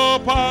feel your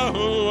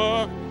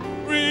power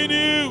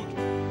renewed.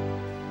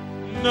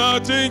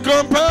 Nothing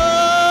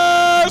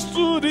compares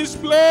to this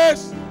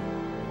place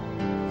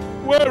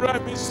where I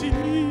may see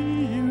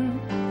you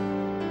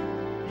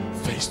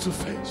face to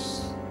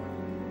face.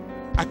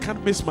 I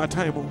can't miss my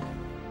time.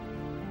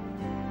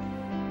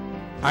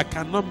 I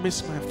cannot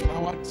miss my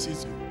flower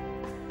season.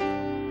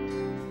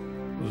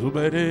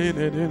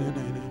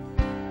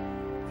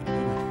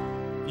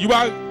 You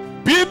are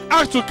being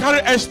asked to carry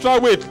extra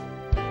weight,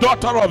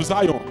 daughter of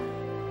Zion,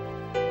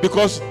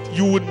 because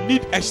you would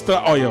need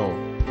extra oil.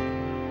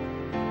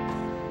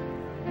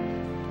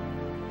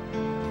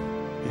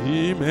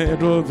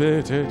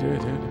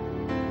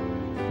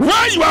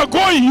 Where you are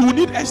going, you will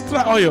need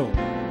extra oil.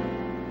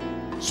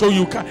 So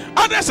you can.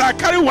 Others are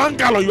carrying 1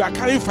 gallon, you are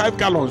carrying 5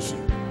 gallons.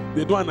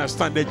 They don't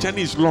understand. The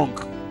journey is long.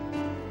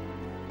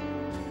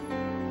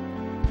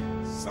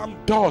 Some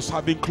doors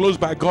have been closed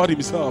by God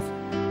Himself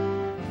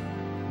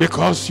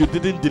because you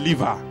didn't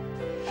deliver.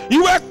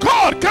 You were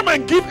called, come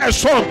and give a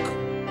song.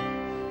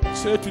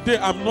 Say, today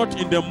I'm not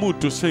in the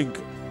mood to sing.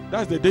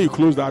 That's the day you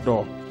close that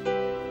door.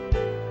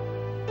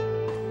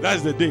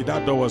 That's the day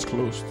that door was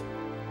closed.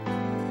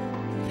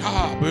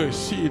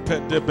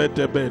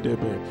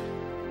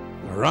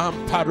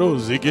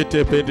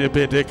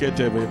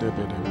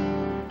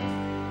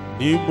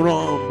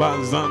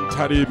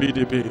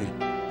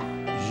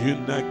 You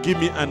now give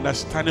me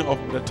understanding of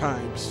the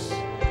times,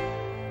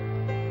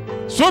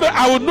 so that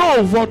I will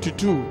know what to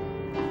do.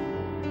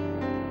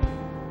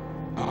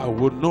 I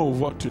will know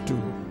what to do.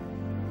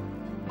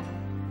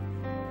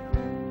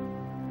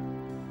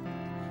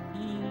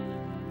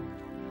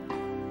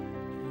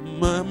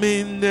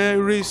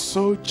 Mamine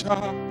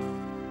socha,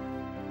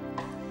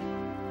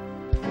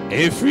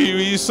 if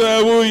we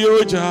serve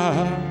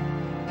yoja,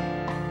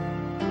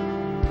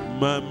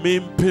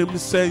 mamim pim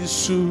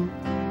sensu.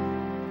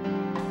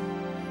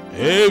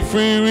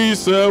 Every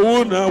reason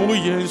una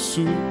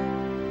wuyensu.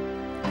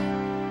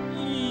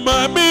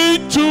 Mami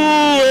tu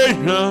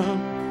eha.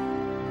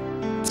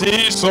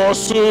 Tiso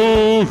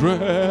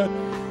sure.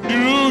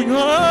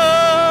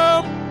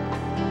 Yuha.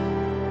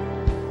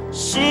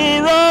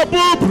 Sura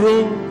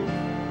bubro.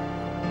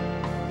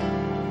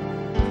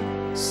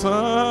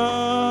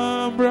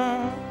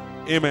 Sambra.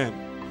 Amen.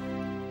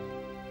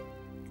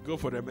 Go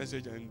for the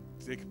message and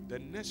take the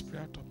next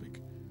prayer topic.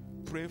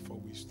 Pray for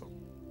wisdom.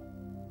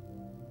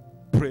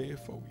 Pray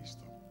for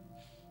wisdom.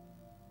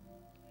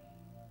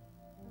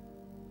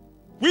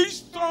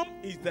 Wisdom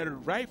is the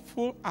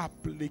rightful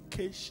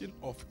application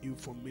of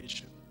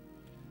information.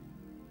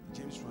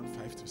 James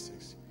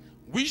 1:5-6.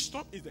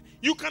 Wisdom is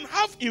you can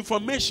have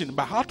information,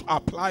 but how to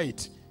apply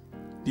it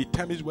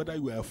determines whether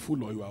you are a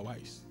fool or you are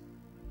wise.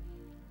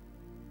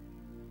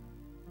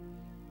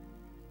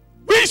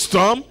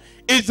 Wisdom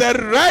is the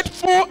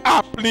rightful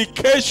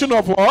application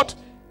of what?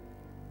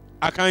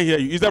 I can't hear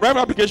you. Is the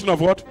rightful application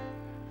of what?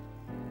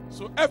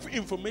 So every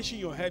information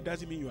you heard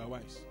doesn't mean you are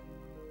wise.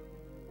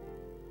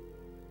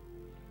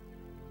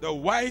 The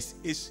wise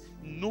is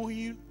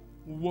knowing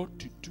what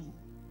to do.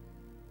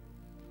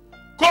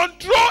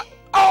 Control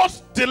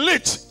Alt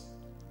Delete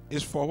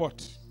is for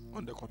what?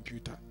 On the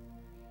computer.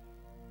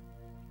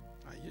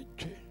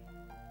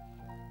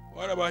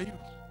 What about you?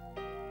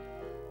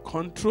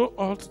 Control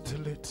Alt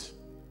Delete.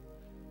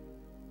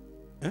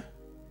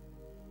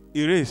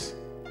 Erase.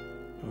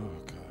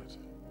 Oh God.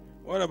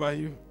 What about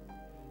you?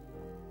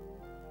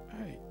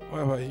 Hey,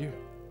 what about you?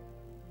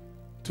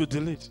 To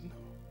delete? No.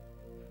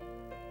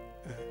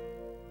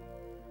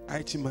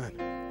 IT man.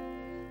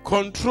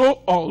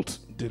 Control Alt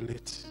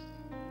Delete.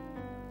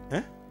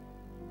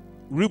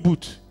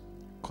 Reboot.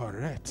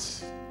 Correct.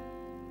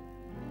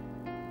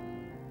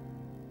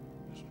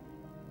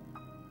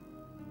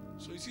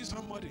 So you see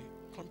somebody,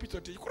 computer,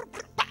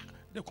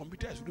 the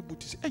computer is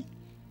rebooted. Hey,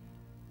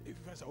 if you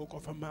first woke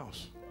off a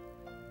mouse,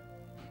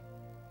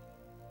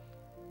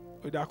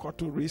 without got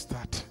to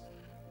restart,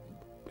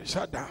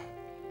 shut down.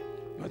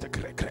 You want to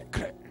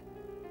crack.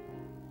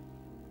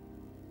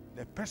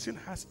 The person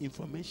has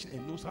information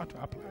and knows how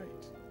to apply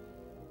it.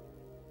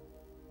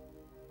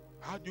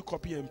 How do you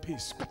copy and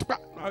paste?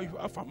 Now you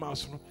have a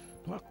mouse,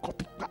 no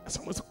copy.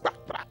 Someone's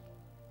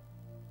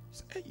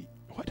say, hey,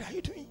 what are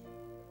you doing?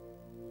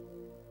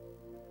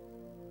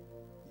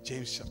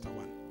 James chapter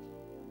 1.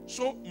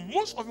 So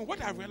most of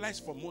what I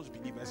realized for most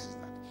believers is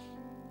that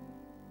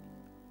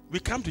we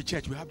come to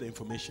church, we have the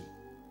information,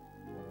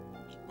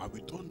 but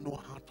we don't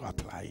know how to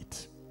apply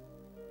it.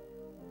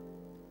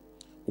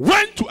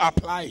 When to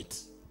apply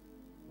it.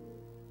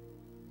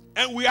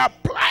 And we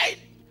apply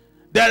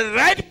the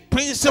right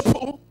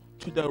principle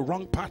to the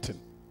wrong pattern.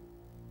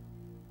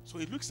 So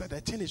it looks like the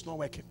thing is not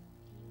working.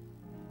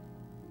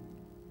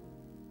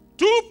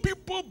 2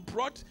 people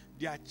brought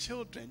their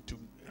children to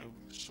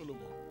Solomon.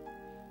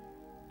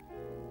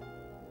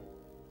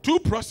 2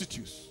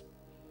 prostitutes.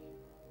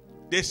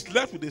 They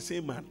slept with the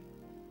same man.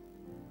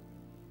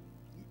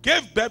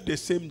 Gave birth the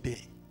same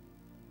day.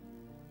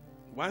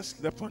 One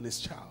slept on his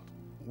child.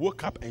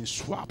 Woke up and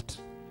swapped.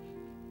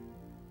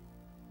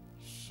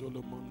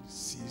 Solomon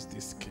sees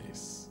this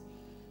case.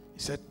 He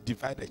said,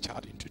 divide the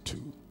child into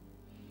 2.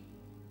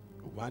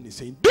 One is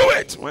saying, do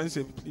it. One is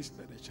saying, please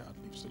let the child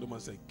live. Solomon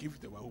said, give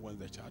the one who wants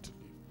the child to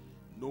live.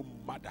 No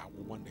mother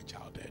will want the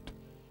child dead.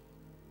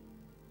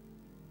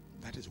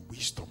 That is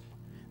wisdom.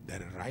 The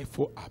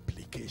rightful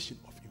application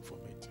of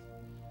information.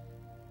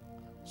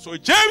 So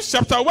James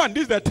chapter 1,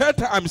 this is the 3rd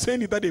time I'm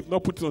saying it that they've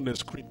not put it on the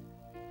screen.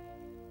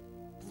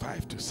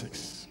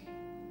 5-6.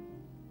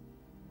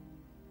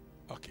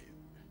 Okay.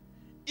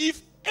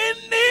 If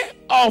any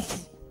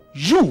of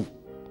you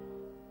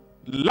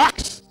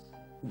lacks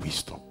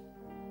wisdom,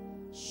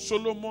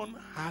 Solomon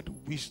had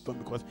wisdom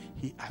because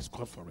he asked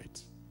God for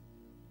it.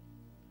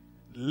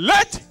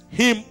 Let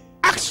him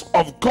ask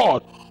of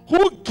God,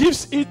 who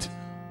gives it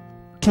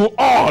to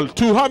all.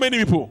 To how many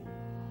people?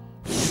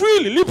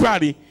 Freely,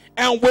 liberally,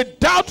 and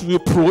without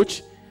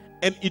reproach,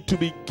 and it to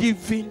be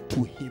given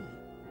to him.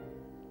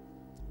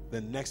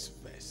 The next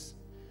verse.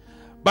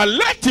 But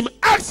let him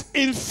ask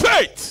in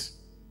faith,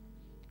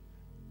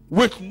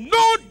 with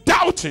no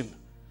doubting,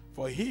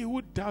 for he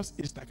who doubts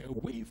is like a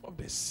wave of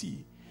the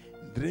sea,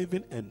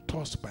 driven and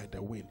tossed by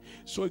the wind.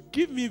 So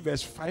give me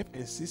verse 5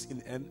 and 6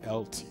 in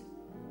NLT.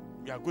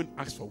 We are going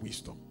to ask for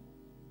wisdom.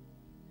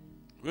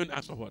 We're going to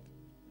ask for what?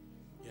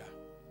 Yeah,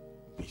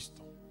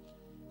 wisdom.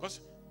 Because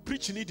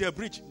preaching need a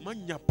bridge.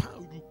 Man, you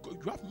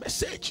have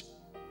message.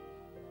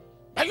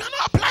 But you are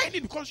not applying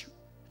it because you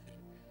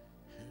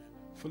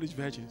foolish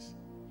virgins.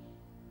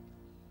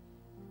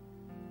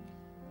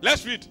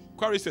 Let's read.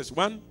 Enquiries says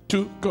 1,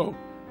 2, go.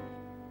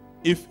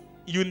 If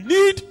you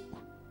need,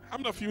 how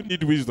many of you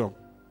need wisdom?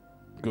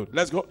 Good.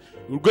 Let's go.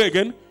 We'll go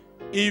again.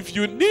 If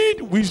you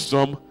need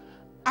wisdom,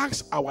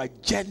 ask our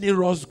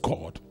generous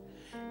God,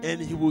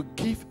 and he will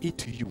give it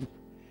to you.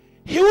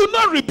 He will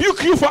not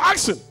rebuke you for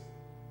asking.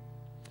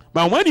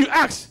 But when you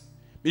ask,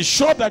 be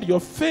sure that your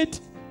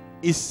faith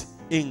is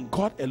in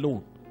God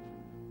alone.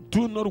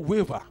 Do not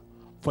waver,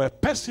 For a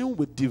person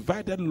with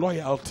divided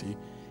loyalty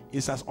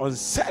is as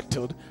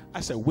unsettled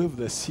as a wave of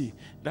the sea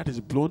that is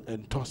blown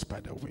and tossed by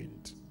the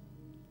wind.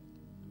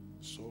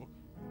 So,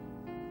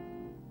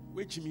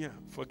 wait, Jimmy,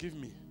 forgive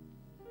me.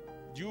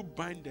 Do you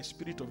bind the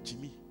spirit of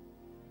Jimmy,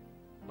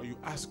 or you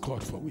ask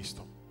God for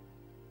wisdom?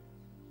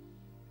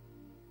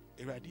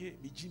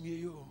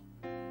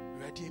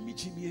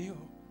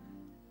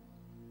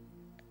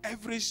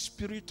 Every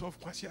spirit of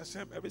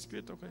Kwasiasem, every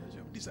spirit of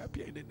Kwasiasem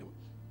disappear in the name.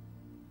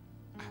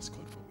 Ask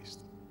God for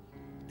wisdom.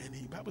 And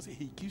the Bible says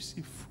He gives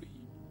you free.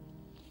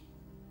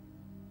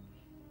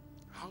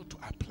 How to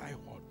apply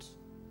what?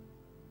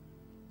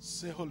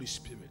 Say, Holy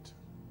Spirit,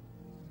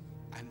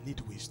 I need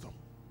wisdom.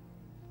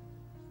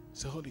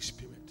 Say, Holy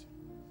Spirit.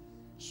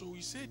 So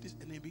we say this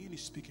and then begin to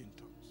speak in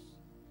tongues.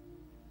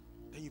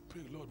 Then you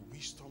pray, Lord,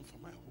 wisdom for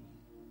my home,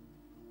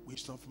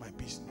 wisdom for my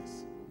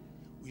business,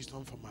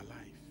 wisdom for my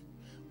life,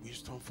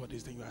 wisdom for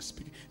this. Then you are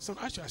speaking. So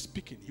as you are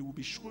speaking, He will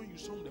be showing you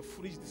some of the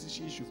foolish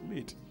decisions you've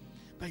made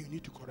that you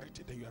need to correct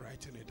it. Then you are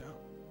writing it down.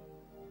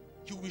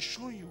 He will be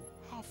showing you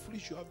how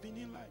foolish you have been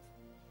in life.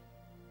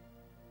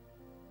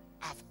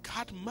 I've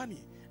got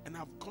money and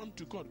I've gone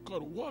to God.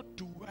 God, what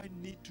do I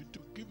need to do?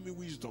 Give me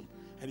wisdom.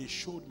 And He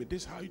showed me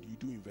this is how you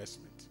do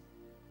investment.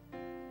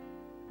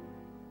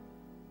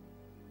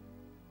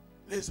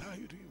 This is how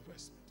you do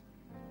investment.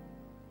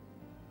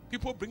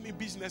 People bring me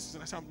businesses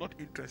and I say I'm not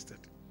interested.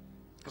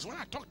 Because when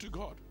I talk to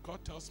God,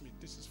 God tells me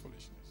this is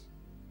foolishness.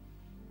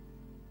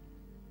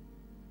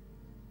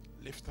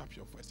 Lift up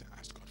your voice and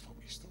ask God for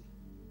wisdom.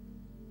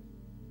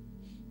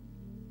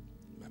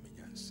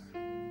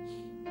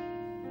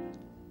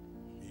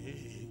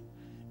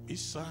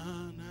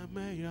 Bisana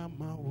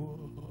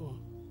meyamawo,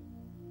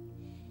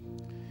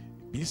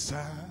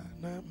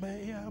 bisana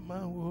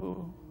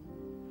meyamawo,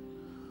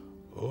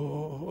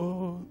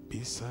 oh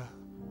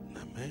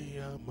bisana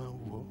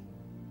meyamawo.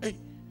 Hey,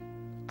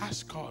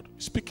 ask God.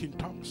 Speak in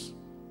tongues.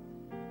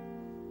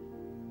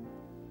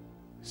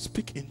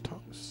 Speak in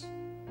tongues.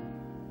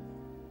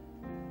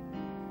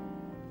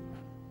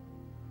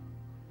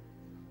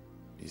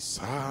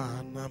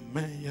 Bisana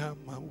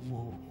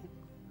meyamawo.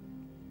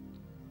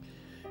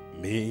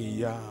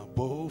 Meya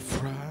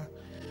bofra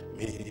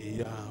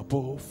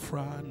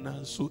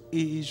nasu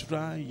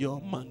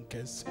Israel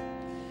mankes.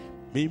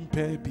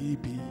 Mimpe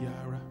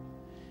bibiyara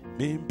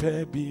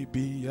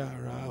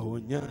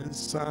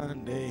onyansa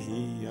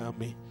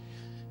nehiyame.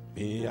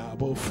 Meya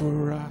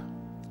bofra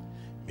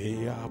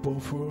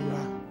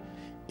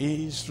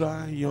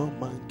Israel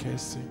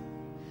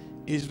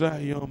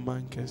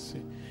mankes.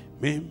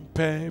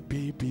 Mimpe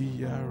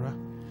bibiyara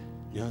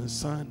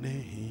nyansa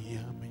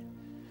nehiyame.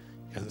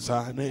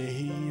 Yansane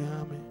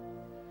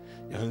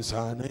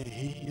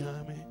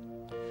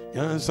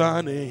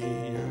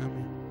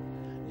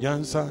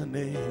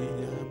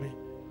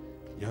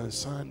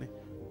hiyame.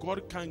 God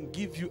can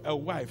give you a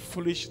wife.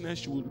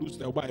 Foolishness, you will lose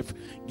the wife.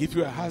 Give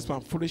you a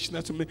husband.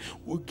 Foolishness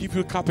will give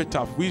you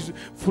capital.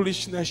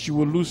 Foolishness, you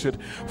will lose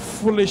it.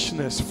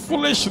 Foolishness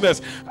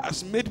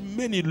has made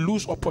many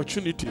lose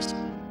opportunities.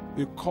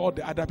 We call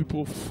the other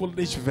people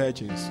foolish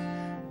virgins.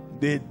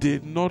 They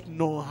did not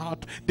know how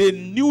to. They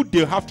knew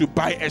they have to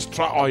buy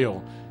extra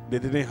oil. They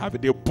didn't have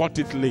it. They bought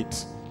it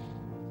late.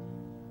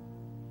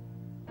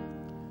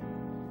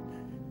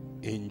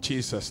 In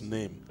Jesus'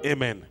 name.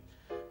 Amen.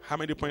 How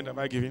many points have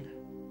I given?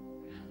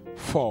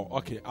 4.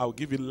 Okay, I'll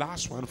give you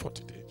last one for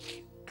today.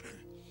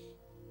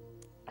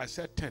 I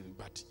said 10,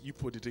 but you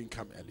didn't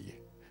come earlier.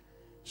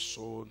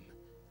 So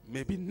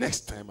maybe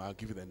next time I'll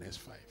give you the next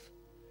 5.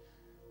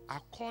 I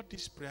call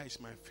this prayer is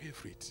my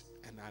favorite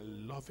and I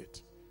love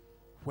it.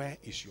 Where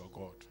is your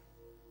God?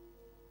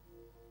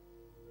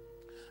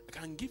 I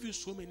can give you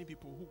so many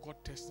people who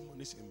got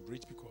testimonies in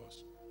Bridge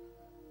because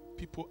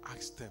people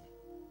asked them,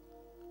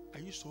 are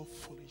you so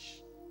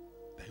foolish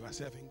that you are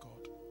serving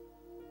God?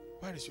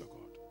 Where is your God?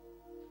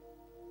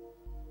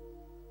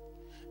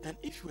 And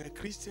if you are a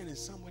Christian and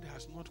somebody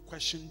has not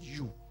questioned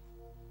you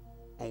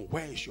on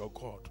where is your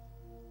God,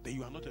 then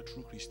you are not a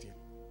true Christian.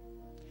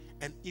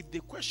 And if they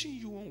question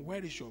you on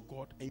where is your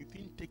God and you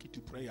didn't take it to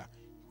prayer,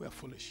 you are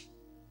foolish.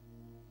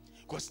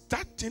 Because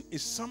that thing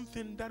is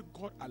something that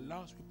God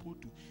allows people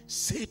to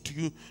say to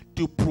you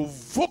to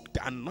provoke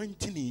the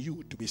anointing in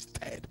you to be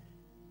stirred,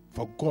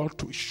 for God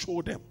to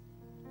show them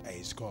that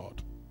He is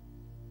God.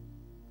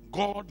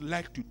 God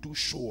likes to do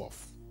show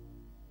off.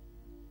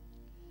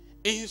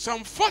 In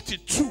Psalm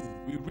 42,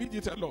 we read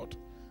it a lot.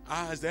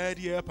 As the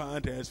deer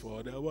panteth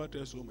for the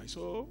water, so my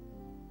soul.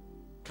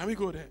 Can we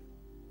go there?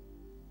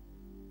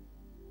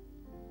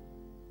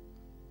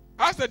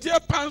 As the deer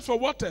pants for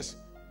waters,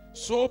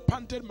 so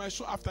panted my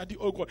soul after thee,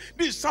 O God.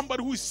 This is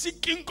somebody who is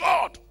seeking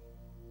God.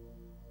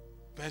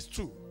 Verse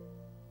 2.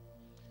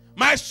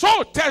 My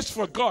soul thirsts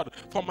for God,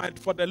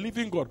 for the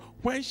living God.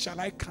 When shall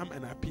I come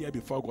and appear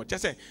before God?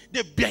 Just say,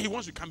 the bear, he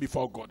wants to come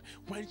before God.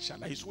 When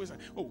shall I? He's always like,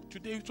 oh,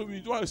 today, so we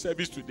do our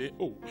service today.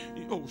 So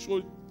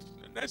the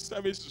next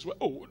service is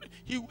well.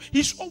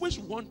 He's always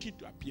wanting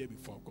to appear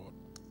before God.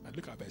 And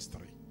look at verse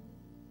 3.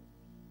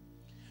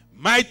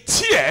 My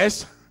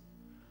tears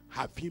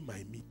have been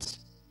my meat.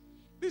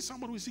 This is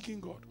someone who is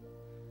seeking God.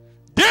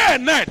 Day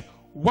and night,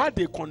 what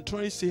they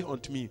continually say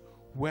unto me,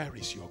 where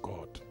is your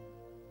God?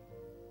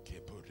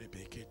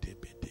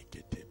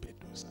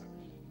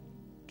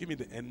 Give me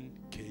the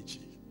NKG.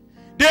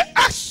 They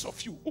ask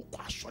of you,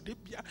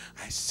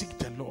 I seek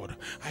the Lord.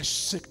 I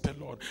seek the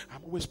Lord.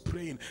 I'm always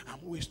praying. I'm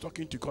always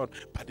talking to God.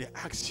 But they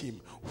ask him,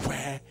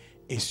 where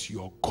is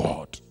your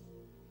God?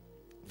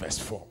 Verse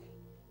 4.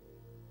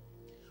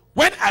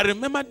 When I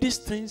remember these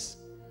things,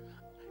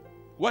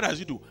 what does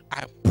he do?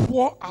 I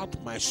pour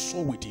out my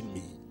soul within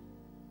me.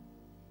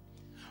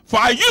 For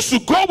I used to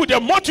go with a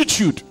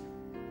multitude.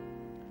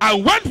 I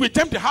went with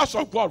them to the house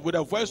of God with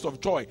a voice of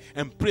joy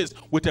and praise,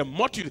 with a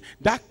multitude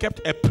that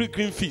kept a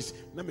pilgrim feast.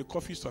 Let me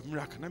call feast of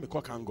miracle. Let me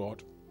call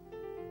God.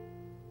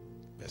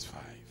 Verse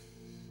 5.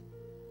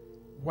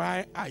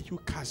 Why are you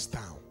cast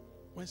down?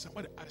 When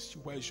somebody asks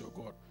you, where is your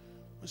God?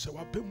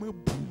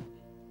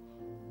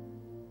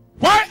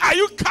 Why are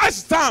you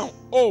cast down,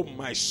 oh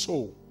my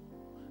soul?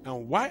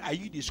 And why are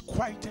you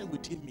disquieted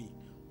within me?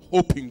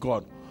 Hope in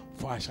God,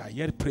 for I shall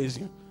yet praise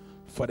him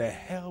for the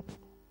help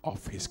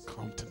of his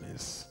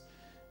countenance.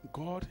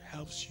 God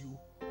helps you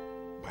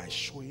by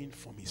showing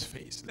from his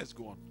face. Let's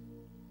go on.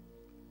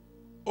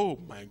 Oh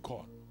my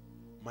God,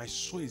 my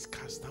soul is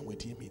cast down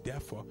within me.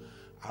 Therefore,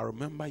 I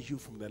remember you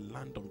from the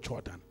land of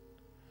Jordan,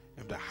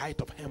 and the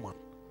height of Hermon,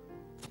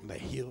 from the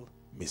hill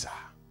Mizah.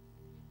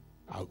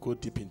 I'll go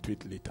deep into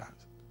it later.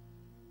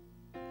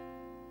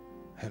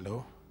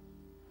 Hello?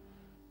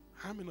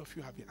 How many of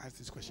you have been asked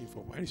this question for?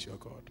 Where is your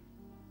God?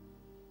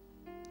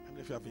 How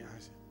many of you have been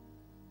asked?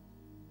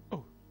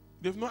 Oh,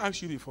 they've not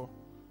asked you before.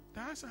 The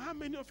answer, how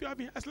many of you have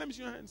been asked? Let me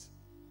see your hands.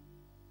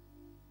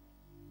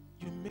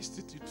 You missed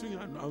it. You took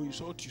it now. You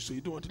saw it, so you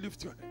don't want to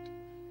lift your hand.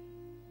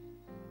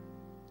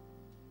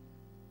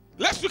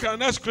 Let's look at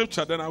another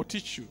scripture, then I'll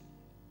teach you.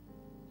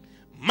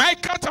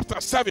 Micah chapter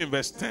 7,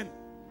 verse 10.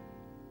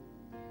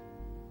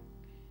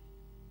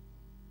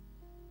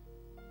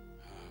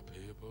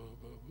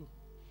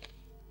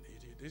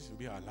 This will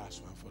be our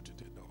last one for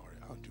today. Don't worry,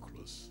 I'll do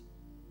close.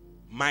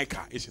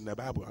 Micah is in the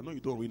Bible. I know you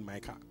don't read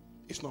Micah.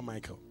 It's not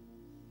Michael.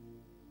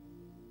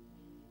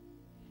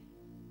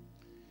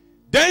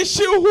 Then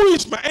she who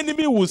is my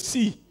enemy will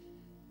see,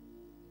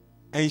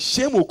 and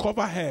shame will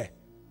cover her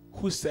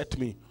who said to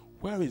me,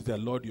 where is the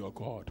Lord your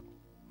God?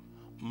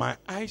 My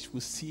eyes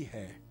will see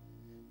her.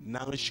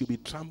 Now she'll be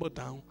trampled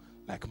down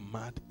like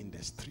mud in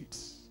the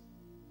streets.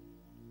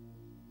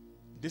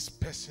 This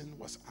person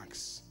was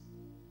asked,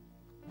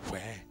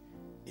 where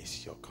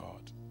is your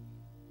God?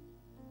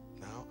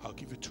 Now I'll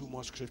give you two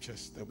more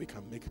scriptures that we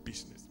can make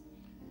business.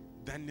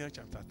 Daniel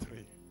chapter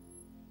 3.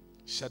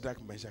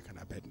 Shadrach, Meshach, and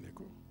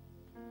Abednego.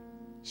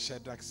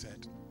 Shadrach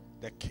said,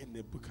 the king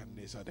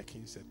Nebuchadnezzar, the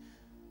king said,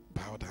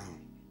 bow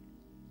down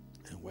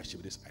and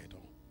worship this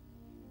idol.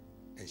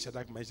 And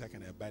Shadrach, Meshach,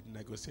 and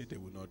Abednego said they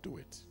will not do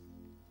it.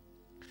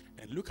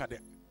 And look at the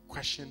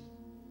question.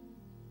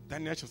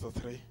 Daniel chapter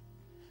 3,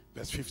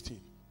 verse 15.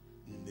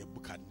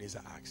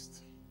 Nebuchadnezzar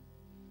asked.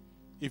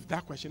 If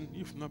that question,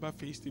 you've never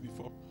faced it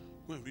before,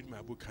 go and read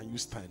my book, Can You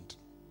Stand?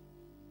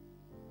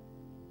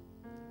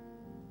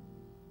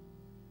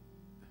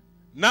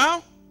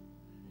 Now,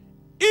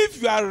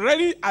 if you are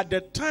ready at the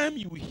time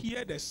you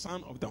hear the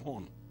sound of the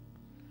horn,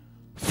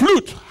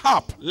 flute,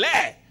 harp,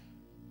 lyre,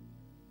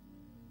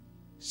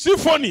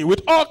 symphony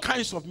with all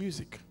kinds of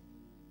music,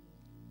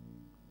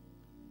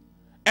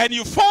 and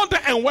you fall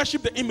down and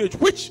worship the image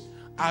which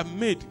I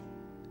made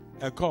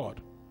a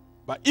god,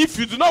 but if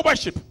you do not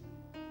worship,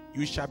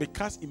 you shall be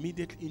cast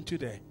immediately into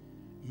the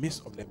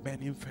midst of the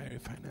burning fiery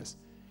furnace.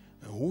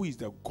 And who is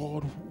the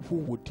God who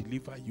will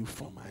deliver you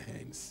from my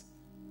hands?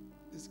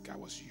 This guy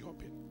was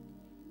yelping.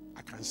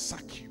 I can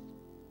sack you.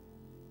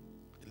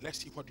 And let's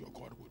see what your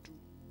God will do.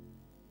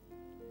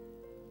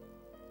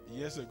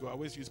 Years ago, I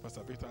always use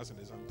Pastor Victor as an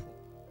example.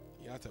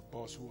 He had a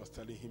boss who was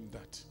telling him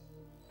that,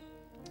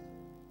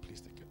 please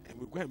take it. And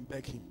we go and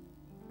beg him.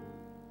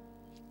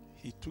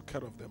 He took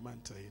care of the man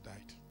till he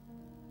died.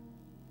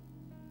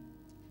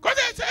 Because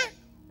they say,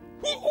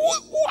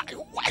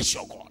 who is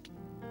your God?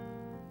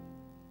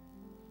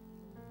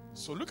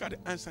 So look at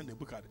the answer in the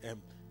book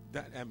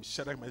that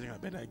Shadrach, Meshach, and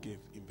Abednego gave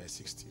in verse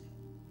 16.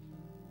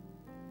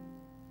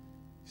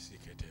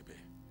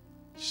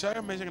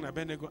 Shadrach, Meshach, and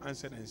Abednego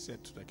answered and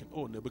said to the king,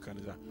 oh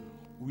Nebuchadnezzar,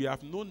 we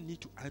have no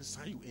need to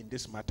answer you in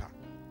this matter.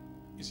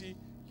 You see,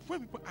 when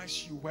people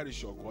ask you where is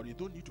your God, you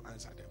don't need to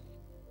answer them.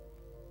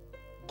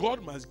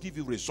 God must give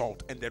you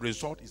result, and the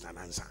result is an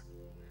answer.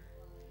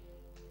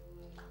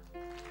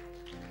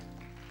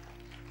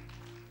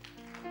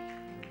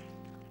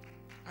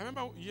 I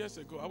remember years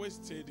ago, I always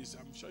say this,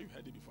 I'm sure you've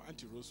heard it before,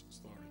 Auntie Rose's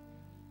story.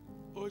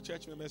 Old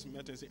church members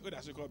met and said, oh,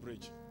 that's a good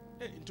bridge.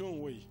 Hey, in your own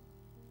way.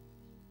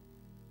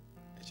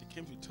 And she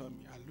came to tell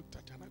me, I looked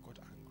at her and I got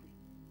angry.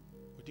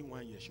 Within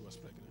 1 year, she was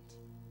pregnant.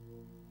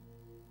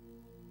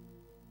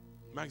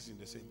 Max did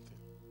the same thing.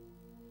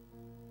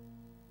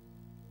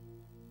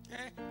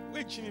 Hey,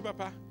 wait, Chini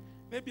Papa.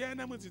 Maybe I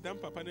know what's done,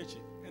 Papa Nechi,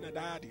 and a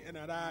daddy, and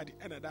a daddy,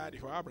 and a daddy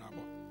for Abraham.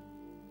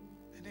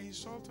 And they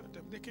insulted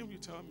them. They came to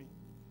tell me,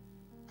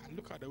 I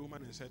looked at the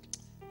woman and said,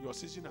 your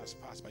season has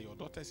passed, but your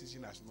daughter's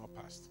season has not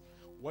passed.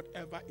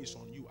 Whatever is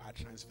on you, I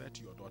transfer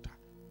to your daughter.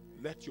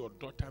 Let your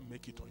daughter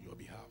make it on your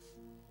behalf.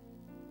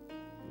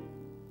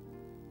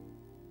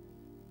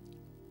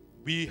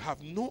 We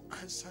have no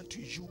answer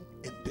to you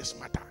in this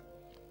matter.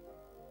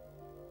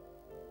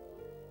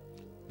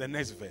 The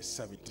next verse,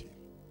 17.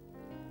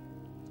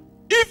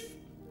 If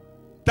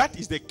that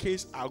is the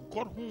case, our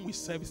God whom we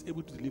serve is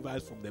able to deliver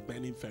us from the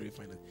burning fiery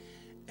furnace,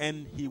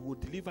 and he will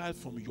deliver us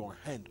from your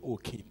hand, O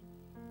king.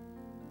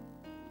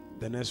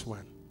 The next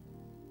one.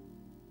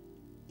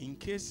 In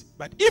case,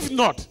 but if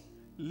not,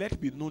 let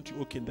it be known to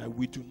you, O king, that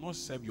we do not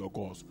serve your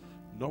gods,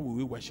 nor will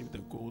we worship the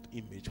gold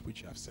image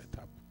which you have set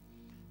up.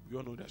 You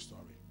all know the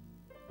story.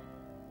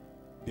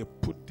 They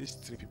put these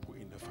three people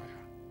in the fire.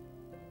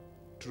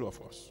 Two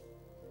of us.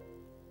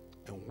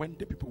 And when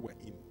the people were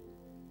in,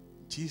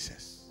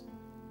 Jesus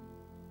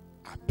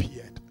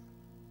appeared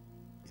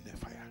in the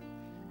fire.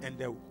 And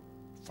the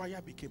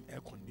fire became air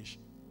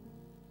conditioned.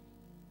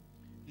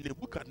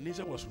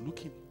 Nebuchadnezzar was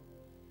looking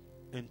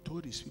and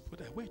told his people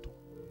that, wait,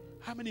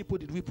 how many people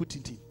did we put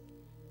it in?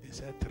 He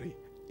said 3.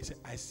 He said,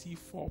 I see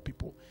 4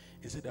 people.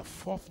 He said, the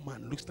 4th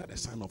man looks like the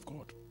Son of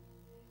God.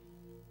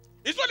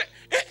 It's not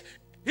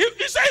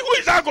he said, who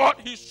is that God?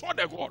 He saw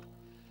the God.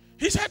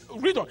 He said,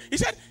 read on. He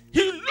said,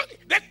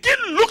 the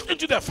king looked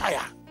into the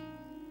fire.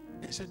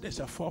 He said, there's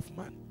a 4th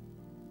man.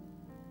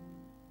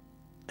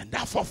 And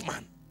that 4th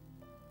man,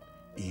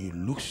 he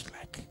looks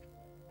like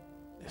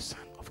the Son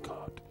of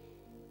God.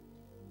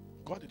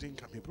 God didn't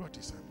come, he brought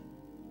his son.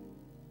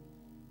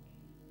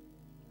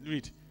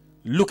 Read.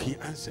 Look, he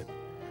answered,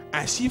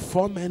 I see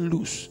 4 men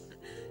loose.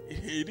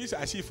 It is,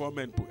 I see 4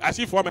 men. I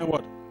see 4 men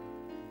what?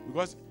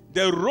 Because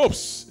the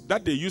ropes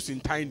that they used in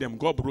tying them,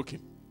 God broke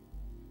him.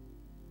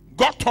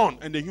 Got torn,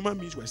 and the human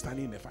beings were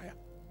standing in the fire.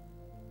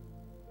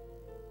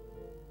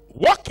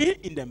 Walking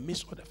in the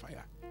midst of the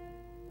fire.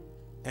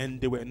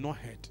 And they were not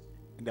hurt.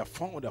 And the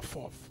form of the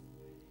 4th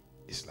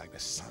is like the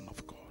Son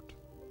of God.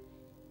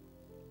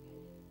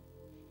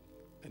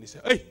 And he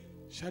said, hey,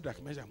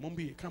 Shadrach, Meshach,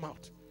 Mumbi, come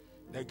out.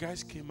 The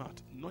guys came out,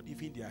 not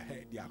even their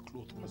hair, their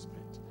clothes was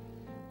burnt.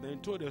 Then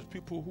told the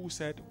people who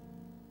said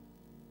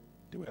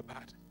they were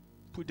bad,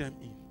 put them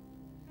in.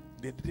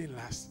 They didn't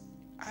last.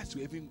 As they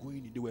were even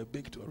going in, they were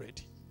baked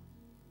already.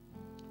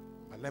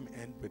 But let me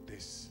end with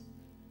this.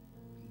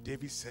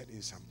 David said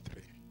in Psalm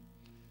 3,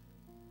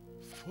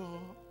 for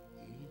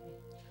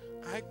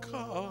I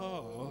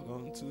called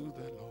unto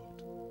the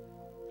Lord,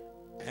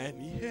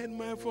 and he heard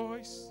my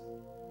voice.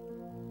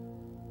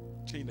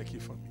 Change the key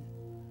for me.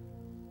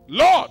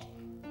 Lord,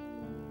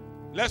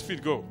 let's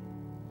feed go.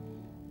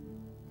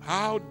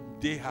 How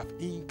they have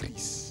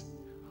increased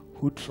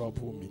who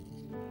trouble me.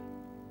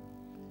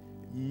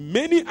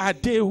 Many are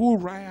they who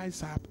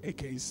rise up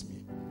against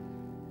me.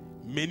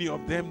 Many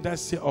of them that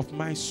say of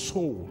my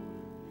soul,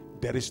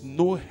 there is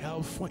no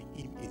help for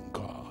him in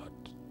God.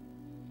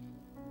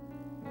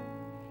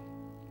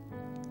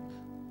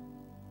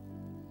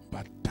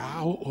 But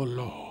thou, O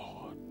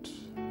Lord.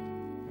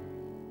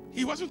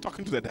 He wasn't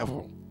talking to the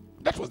devil.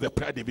 That was the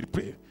prayer David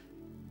prayed.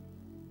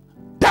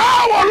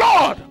 Thou,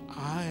 O Lord,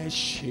 I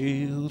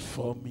shield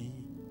for me,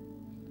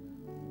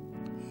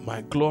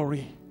 my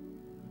glory,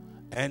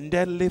 and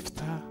the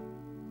lifter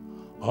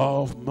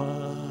of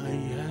my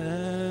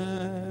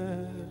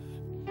head.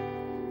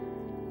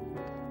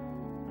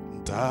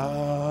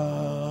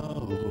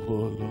 Thou,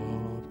 O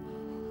Lord,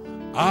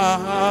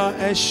 are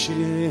a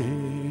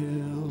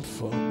shield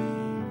for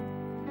me,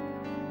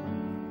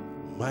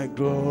 my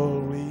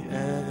glory,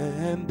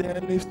 and the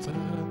lifter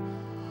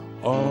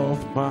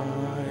of my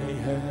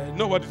head.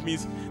 Know what it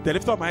means? The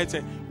lifter of my head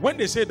said, when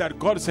they say that,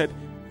 God said,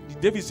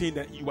 David saying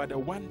that you are the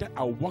one that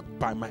I walk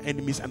by my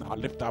enemies and I'll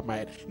lift up my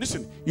head.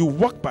 Listen, you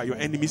walk by your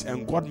enemies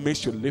and God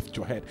makes you lift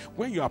your head.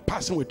 When you are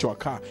passing with your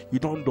car, you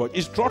don't dodge.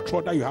 It's draw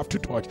that you have to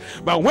dodge.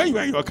 But when you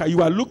are in your car,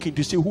 you are looking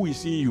to see who is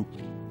seeing you.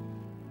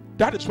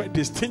 That is why it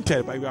is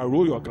tinted, but you are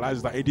roll your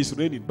glasses that it is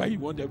raining, but you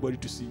want everybody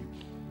to see you.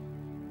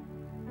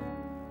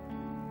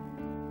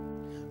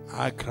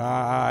 I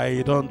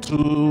cried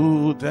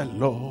unto the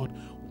Lord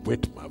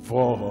with my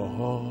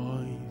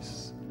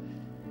voice,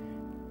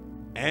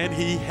 and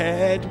he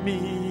heard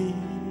me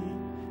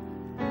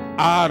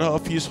out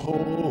of his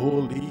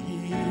holy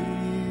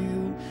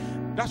hill.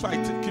 That's why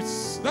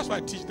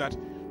I teach that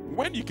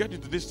when you get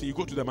into this thing, you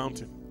go to the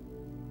mountain.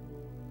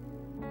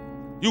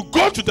 You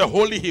go to the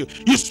holy hill.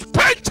 You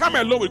spend time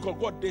alone with God.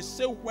 God, they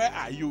say, where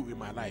are you in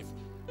my life?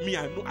 Me,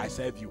 I know I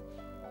serve you.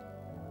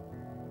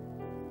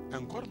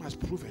 And God must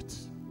prove it.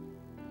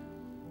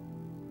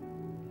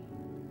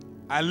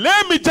 I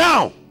lay me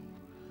down.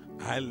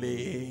 I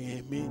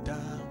lay me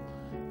down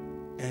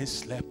and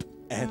slept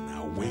and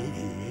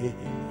awake.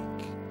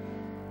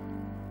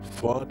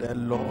 For the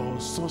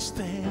Lord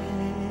sustained.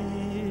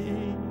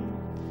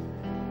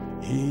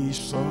 He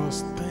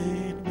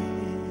sustained me.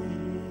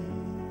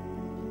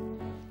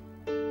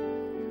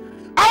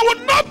 I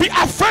will not be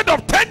afraid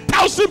of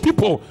 10,000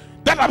 people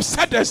that have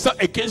set themselves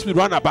against me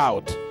round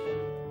about.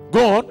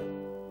 Go on.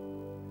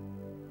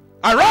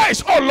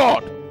 Arise, O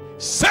Lord.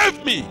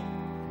 Save me,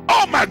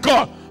 oh my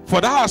God, for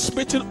thou hast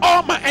smitten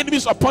all my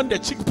enemies upon the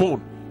cheekbone,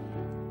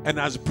 and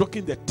hast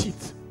broken the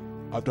teeth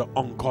of the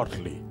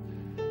ungodly.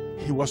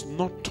 He was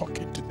not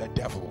talking to the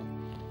devil.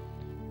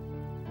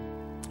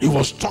 He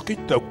was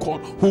talking to the God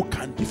who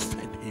can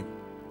defend him.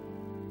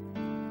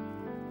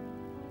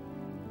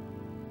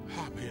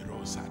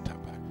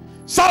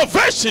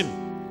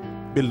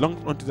 Salvation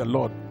belongs unto the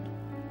Lord.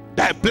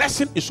 Thy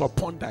blessing is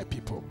upon thy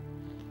people.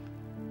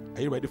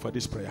 Are you ready for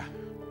this prayer?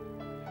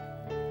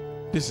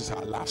 This is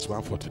our last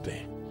one for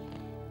today.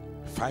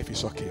 5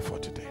 is okay for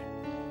today.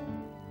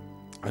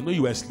 I know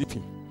you were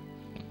sleeping.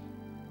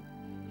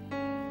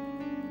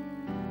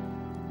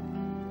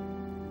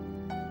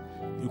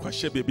 You can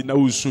share baby now.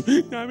 Who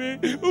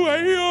are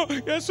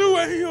you? Yes, who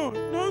are you?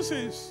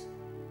 Nonsense.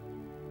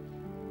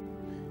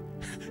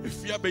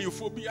 Fear,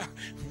 phobia,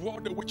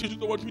 what the witches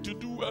don't want me to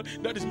do,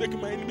 that is making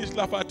my enemies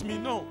laugh at me.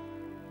 No.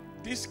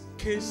 This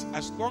case,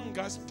 as long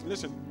as,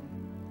 listen,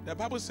 the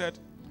Bible said,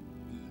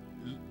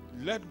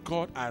 let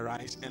God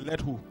arise and let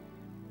who?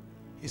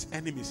 His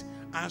enemies.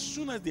 As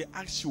soon as they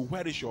ask you,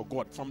 where is your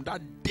God? From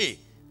that day,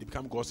 they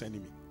become God's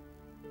enemy.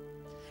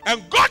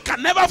 And God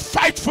can never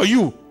fight for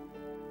you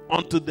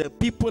until the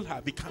people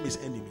have become his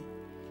enemy.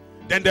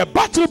 Then the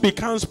battle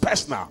becomes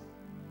personal.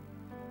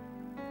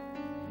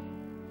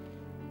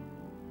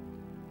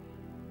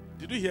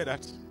 Did you hear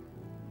that?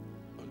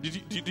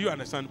 Did you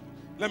understand?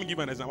 Let me give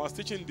you an example. I was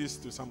teaching this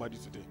to somebody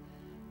today.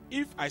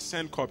 If I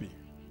send Kobe,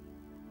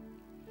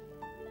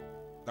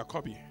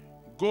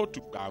 go to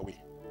Gawe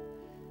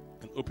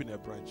and open a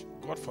branch,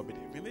 God forbid,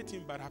 if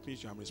anything bad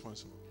happens, I'm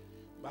responsible.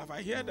 But if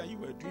I hear that you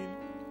were doing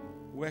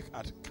work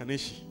at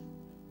Kaneshi,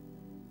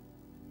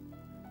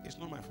 it's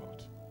not my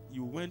fault.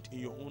 You went in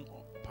your own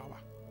power.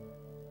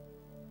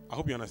 I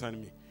hope you understand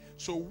me.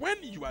 So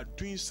when you are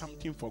doing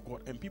something for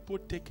God and people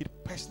take it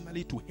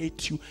personally to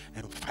hate you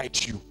and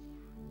fight you,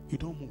 you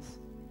don't move.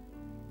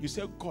 You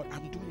say, God,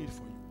 I'm doing it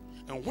for you.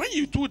 And when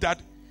you do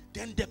that,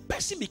 then the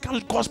person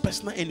becomes God's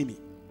personal enemy.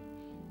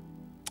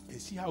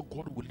 And see how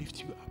God will lift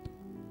you up.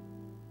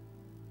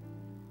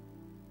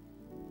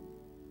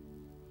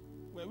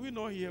 Well, we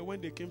know here when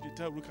they came to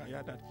tell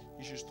Rukaya that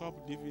you should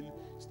stop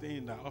staying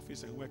in the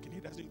office and working. He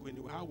doesn't go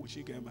anywhere. How will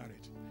she get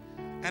married?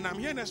 And I'm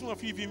hearing that some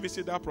of you even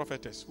visit that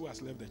prophetess who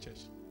has left the church.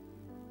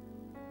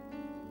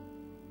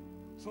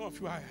 Some of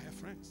you are her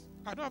friends.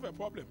 I don't have a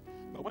problem.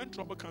 But when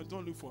trouble comes,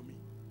 don't look for me.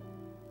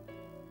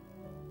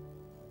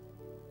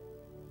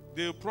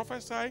 They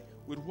prophesy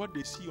with what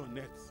they see on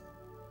earth.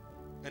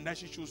 And that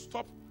she should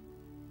stop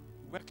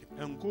working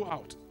and go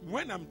out.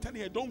 When I'm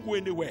telling her, don't go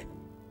anywhere.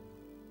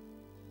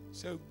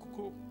 Say,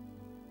 go.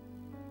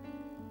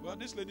 Well,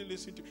 this lady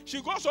listened to.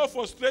 She got so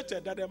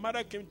frustrated that the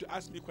mother came to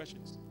ask me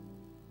questions.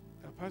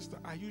 Pastor,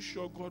 are you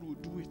sure God will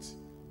do it?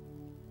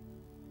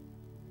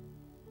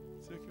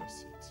 Take your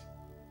seat.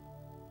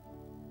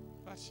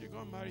 But she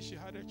got married, she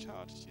had a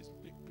child, she's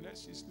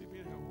blessed, she's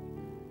living in her home.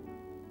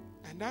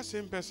 And that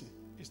same person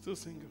is still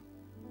single.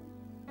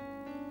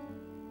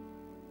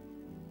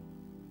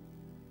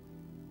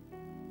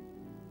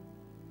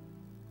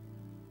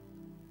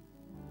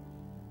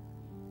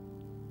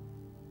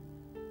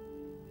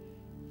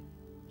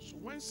 So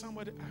when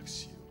somebody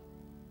asks you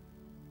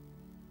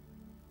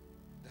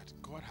that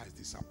God has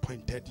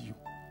disappointed you,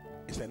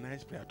 it's a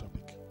nice prayer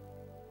topic.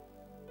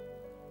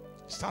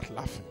 Start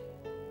laughing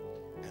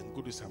and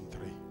go to Psalm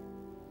 3.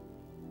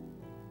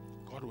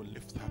 God will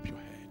lift up your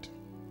head.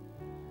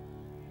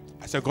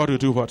 I said, God will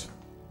do what?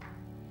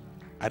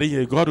 I didn't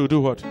hear. God will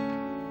do what?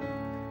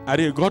 I didn't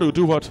hear. God will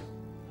do what?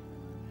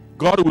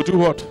 God will do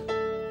what?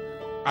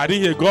 I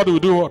didn't hear. God will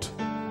do what?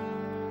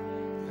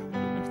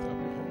 Lift up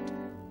your head.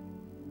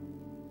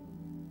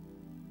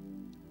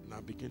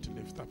 Now begin to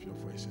lift up your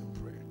voice and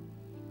pray.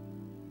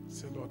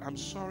 Say, Lord, I'm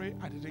sorry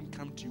I didn't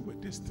come to you with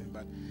this thing,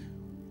 but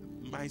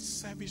my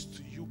service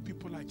to you,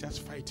 people are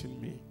just fighting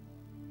me.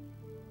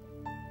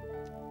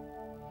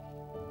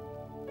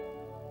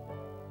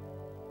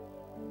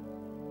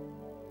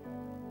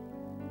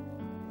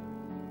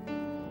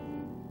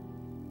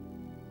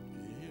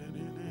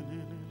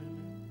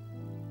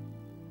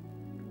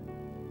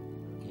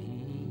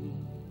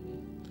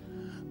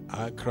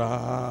 I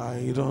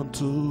cried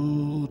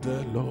unto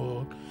the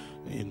Lord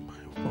in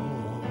my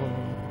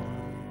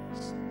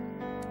voice,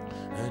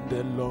 and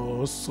the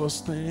Lord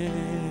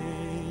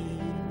sustained.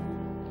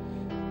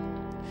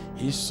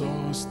 He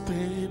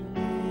sustained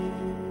me.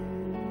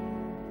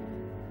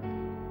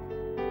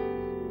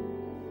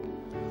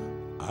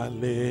 I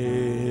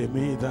lay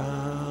me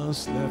down,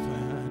 slept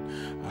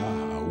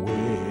and awake,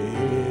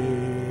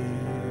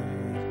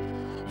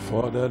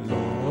 for the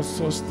Lord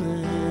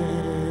sustained.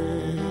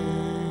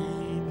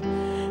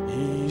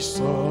 He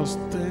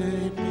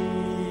sustained me.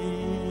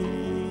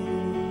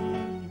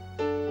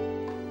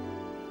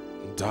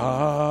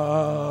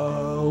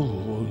 Thou, O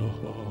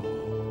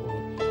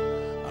Lord,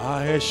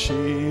 are a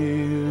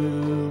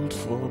shield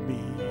for me.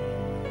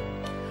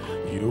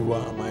 You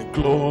are my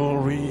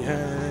glory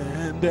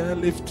and the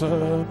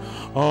lifter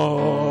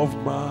of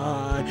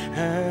my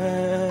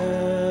head.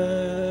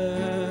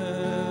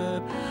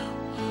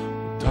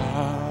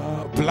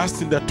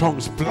 blast in the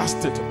tongues.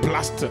 Blast it,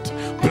 blast it,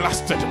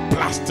 blast it,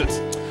 blast it,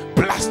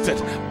 blast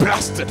it,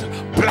 blast it,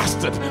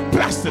 blast it,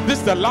 blast it. This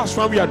is the last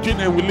one we are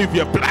doing and we leave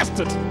here. Blast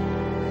it.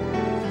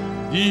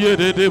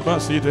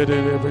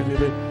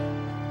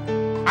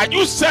 Are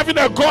you serving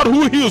a God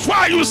who heals? Why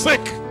are you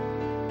sick?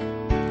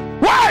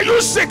 Why are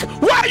you sick?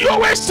 Why are you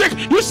always sick?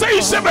 You say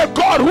you serve a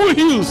God who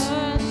heals.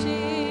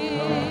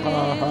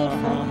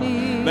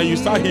 Then you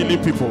start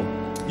healing people.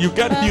 You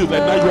get healed,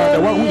 and now you are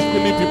the one who is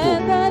healing people.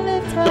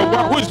 The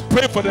one who is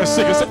praying for the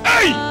sick. You say,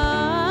 hey!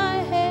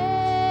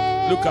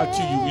 Look at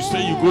you. You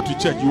say you go to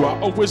church. You are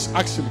always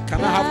asking,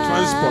 can I have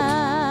transport?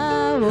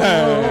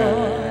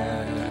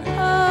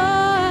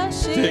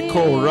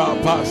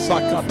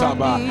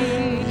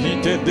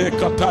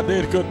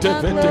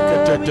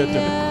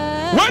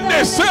 When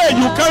they say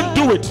you can't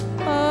do it,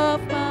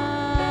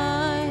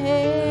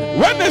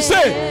 when they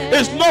say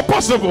it's not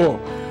possible,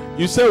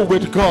 you say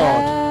with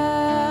God,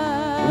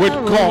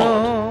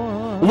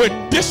 with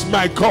this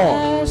my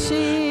God.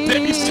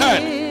 David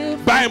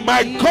said, by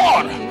my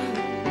God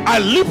I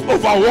leap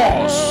over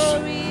walls.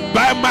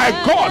 By my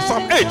God,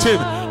 Psalm 18,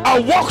 I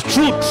walk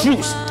through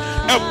truth.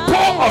 A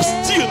bow of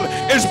steel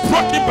is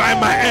broken by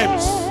my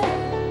hands.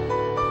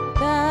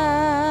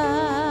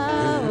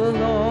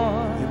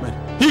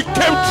 He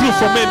came through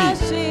for many.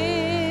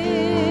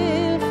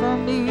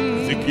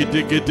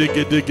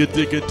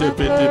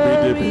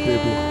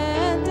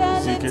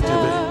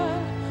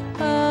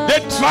 They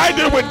tried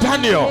it with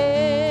Daniel.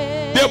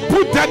 They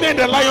put Daniel in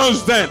the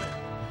lion's den.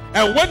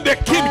 And when the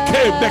king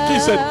came, the king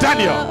said,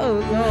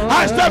 Daniel,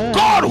 has the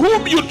God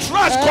whom you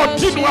trust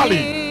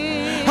continually,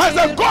 has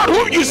the God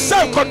whom you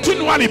serve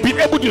continually been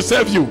able to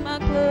serve you?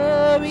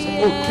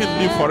 Oh, king,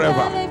 live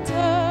forever.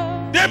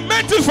 They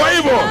meant it for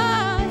evil.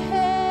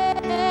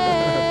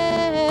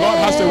 God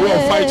has a way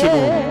of fighting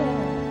you.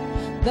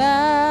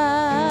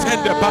 Turn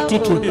the battle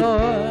to him.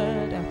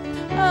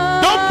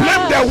 Don't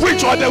blame the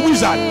witch or the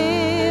wizard.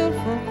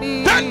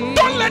 Then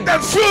don't let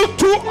them feel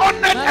too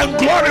honored and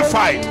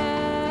glorified.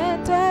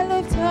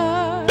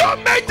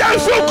 Don't make them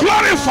feel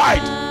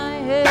glorified.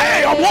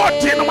 Hey, I'm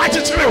watching. I'm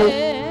watching you.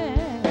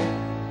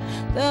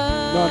 No.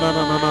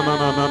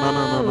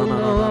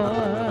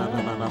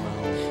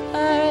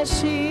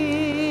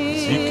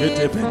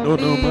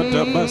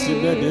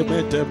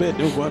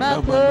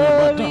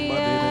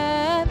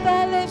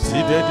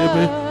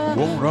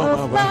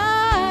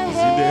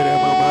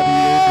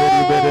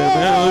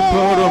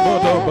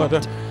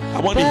 I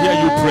want to hear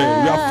you pray.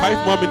 We have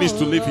 5 more minutes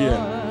to live here.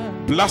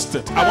 Blast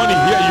it. I want to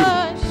hear you.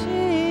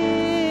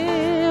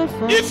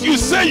 If you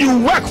say you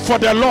work for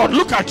the Lord,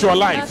 look at your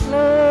life.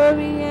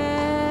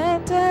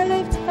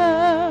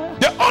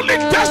 The only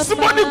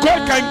testimony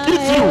God can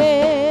give you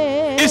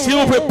is He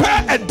will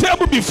prepare a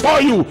table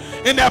before you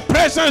in the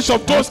presence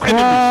of those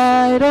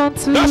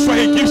enemies. That's why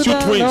He gives you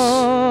twins.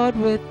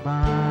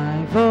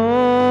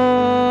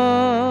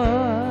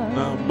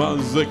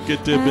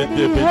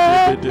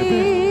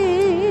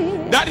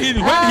 That is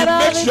when He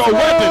makes your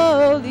wedding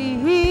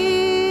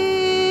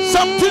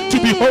something to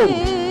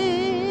behold.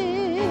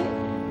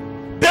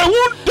 They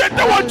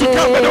don't want to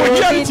come, but they will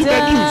hear it in the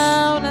news.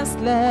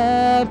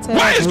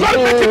 Why is God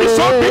making it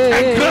so big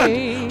and grand?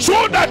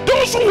 So that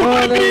those who will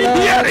not be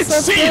hear it,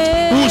 see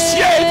it, will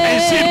share it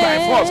and see it by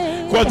force.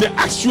 Because they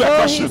ask you a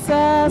question: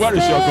 where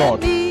is your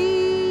God?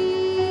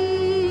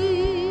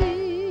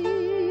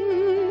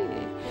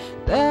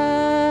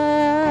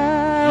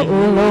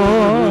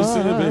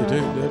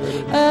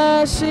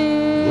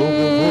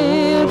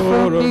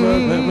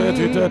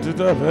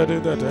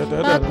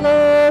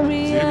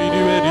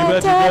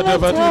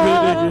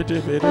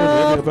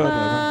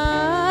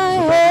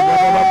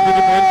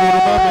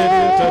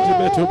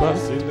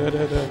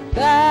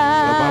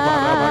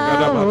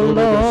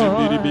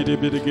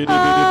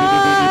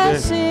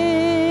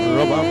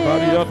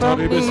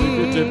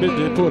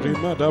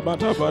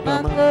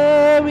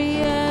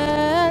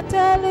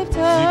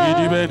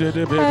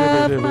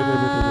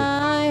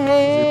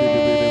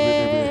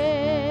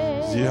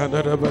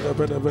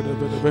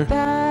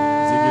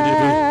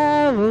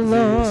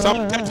 Psalm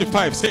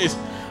 35 says,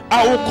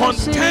 I will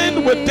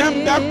contend with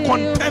them that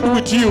contend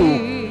with you,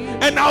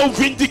 and I will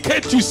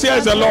vindicate you,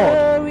 says the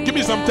Lord. Give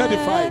me Psalm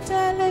 35.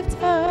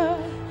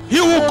 He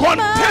will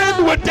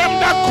contend with them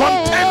that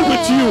contend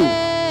with you.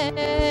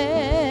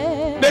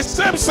 The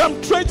same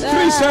Psalm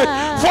 23 said,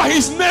 for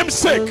his name's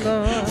sake, yea,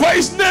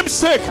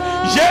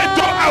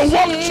 though I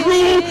walk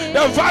through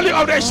the valley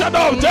of the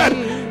shadow of death,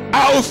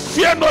 I will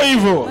fear no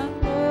evil.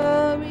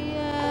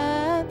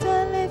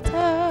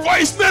 For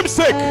his name's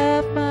sake.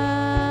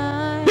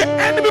 The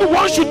enemy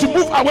wants you to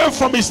move away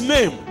from his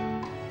name,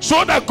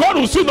 so that God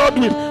will still not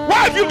do it.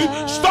 Why have you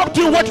stopped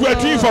doing what you are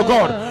doing for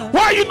God?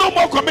 Why are you no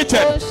more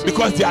committed?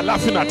 Because they are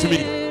laughing at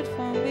me,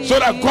 so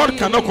that God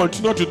cannot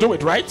continue to do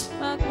it, right?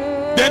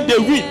 Then they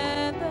win.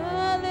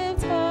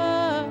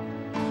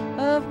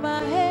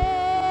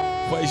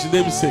 For his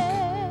name's sake.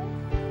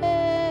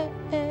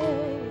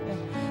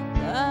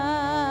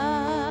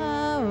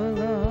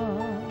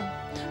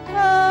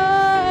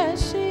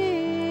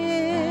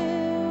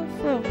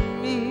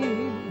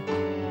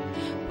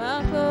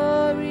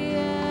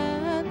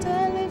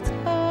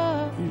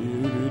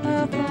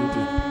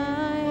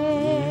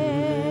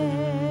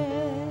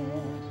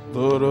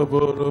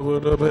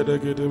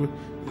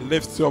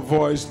 Lift your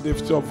voice,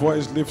 lift your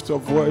voice, lift your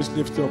voice,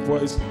 lift your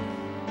voice.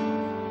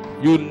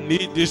 You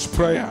need this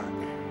prayer.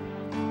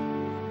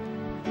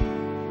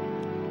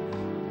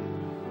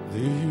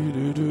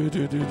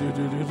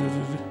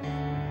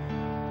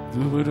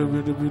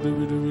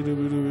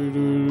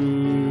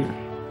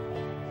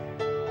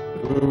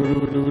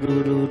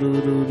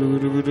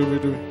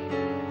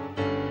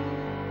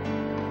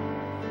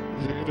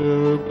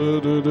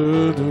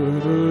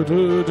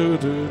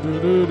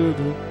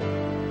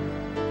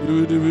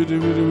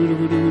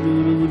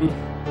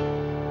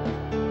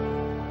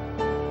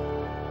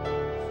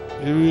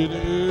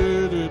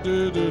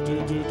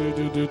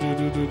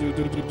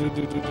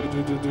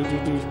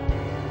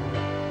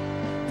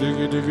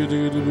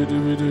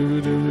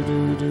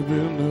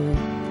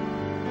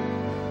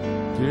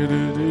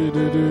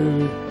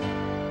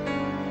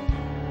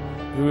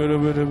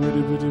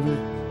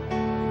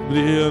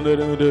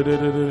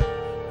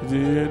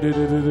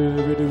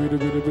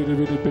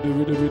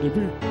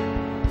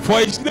 For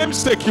his name's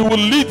sake, he will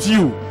lead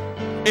you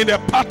in the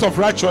path of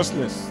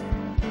righteousness.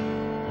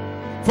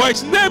 For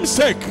his name's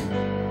sake.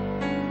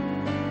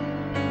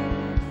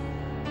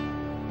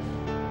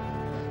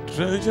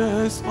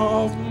 Treasures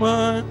of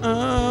my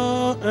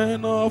heart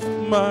and of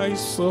my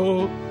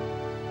soul.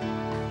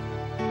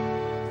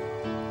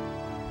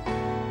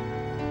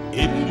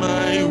 In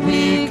my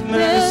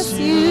weakness,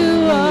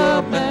 you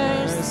are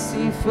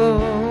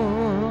merciful.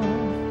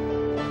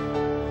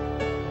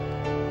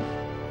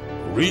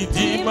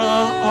 Redeemer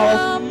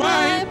of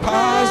my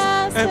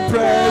past and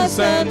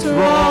present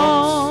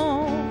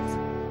wrongs,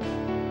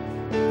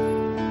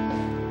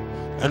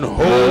 and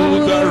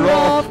holder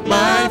of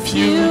my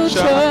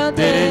future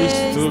days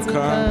to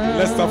come.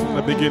 Let's start from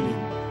the beginning.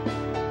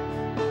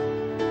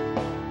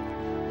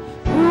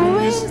 Who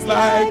is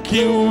like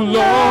you,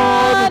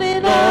 Lord,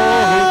 in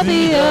all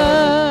the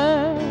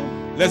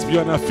earth? Let's be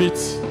on our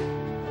feet.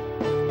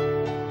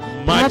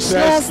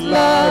 Matchless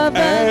love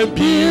and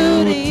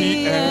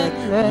beauty and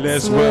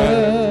endless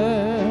worth.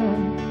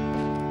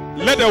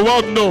 Let the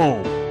world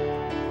know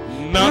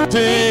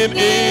nothing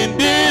in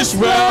this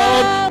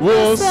world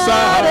will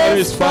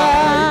satisfy.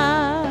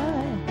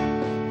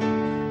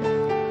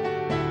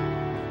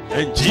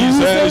 And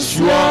Jesus,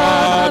 you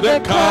are the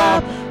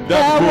cup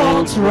that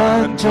won't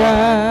run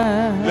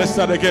dry. Let's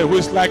start again. Who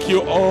is like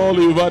you all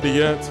over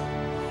the earth?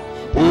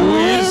 Who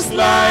is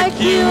like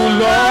you,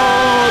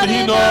 Lord,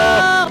 in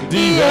all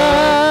the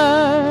earth?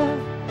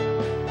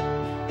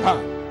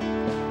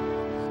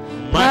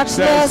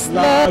 Matchless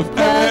love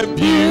and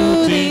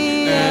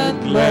beauty,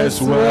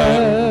 endless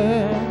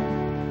worth.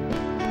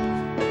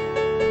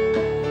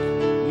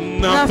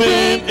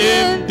 Nothing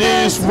in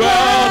this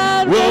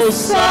world will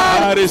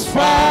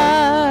satisfy.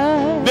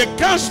 They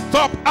can't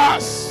stop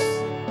us.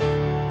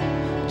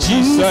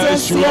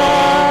 Jesus, you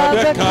are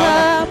the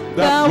cup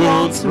that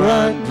won't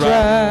run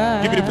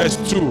dry. Give me verse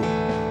 2.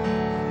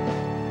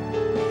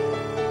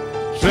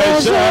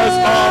 Treasures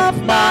of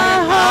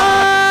my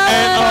heart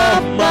and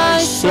of my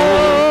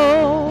soul.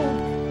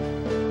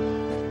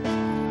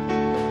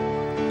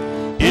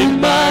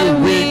 In my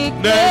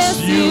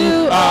weakness,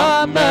 you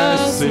are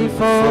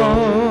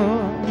merciful.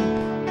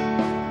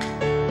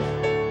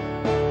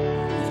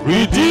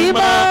 Redeemer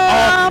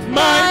of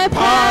my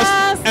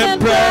past and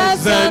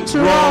present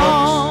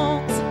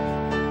wrongs.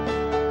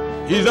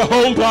 He's the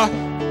holder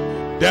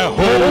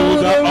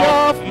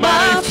of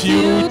my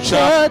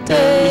future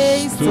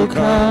days to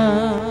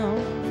come.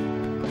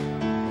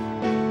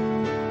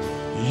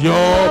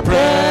 Your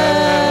presence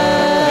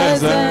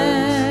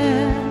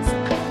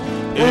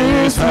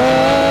is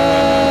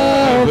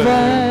heaven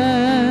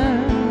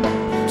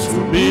to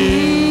me.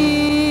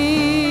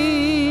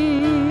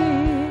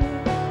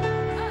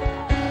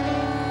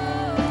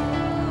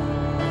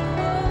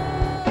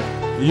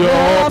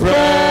 Your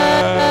presence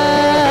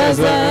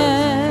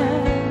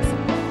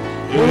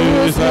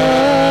is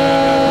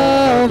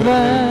heaven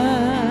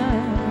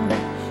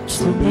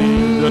to me.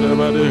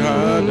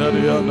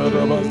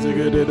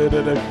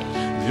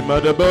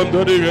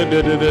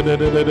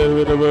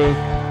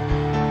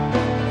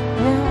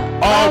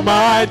 All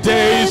my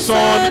days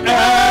on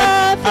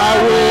earth I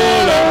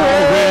will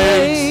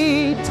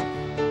await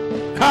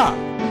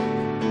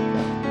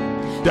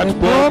that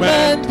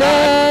moment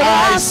that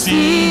I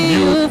see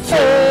you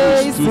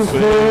face to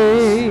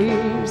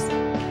face.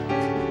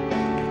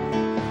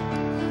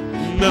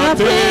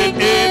 Nothing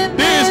in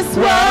this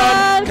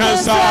world can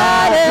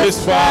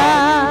satisfy.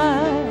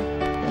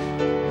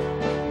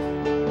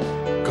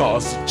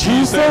 'Cause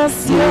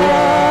Jesus, you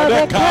are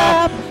the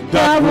cup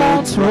that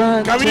won't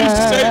run dry. Can we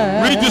say,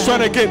 read this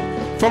one again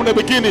from the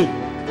beginning?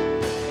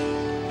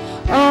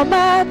 All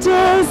my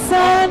days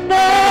on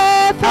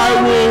earth I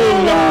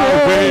will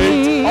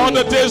await. All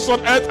the days on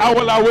earth I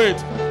will await.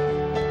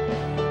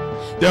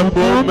 The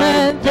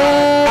moment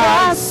that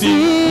I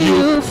see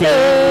you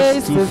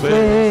face to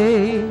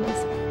face.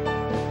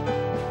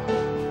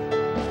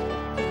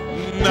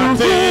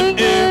 Nothing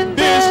in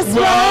this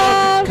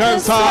world can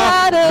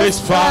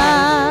satisfy.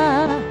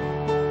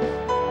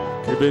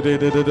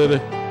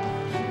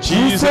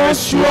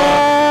 Jesus, you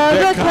are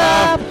the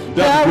cup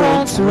that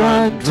won't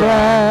run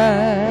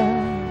dry.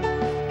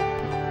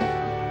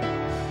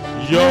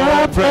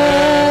 Your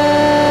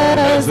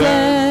presence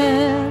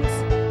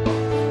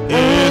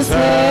is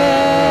heaven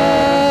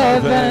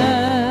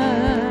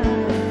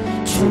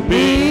to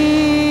me.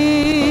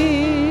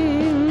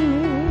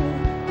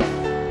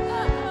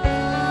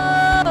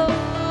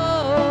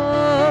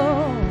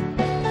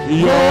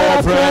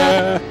 Your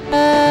presence.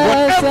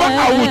 Whatever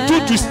I will do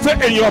to stay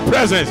in your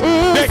presence,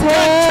 they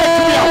can't take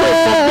me away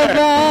from there.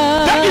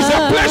 That is a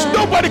place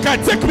nobody can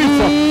take me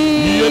from.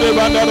 Your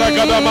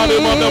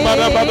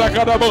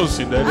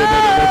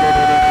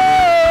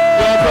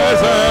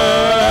presence,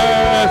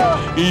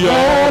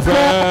 yeah,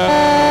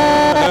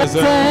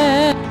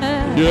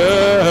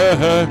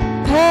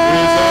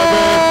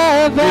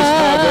 is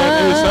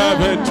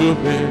heaven to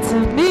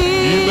me.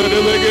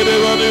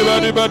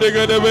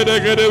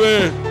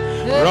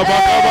 Your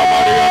presence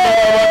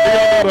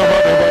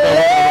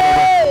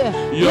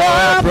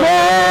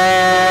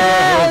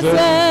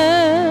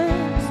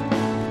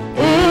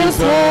is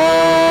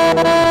heaven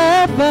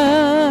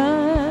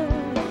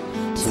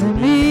to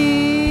me.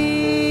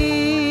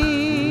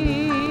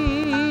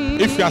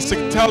 If you are sick,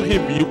 tell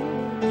him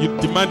you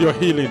demand your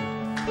healing.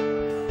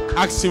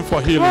 Ask him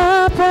for healing.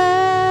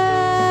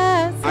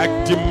 I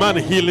demand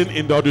healing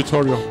in the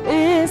auditorium.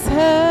 Is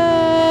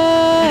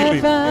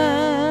heaven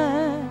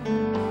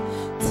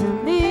to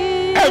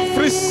me.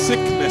 Every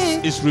sickness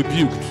is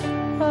rebuked.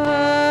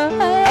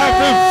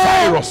 Every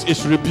virus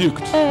is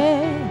rebuked.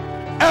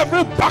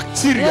 Every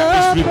bacteria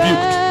is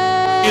rebuked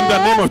in the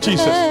name of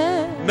Jesus.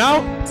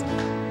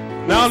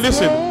 Now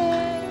listen.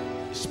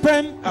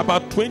 Spend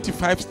about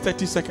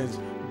 25-30 seconds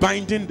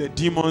binding the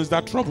demons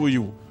that trouble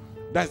you.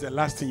 That's the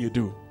last thing you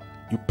do.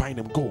 You bind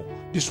them. Go.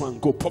 This one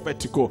go.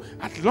 Poverty go.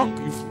 At long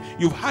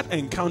you've had an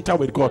encounter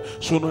with God,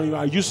 so now you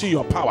are using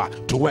your power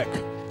to work.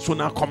 So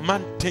now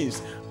command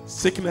things.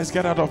 Sickness,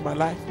 get out of my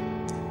life.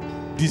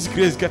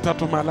 Disgrace, get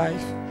out of my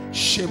life.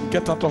 Shame,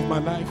 get out of my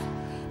life.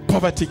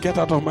 Poverty, get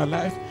out of my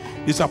life.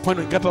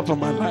 Disappointment, get out of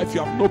my life.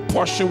 You have no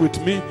portion with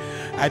me.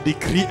 I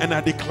decree and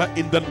I declare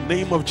in the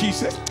name of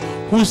Jesus,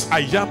 whose I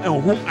am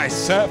and whom I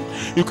serve,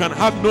 you can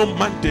have no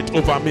mandate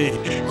over me.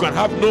 You can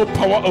have no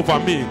power over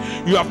me.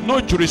 You have no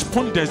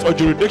jurisprudence or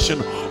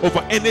jurisdiction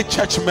over any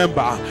church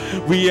member.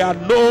 We are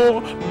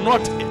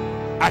not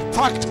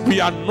attacked. We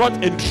are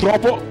not in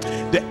trouble.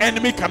 The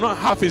enemy cannot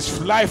have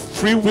his life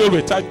free will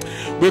with us.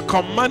 We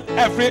command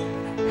every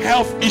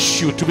health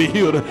issue to be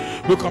healed.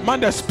 We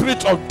command the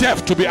spirit of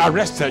death to be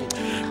arrested.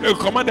 We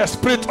command the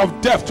spirit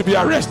of death to be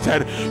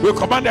arrested. We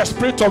command the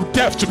spirit of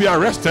death to be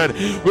arrested.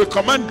 We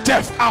command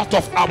death out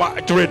of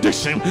our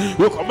jurisdiction.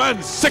 We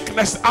command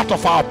sickness out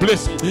of our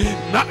place.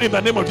 Now in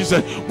the name of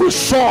Jesus, we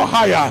soar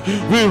higher.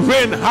 We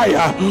reign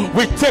higher.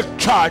 We take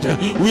charge.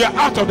 We are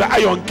out of the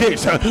iron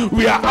gates.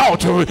 We are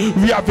out.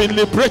 We have been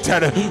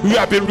liberated. We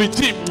have been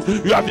redeemed.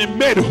 We have been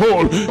made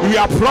whole. We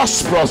are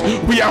prosperous.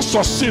 We are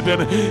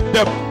succeeding.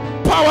 The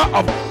power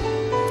of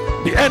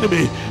the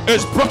enemy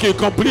is broken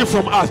completely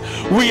from us.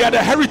 We are the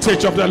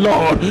heritage of the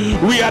Lord.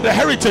 We are the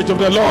heritage of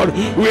the Lord.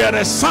 We are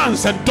the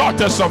sons and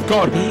daughters of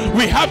God.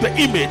 We have the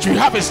image. We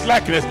have his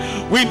likeness.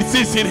 It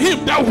is in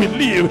him that we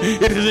live.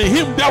 It is in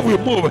him that we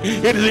move.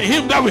 It is in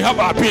him that we have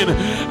our being.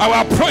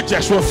 Our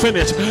projects will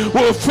finish.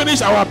 We will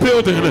finish our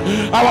building.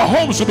 Our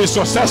homes will be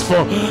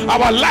successful.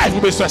 Our life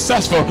will be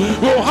successful.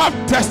 We will have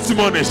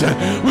testimonies.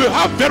 We will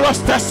have various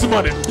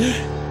testimonies.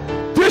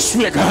 This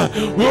week,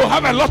 we will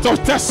have a lot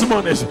of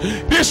testimonies.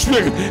 This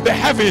week, the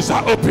heavens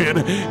are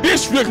open.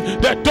 This week,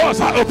 the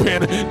doors are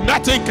open.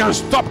 Nothing can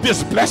stop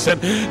this blessing.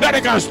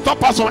 Nothing can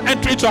stop us from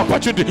entering into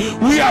opportunity.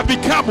 We have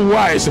become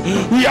wise.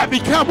 We have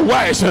become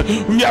wise.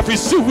 We have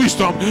received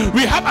wisdom.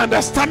 We have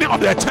understanding of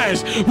the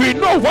times. We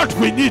know what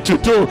we need to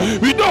do.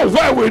 We know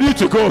where we need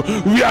to go.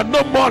 We are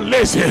no more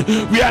lazy.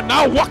 We are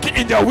now walking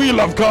in the will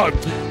of God.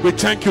 We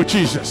thank you,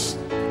 Jesus,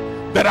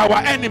 that our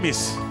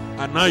enemies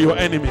are now your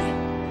enemy.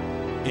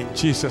 In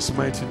Jesus'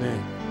 mighty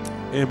name.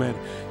 Amen.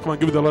 Come on,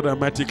 give the Lord a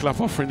mighty clap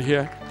offering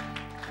here.